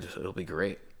 And it'll be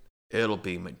great. It'll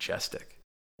be majestic.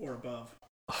 Or above.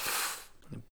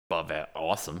 Above that,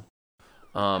 awesome.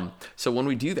 So when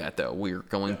we do that though, we're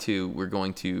going to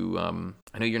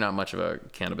I know you're not much of a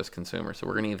cannabis consumer, so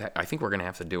I think we're gonna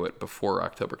have to do it before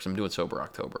October, because I'm doing Sober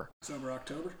October. Sober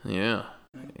October? Yeah.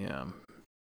 Right. Yeah.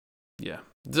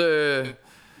 Yeah.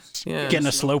 Getting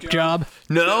a slope job?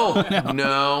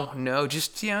 No.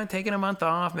 Just taking a month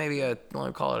off, maybe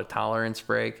I'll call it a tolerance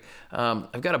break.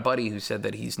 I've got a buddy who said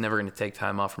that he's never going to take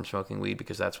time off from smoking weed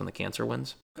because that's when the cancer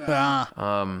wins.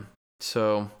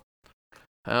 So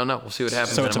I don't know. We'll see what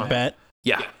happens. So it's a bet.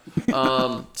 Yeah.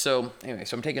 So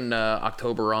I'm taking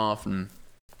October off and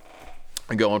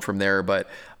going from there, but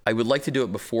I would like to do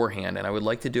it beforehand, and I would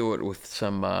like to do it with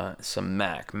some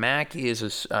Mac. Mac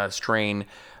is a strain.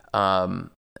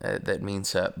 That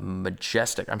means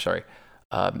majestic. I'm sorry,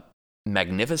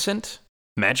 magnificent,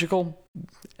 magical.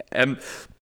 M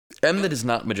that is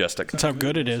not majestic. That's how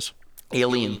good it is.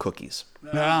 Alien cookies.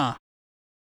 Ah.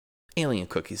 Alien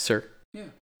cookies, sir. Yeah.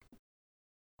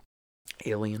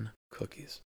 Alien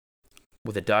cookies.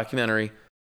 With a documentary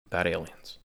about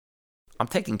aliens. I'm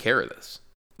taking care of this.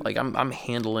 Like I'm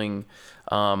handling.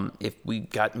 If we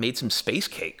made some space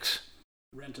cakes.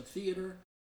 Rent a theater.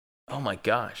 Oh my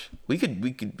gosh, we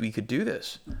could do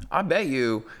this. I bet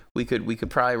you we could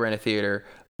probably rent a theater,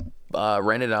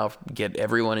 rent it out, get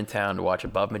everyone in town to watch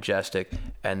Above Majestic,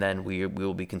 and then we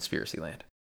will be Conspiracy Land.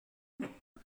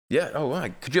 Yeah. Oh, wow.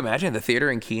 Could you imagine the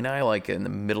theater in Kenai, like in the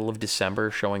middle of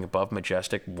December, showing Above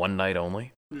Majestic one night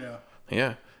only? Yeah.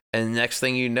 Yeah. And next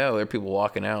thing you know, there are people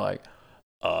walking out like,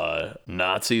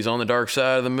 Nazis on the dark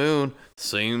side of the moon.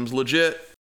 Seems legit.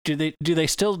 Do they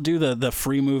still do the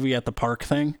free movie at the park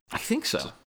thing? I think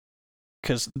so.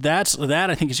 Because that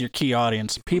I think is your key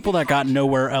audience. People that got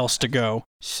nowhere else to go.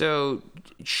 So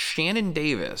Shannon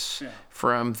Davis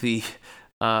from the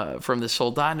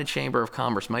Soldotna Chamber of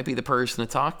Commerce might be the person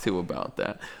to talk to about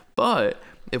that. But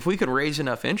if we could raise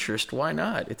enough interest, why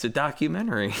not? It's a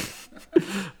documentary.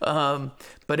 But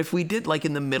if we did like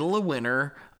in the middle of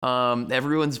winter,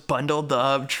 everyone's bundled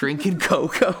up, drinking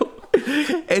cocoa,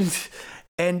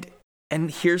 And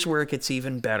here's where it gets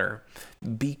even better.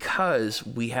 Because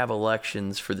we have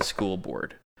elections for the school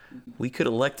board, we could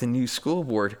elect a new school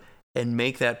board and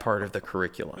make that part of the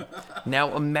curriculum.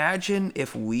 Now imagine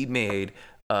if we made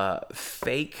a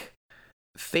fake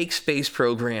space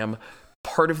program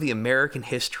part of the American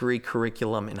history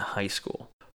curriculum in high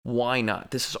school. Why not?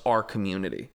 This is our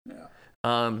community. Yeah.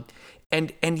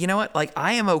 And you know what? Like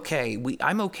I'm okay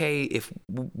if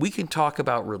we can talk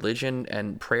about religion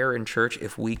and prayer in church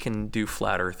if we can do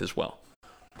flat earth as well.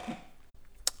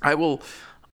 I will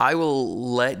I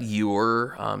will let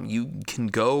you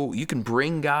can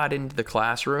bring God into the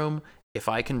classroom if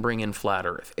I can bring in flat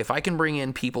earth. If I can bring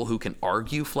in people who can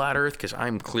argue flat earth, because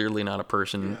I'm clearly not a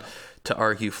person to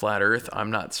argue flat earth.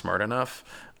 I'm not smart enough.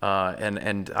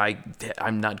 And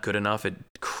I'm not good enough at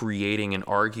creating an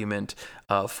argument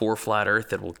for flat earth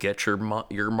that will get your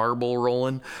marble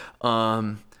rolling.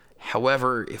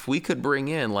 However, if we could bring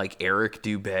in like Eric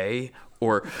Dubay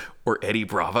or Eddie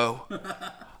Bravo,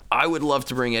 I would love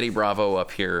to bring Eddie Bravo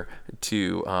up here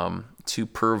to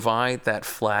provide that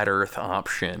flat earth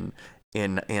option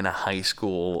in a high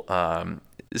school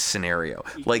scenario.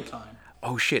 Like,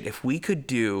 oh shit, if we could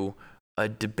do a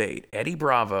debate, Eddie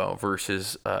Bravo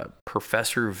versus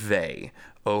Professor Vey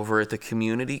over at the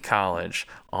community college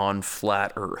on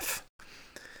flat earth.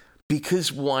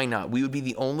 Because why not? We would be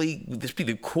this would be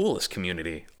the coolest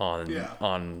community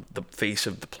on the face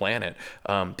of the planet,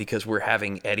 because we're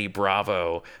having Eddie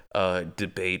Bravo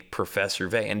debate Professor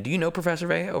Vey. And do you know Professor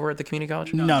Vey over at the community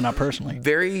college? No, not personally.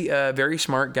 Very, very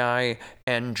smart guy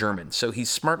and German. So he's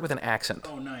smart with an accent.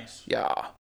 Oh, nice. Yeah.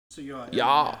 So you're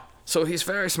So he's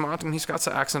very smart and he's got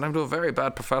the accent. I'm doing a very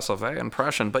bad Professor Vey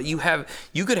impression. But you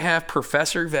could have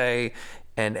Professor Vey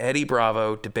and Eddie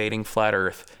Bravo debating flat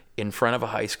earth in front of a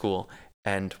high school,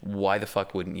 and why the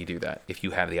fuck wouldn't you do that if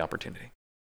you have the opportunity?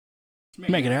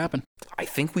 Make it happen. I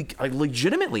think we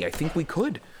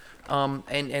could.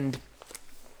 And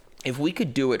if we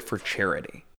could do it for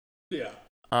charity. Yeah.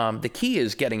 The key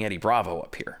is getting Eddie Bravo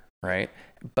up here, right?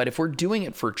 But if we're doing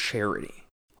it for charity,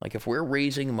 like if we're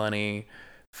raising money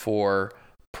for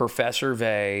Professor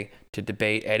Vey to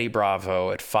debate Eddie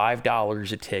Bravo at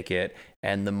 $5 a ticket,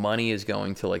 and the money is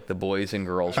going to like the Boys and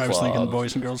Girls Club. I was thinking the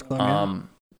Boys and Girls Club.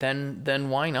 Then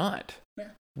why not? Yeah.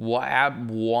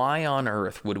 Why on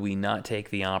earth would we not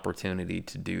take the opportunity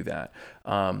to do that?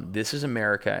 This is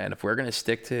America, and if we're going to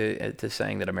stick to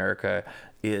saying that America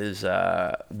is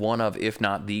one of, if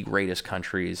not the greatest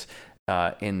countries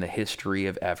in the history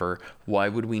of ever, why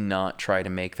would we not try to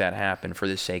make that happen for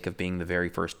the sake of being the very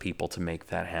first people to make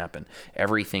that happen?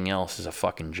 Everything else is a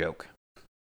fucking joke.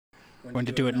 Going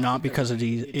to do it not because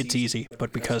it's easy,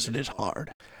 but because it is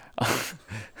hard.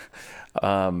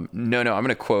 No, I'm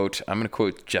gonna quote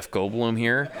Jeff Goldblum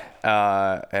here,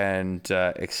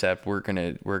 except we're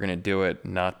gonna do it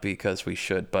not because we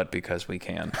should, but because we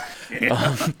can.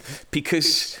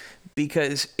 Because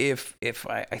if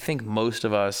I think most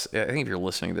of us, I think if you're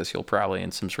listening to this, you'll probably in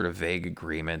some sort of vague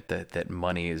agreement that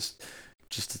money is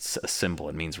just a symbol.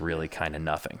 It means really kind of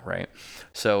nothing, right?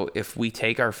 So if we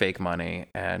take our fake money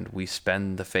and we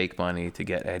spend the fake money to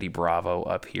get Eddie Bravo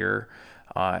up here,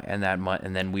 and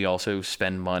then we also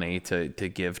spend money to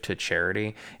give to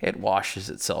charity, it washes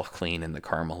itself clean in the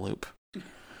karma loop.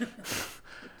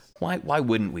 Why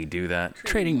wouldn't we do that?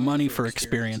 Trading money for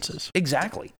experiences.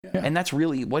 Exactly. Yeah. And that's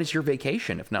really, what is your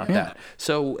vacation if not that?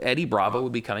 So Eddie Bravo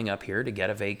would be coming up here to get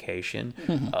a vacation.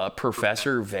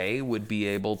 Professor Vey would be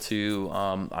able to,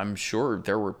 I'm sure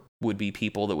there would be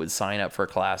people that would sign up for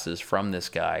classes from this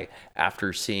guy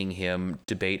after seeing him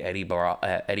debate Eddie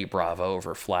Bravo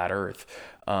over flat earth.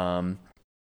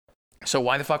 So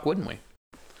why the fuck wouldn't we?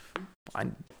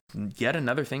 Yet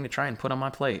another thing to try and put on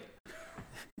my plate.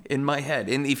 In my head.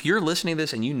 And if you're listening to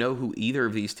this and you know who either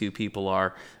of these two people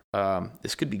are,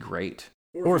 this could be great.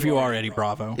 Or if you are Eddie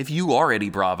Bravo. If you are Eddie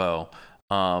Bravo,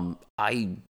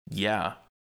 let's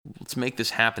make this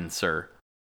happen, sir.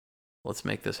 Let's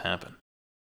make this happen.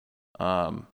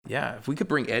 If we could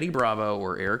bring Eddie Bravo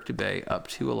or Eric Dubay up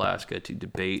to Alaska to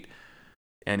debate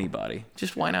anybody,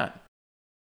 just why not?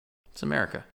 It's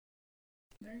America.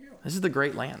 There you go. This is the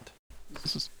great land.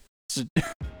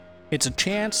 It's a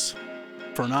chance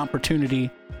for an opportunity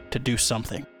to do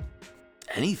something.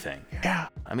 Anything. Yeah.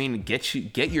 I mean, get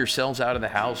yourselves out of the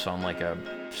house on like a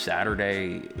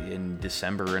Saturday in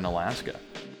December in Alaska.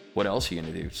 What else are you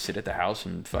going to do? Sit at the house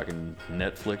and fucking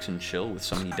Netflix and chill with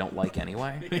someone you don't like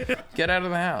anyway? Get out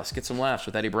of the house. Get some laughs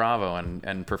with Eddie Bravo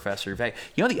and Professor Vey.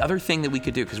 You know the other thing that we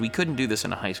could do, because we couldn't do this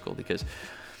in a high school, because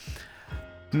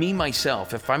me,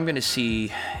 myself, if I'm going to see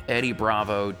Eddie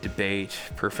Bravo debate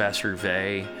Professor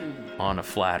Vey on a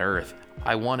flat earth,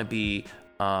 I want to eat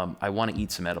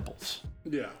some edibles.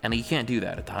 Yeah. And you can't do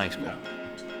that at the high school. No.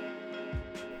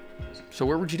 So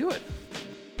where would you do it?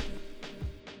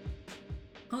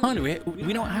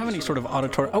 We don't have any sort of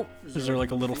auditorium. Oh, is there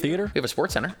like a little theater? We have a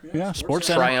sports center. Yeah, sports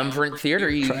center. Triumvirate Theater.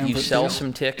 You sell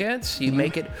some tickets. You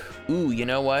make it. Ooh, you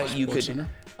know what? You could. Center.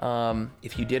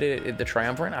 If you did it at the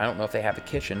Triumvirate, I don't know if they have a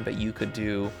kitchen, but you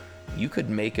could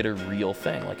make it a real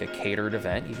thing, like a catered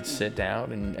event. You could sit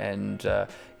down and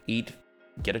eat,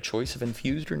 get a choice of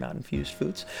infused or not infused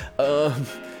foods.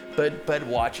 but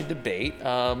watch a debate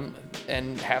and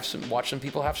watch some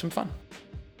people have some fun.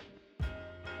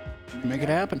 Make it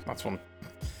happen. That's one.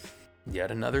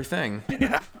 Yet another thing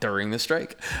during the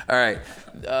strike. All right.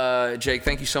 Jake,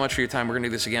 thank you so much for your time. We're going to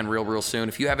do this again real soon.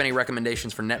 If you have any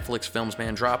recommendations for Netflix films,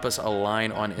 man, drop us a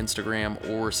line on Instagram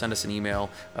or send us an email,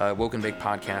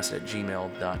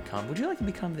 wokenbakedpodcast@gmail.com. Would you like to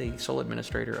become the sole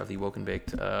administrator of the Woke and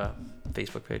Baked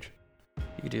Facebook page?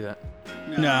 You could do that.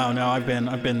 No, I've been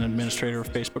an administrator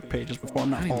of Facebook pages before.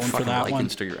 I'm not falling for that like one.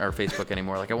 Instagram or Facebook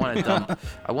anymore. Like I want to dump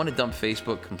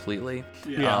Facebook completely.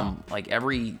 Yeah. Like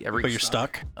every. But you're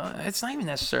stuck. It's not even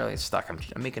necessarily stuck. I'm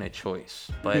making a choice.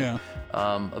 But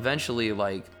eventually,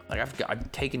 like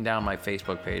I've taken down my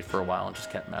Facebook page for a while and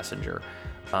just kept Messenger.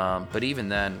 But even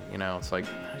then, it's like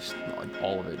just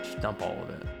all of it. Just dump all of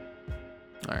it.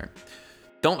 All right.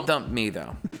 Don't dump me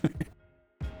though.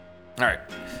 All right.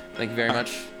 Thank you very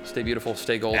much. Stay beautiful.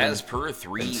 Stay golden. As per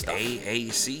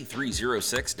 3AAC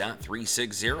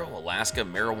 306.360, Alaska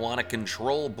Marijuana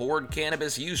Control Board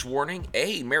Cannabis Use Warning.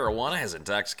 A, marijuana has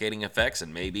intoxicating effects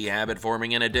and may be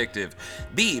habit-forming and addictive.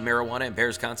 B, marijuana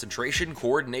impairs concentration,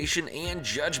 coordination, and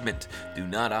judgment. Do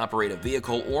not operate a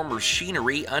vehicle or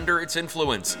machinery under its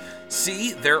influence.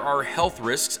 C, there are health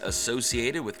risks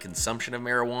associated with consumption of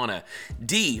marijuana.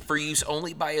 D, for use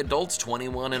only by adults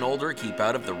 21 and older, keep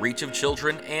out of the reach of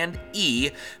children. And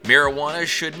E, marijuana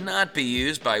should not be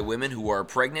used by women who are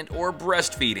pregnant or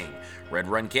breastfeeding. Red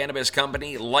Run Cannabis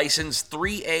Company, license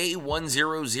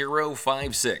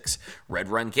 3A10056. Red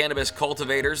Run Cannabis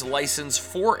Cultivators, license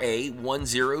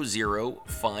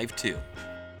 4A10052.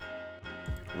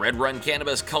 Red Run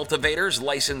Cannabis Cultivators,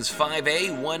 license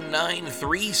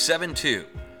 5A19372.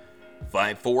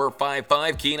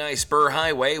 5455 Kenai Spur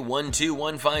Highway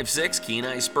 12156,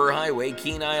 Kenai Spur Highway,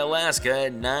 Kenai, Alaska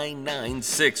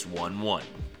 99611.